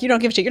feel like you don't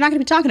give a shit. You're not going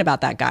to be talking about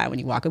that guy when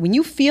you walk in. When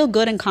you feel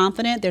good and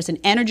confident, there's an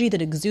energy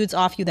that exudes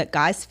off you that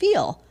guys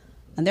feel.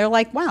 And they're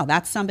like, wow,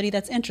 that's somebody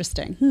that's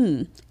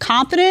interesting.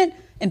 Confident,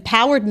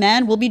 empowered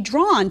men will be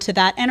drawn to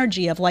that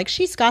energy of like,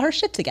 she's got her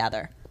shit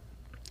together.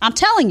 I'm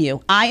telling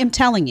you. I am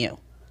telling you.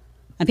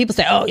 And people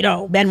say, oh, you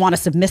know, men want a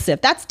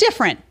submissive. That's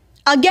different.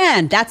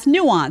 Again, that's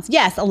nuance.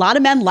 Yes, a lot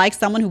of men like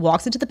someone who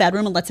walks into the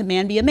bedroom and lets a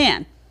man be a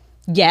man.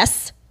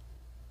 Yes,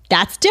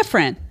 that's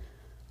different.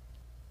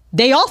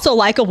 They also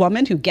like a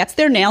woman who gets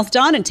their nails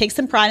done and takes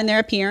some pride in their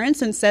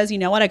appearance and says, you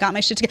know what, I got my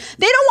shit together.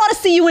 They don't want to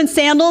see you in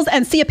sandals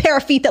and see a pair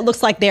of feet that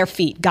looks like their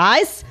feet.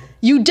 Guys,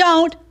 you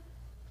don't.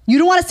 You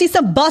don't want to see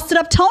some busted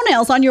up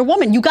toenails on your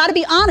woman. You got to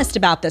be honest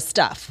about this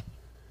stuff.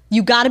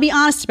 You got to be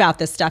honest about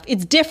this stuff.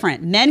 It's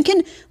different. Men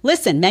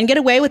get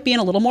away with being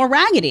a little more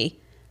raggedy.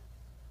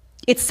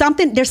 There's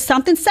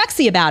something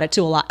sexy about it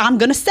to a lot. I'm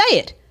going to say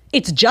it.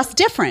 It's just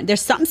different.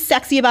 There's something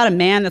sexy about a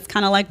man that's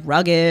kind of like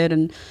rugged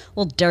and a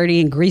little dirty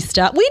and greased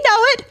up. We know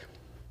it.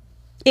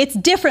 It's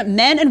different.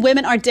 Men and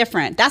women are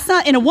different. That's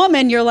not in a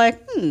woman. You're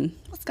like,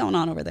 what's going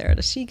on over there?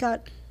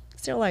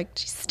 Still like,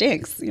 she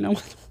stinks, you know?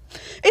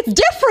 It's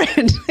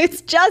different.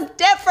 It's just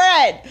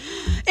different.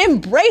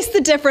 Embrace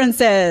the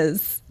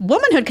differences.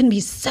 Womanhood can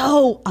be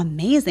so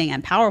amazing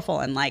and powerful.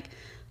 And like,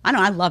 I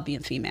know I love being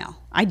female.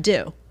 I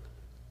do.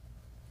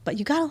 But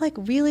you gotta like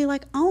really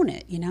like own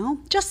it, you know?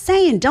 Just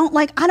saying, don't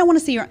like, I don't want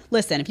to see your,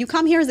 listen, if you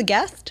come here as a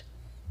guest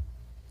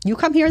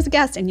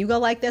and you go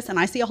like this and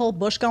I see a whole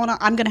bush going on,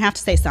 I'm gonna have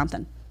to say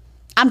something.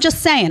 I'm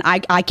just saying,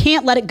 I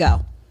can't let it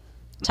go.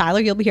 Tyler,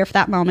 you'll be here for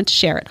that moment to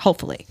share it,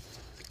 hopefully.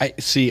 I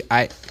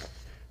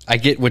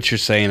get what you're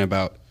saying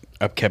about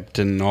upkept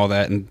and all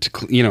that, and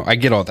you know, I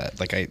get all that.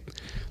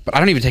 But I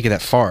don't even take it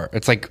that far.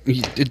 It's like,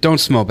 it don't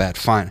smell bad,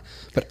 fine.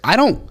 But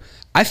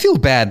I feel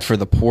bad for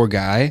the poor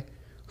guy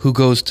who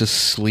goes to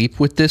sleep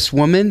with this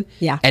woman,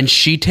 and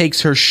she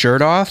takes her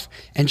shirt off,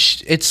 and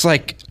it's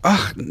like,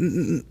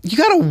 you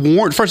gotta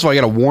warn. First of all, you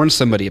gotta warn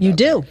somebody about it. You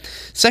do.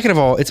 Second of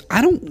all,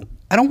 I don't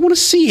want to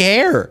see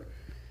hair.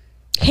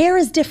 Hair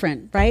is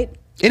different, right?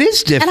 It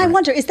is different. And I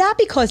wonder, is that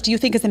because, do you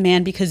think as a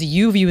man, because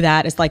you view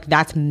that as like,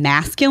 that's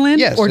masculine?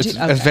 Yes, it's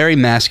a very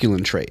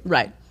masculine trait.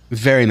 Right.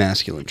 Very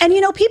masculine trait. And,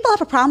 you know, people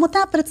have a problem with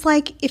that, but it's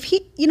like, if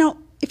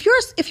you're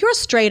a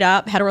straight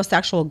up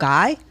heterosexual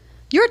guy,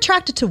 you're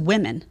attracted to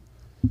women.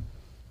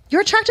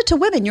 You're attracted to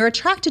women. You're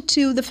attracted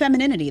to the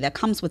femininity that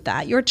comes with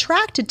that. You're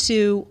attracted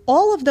to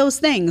all of those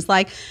things.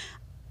 Like,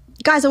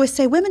 guys always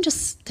say, women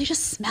they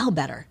just smell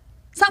better.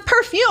 It's not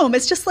perfume.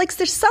 It's just like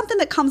there's something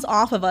that comes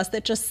off of us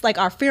that just like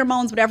our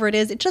pheromones, whatever it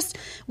is,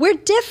 we're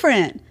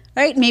different,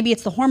 right? Maybe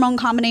it's the hormone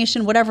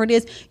combination, whatever it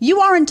is. You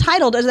are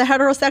entitled as a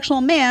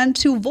heterosexual man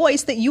to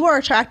voice that you are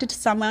attracted to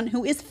someone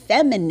who is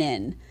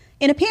feminine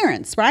in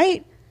appearance,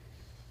 right?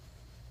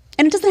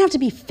 And it doesn't have to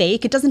be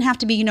fake. It doesn't have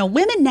to be, you know,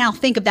 women now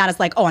think of that as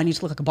like, oh, I need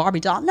to look like a Barbie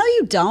doll. No,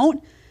 you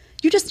don't.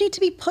 You just need to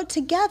be put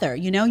together.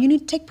 You know, you need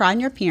to take pride in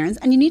your appearance,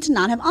 and you need to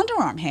not have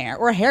underarm hair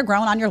or hair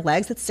growing on your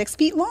legs that's 6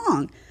 feet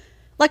long.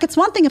 Like, it's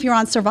one thing if you're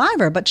on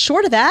Survivor, but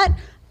short of that,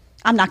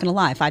 I'm not going to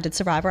lie. If I did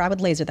Survivor, I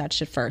would laser that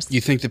shit first. You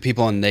think the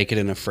people on Naked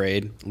and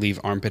Afraid leave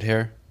armpit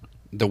hair?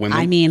 The women?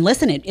 I mean,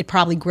 listen, it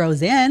probably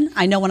grows in.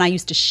 I know when I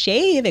used to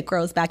shave, it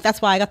grows back.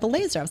 That's why I got the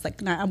laser. I was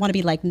like, I want to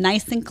be like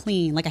nice and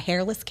clean, like a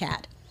hairless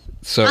cat.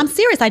 So I'm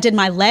serious. I did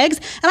my legs,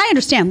 and I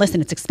understand. Listen,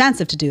 it's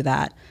expensive to do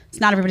that. It's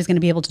not everybody's going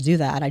to be able to do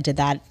that. I did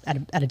that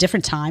at a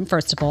different time,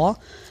 first of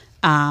all.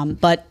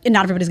 But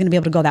not everybody's going to be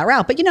able to go that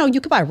route. But, you know, you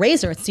could buy a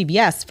razor at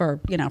CVS for,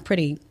 you know,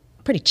 pretty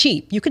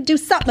cheap. You could do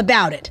something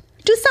about it.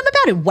 Do something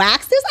about it.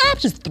 Wax this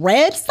options,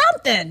 thread,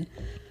 something.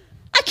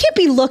 I can't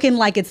be looking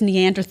like it's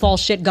Neanderthal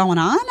shit going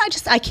on.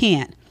 I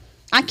can't.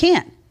 I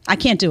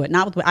can't do it.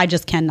 I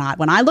just cannot.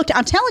 When I looked,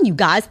 I'm telling you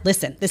guys,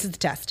 listen, this is the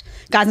test.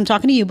 Guys, I'm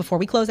talking to you before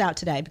we close out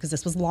today because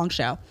this was a long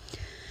show.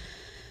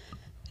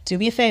 Do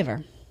me a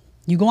favor.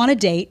 You go on a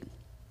date.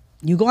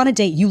 You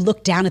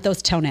look down at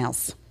those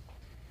toenails.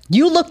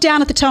 You look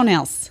down at the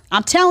toenails.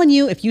 I'm telling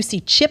you, if you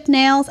see chipped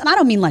nails, and I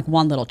don't mean like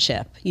one little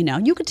chip, you know,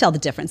 you could tell the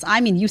difference. I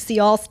mean, you see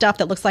all stuff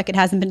that looks like it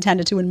hasn't been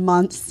tended to in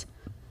months.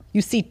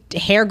 You see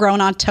hair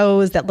growing on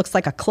toes that looks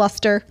like a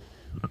cluster.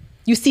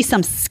 You see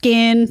some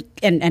skin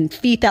and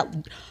feet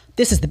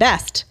this is the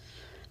best.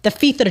 The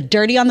feet that are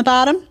dirty on the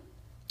bottom,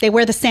 they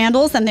wear the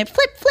sandals and they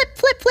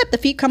flip. The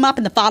feet come up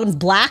and the bottom's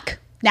black.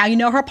 Now you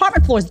know her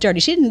apartment floor is dirty.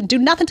 She didn't do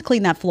nothing to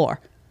clean that floor.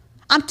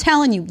 I'm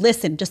telling you,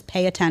 listen, just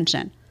pay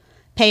attention.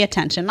 Pay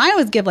attention. I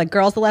always give like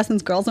girls the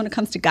lessons. Girls, when it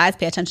comes to guys,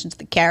 pay attention to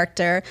the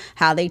character,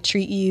 how they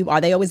treat you. Are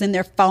they always in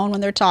their phone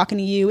when they're talking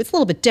to you? It's a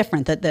little bit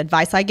different, the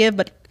advice I give.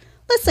 But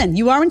listen,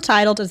 you are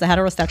entitled as a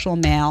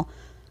heterosexual male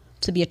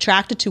to be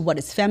attracted to what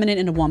is feminine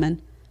in a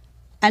woman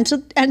and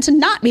to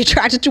not be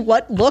attracted to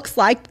what looks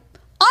like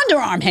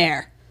underarm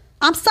hair.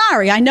 I'm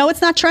sorry. I know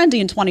it's not trendy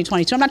in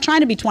 2022. I'm not trying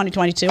to be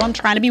 2022. I'm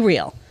trying to be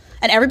real.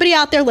 And everybody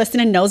out there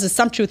listening knows there's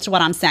some truth to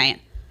what I'm saying.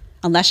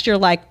 Unless you're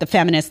like the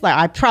feminist,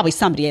 like probably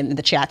somebody in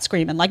the chat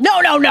screaming like,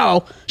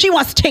 no, she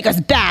wants to take us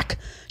back.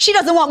 She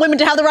doesn't want women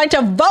to have the right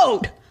to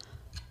vote.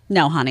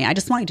 No, honey, I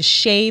just want you to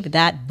shave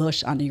that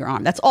bush under your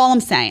arm. That's all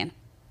I'm saying.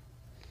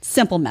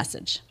 Simple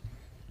message.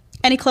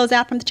 Any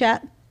closeout from the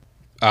chat?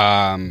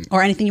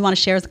 Or anything you want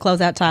to share as a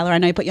closeout, Tyler? I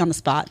know you put you on the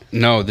spot.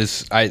 No,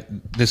 this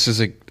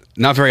is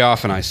not very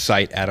often I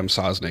cite Adam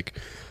Sosnick,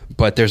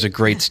 but there's a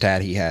great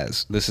stat he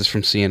has. This is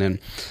from CNN.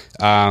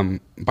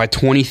 By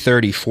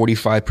 2030,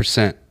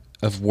 45%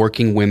 of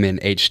working women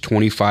aged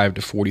 25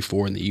 to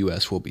 44 in the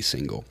U.S. will be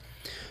single.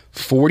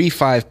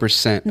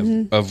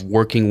 45% of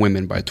working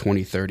women by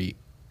 2030,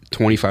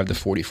 25 to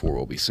 44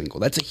 will be single.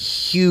 That's a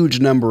huge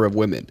number of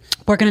women.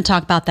 We're going to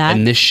talk about that.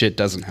 And this shit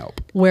doesn't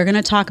help. We're going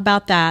to talk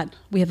about that.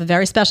 We have a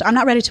very special, I'm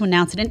not ready to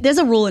announce it. There's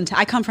a rule,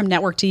 I come from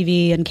network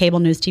TV and cable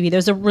news TV.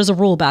 There's a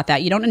rule about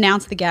that. You don't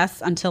announce the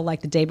guests until like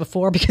the day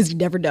before because you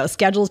never know.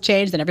 Schedules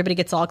change, then everybody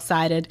gets all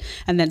excited,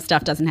 and then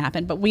stuff doesn't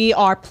happen. But we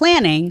are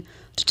planning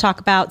to talk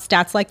about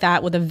stats like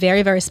that with a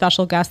very, very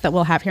special guest that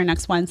we'll have here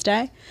next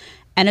Wednesday.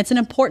 And it's an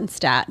important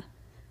stat.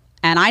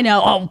 And I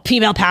know,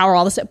 female power,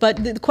 all this,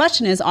 but the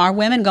question is, are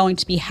women going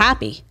to be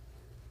happy?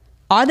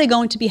 Are they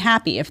going to be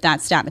happy if that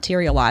stat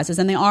materializes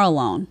and they are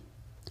alone?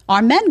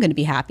 Are men going to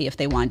be happy if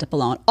they wind up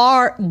alone?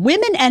 Are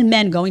women and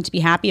men going to be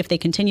happy if they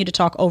continue to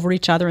talk over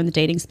each other in the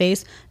dating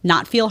space,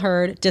 not feel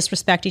heard,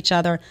 disrespect each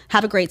other,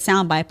 have a great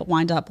soundbite, but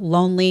wind up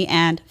lonely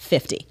and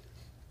 50?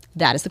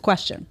 That is the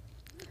question.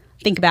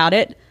 Think about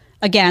it.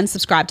 Again,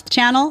 subscribe to the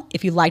channel.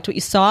 If you liked what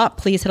you saw,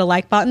 please hit a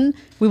like button.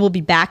 We will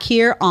be back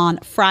here on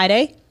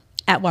Friday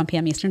at 1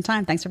 p.m. Eastern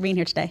Time. Thanks for being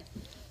here today.